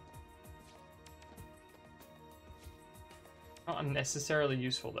 Not unnecessarily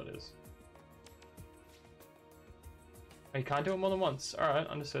useful, that is. Oh, you can't do it more than once. Alright,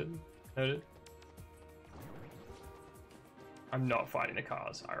 understood. Noted. I'm not fighting the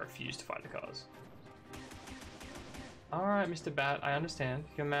cars. I refuse to fight the cars. Alright, Mr. Bat, I understand.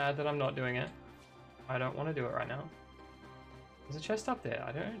 You're mad that I'm not doing it. I don't want to do it right now. There's a chest up there.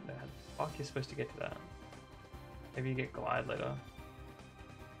 I don't know how the fuck you're supposed to get to that. Maybe you get glide later.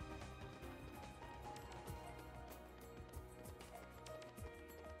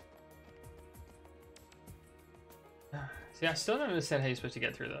 See, I still don't understand how you're supposed to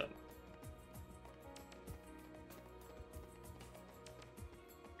get through that.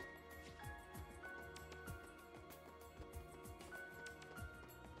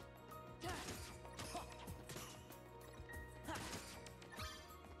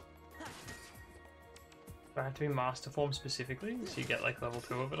 Do I have to be Master Form specifically, so you get like level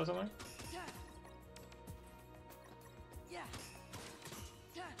 2 of it or something?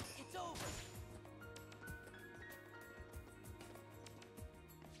 It's over.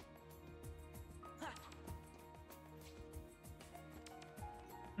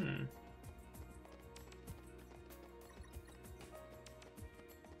 Hmm.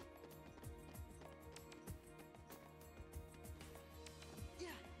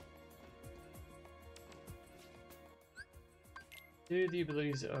 Do the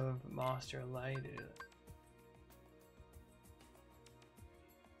abilities of Master Lady.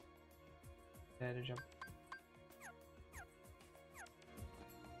 Yeah, to jump.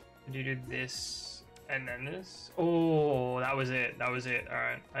 Did you do this and then this? Oh, that was it. That was it. All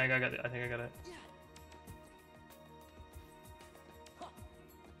right, I think I got it. I think I got it.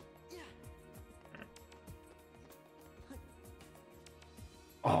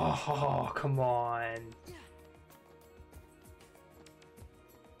 Oh, come on.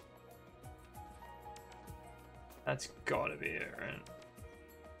 That's gotta be it, right?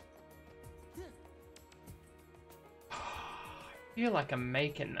 I feel like I'm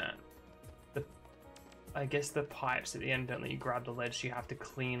making that. I guess the pipes at the end don't let you grab the ledge, so you have to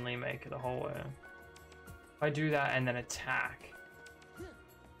cleanly make it the whole way. If I do that and then attack.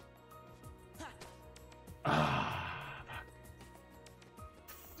 I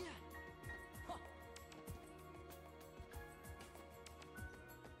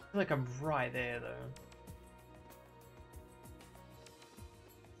feel like I'm right there though.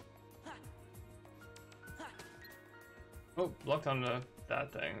 Oh, blocked onto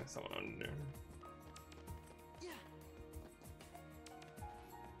that thing. That's not what I want to do.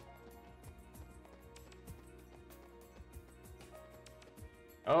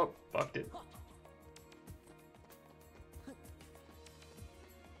 Oh, fucked it.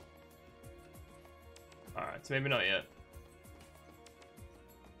 Alright, so maybe not yet.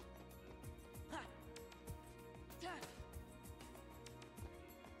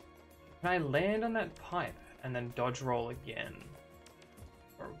 Can I land on that pipe and then dodge roll again?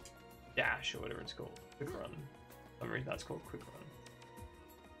 Or dash or whatever it's called. Quick run. For some reason that's called quick run.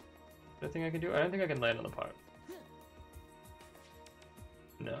 Is there a thing I can do? I don't think I can land on the pipe.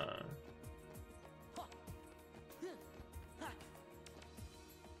 No.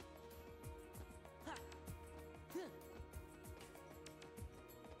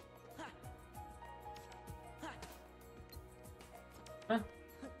 Huh.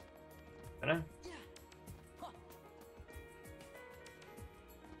 I don't know.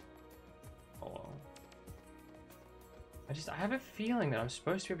 Oh well. I have a feeling that I'm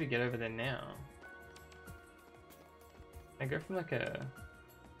supposed to be able to get over there now. I go from like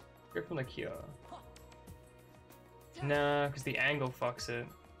here. Nah, because the angle fucks it.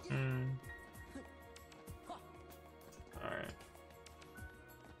 Alright.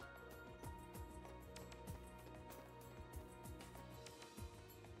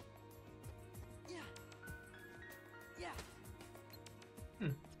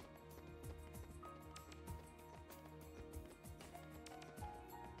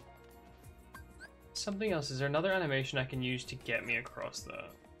 Something else. Is there another animation I can use to get me across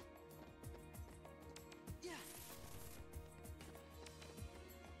that?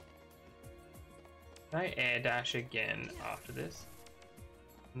 Can I air dash again after this?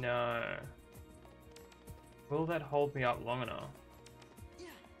 No. Will that hold me up long enough?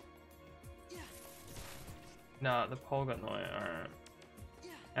 No, the pole got in the way. Alright.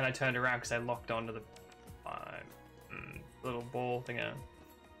 And I turned around because I locked onto the little ball thing.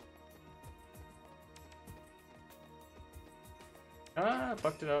 Ah,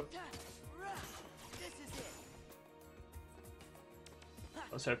 fucked it up.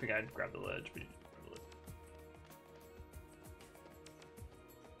 I was hoping I'd grab the ledge, but you didn't grab the ledge.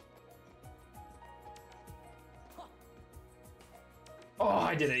 Oh,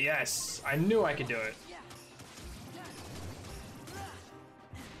 I did it, yes! I knew I could do it.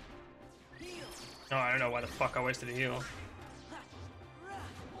 No, I don't know why the fuck I wasted a heal.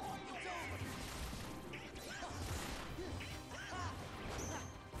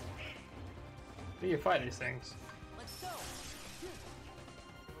 How do you fight these things?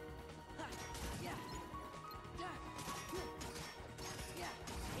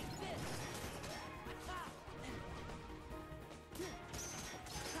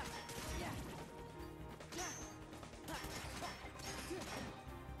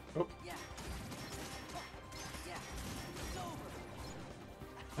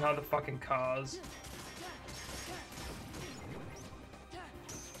 Not the fucking cars.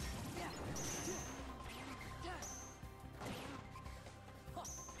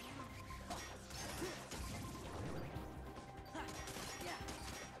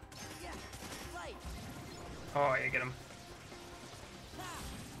 Oh, yeah, get him.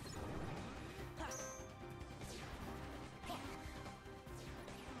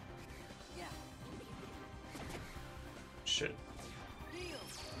 Shit.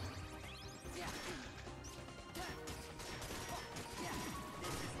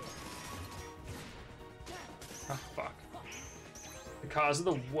 Oh, fuck. The cars are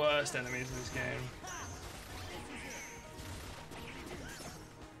the worst enemies in this game.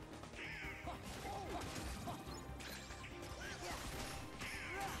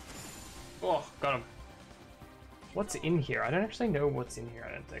 Oh, got him. What's in here? I don't actually know what's in here,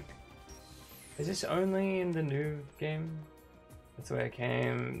 I don't think. Is this only in the new game? That's the way I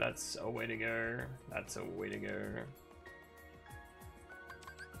came. That's a way to go. That's a way to go.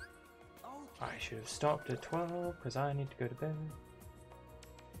 I should have stopped at 12 because I need to go to bed.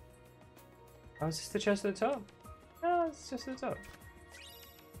 Oh, is this the chest at the top? No, it's just at the top.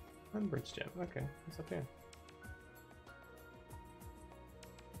 Bridge gem. Okay, what's up here?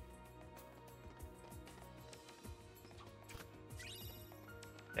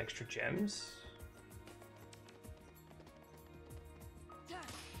 Extra gems?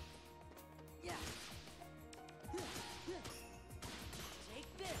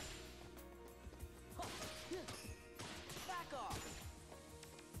 Take this. Back off.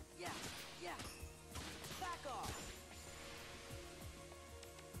 Yeah. Back off.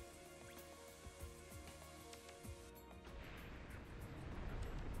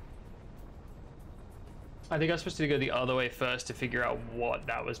 I think I was supposed to go the other way first to figure out what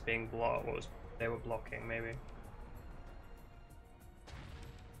that was being blocked. What was they were blocking, maybe.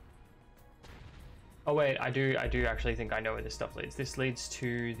 Oh wait, I do actually think I know where this stuff leads. This leads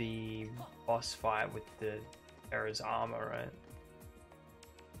to the boss fight with the Terra's armor, right?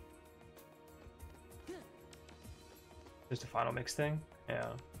 Just a final mix thing?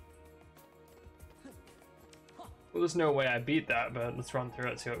 Yeah. Well, there's no way I beat that, but let's run through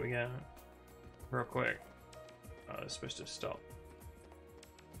it, see what we get. Real quick. I was supposed to stop.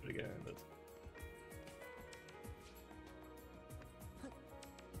 Pretty good, but...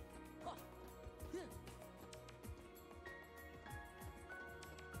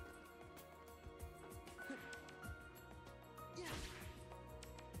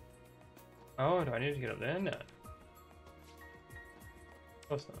 Oh, do I need to get up there? No. Of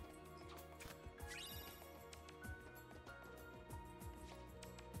course not.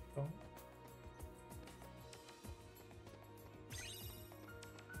 Oh.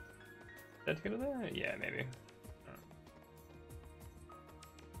 Did I get up there? Yeah, maybe.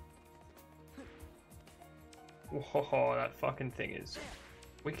 Whoa, that fucking thing is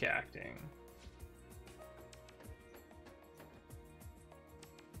quick acting.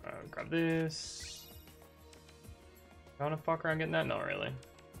 Grab this. I wanna fuck around getting that? Not really.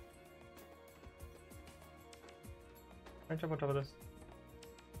 Can I jump on top of this?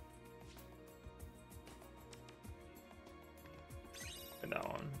 Get that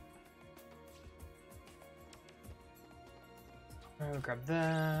one. Alright, grab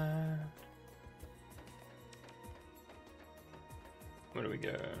that. Where do we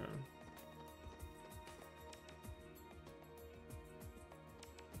go?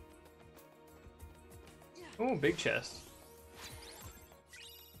 Oh, big chest.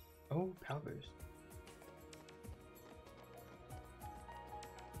 Oh, power boost.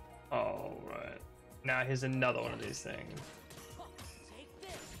 All right. Now here's another one of these things.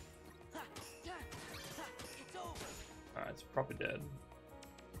 Alright, it's probably dead.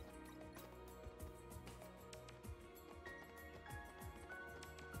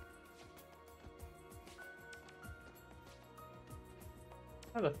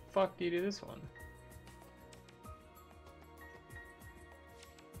 How the fuck do you do this one?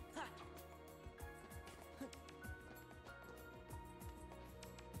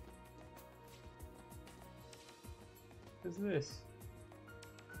 What is this?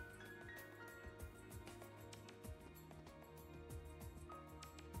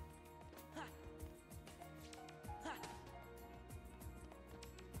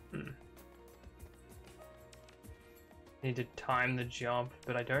 Need to time the jump,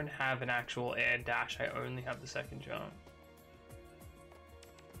 but I don't have an actual air dash, I only have the second jump.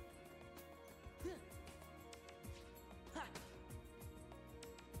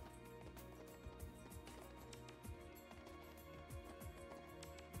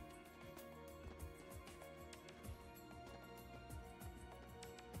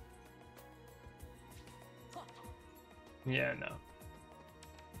 Yeah, no.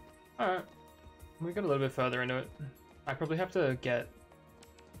 Alright. We got a little bit further into it. I probably have to get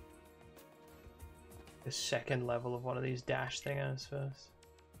the second level of one of these dash thingers first.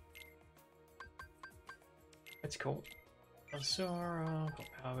 That's cool. On Sora, got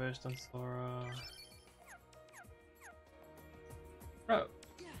Power Burst on Sora. Oh.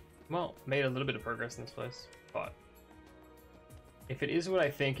 Well, made a little bit of progress in this place, but if it is what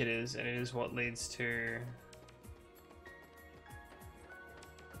I think it is, and it is what leads to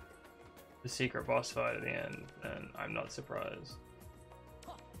the secret boss fight at the end, then I'm not surprised.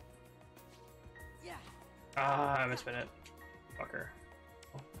 Ah, I misspent it. Fucker.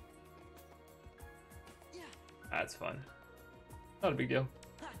 That's fun. Not a big deal.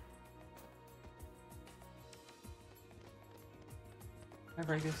 Hi,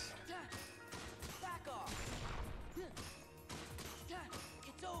 Vegas. Back off. It's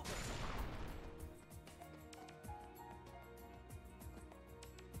over.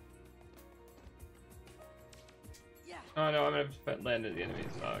 Oh no, I'm gonna have landed the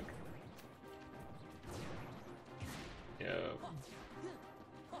enemy's dog. Yo.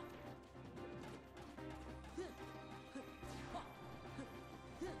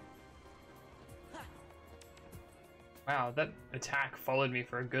 Wow, that attack followed me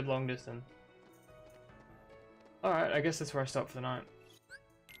for a good long distance. Alright, I guess that's where I stop for the night.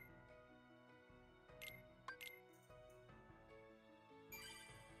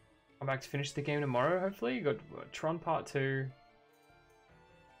 Come back to finish the game tomorrow, hopefully. You got Tron Part 2,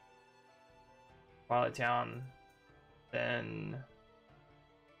 Twilight Town, then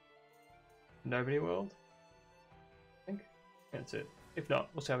Nobody World, I think. That's it. If not,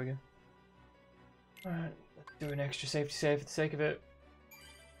 we'll see how we go. Alright, let's do an extra safety save for the sake of it.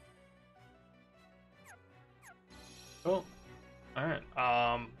 Cool. Alright,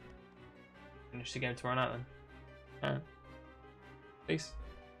 finish the game tomorrow night then. Alright. Peace.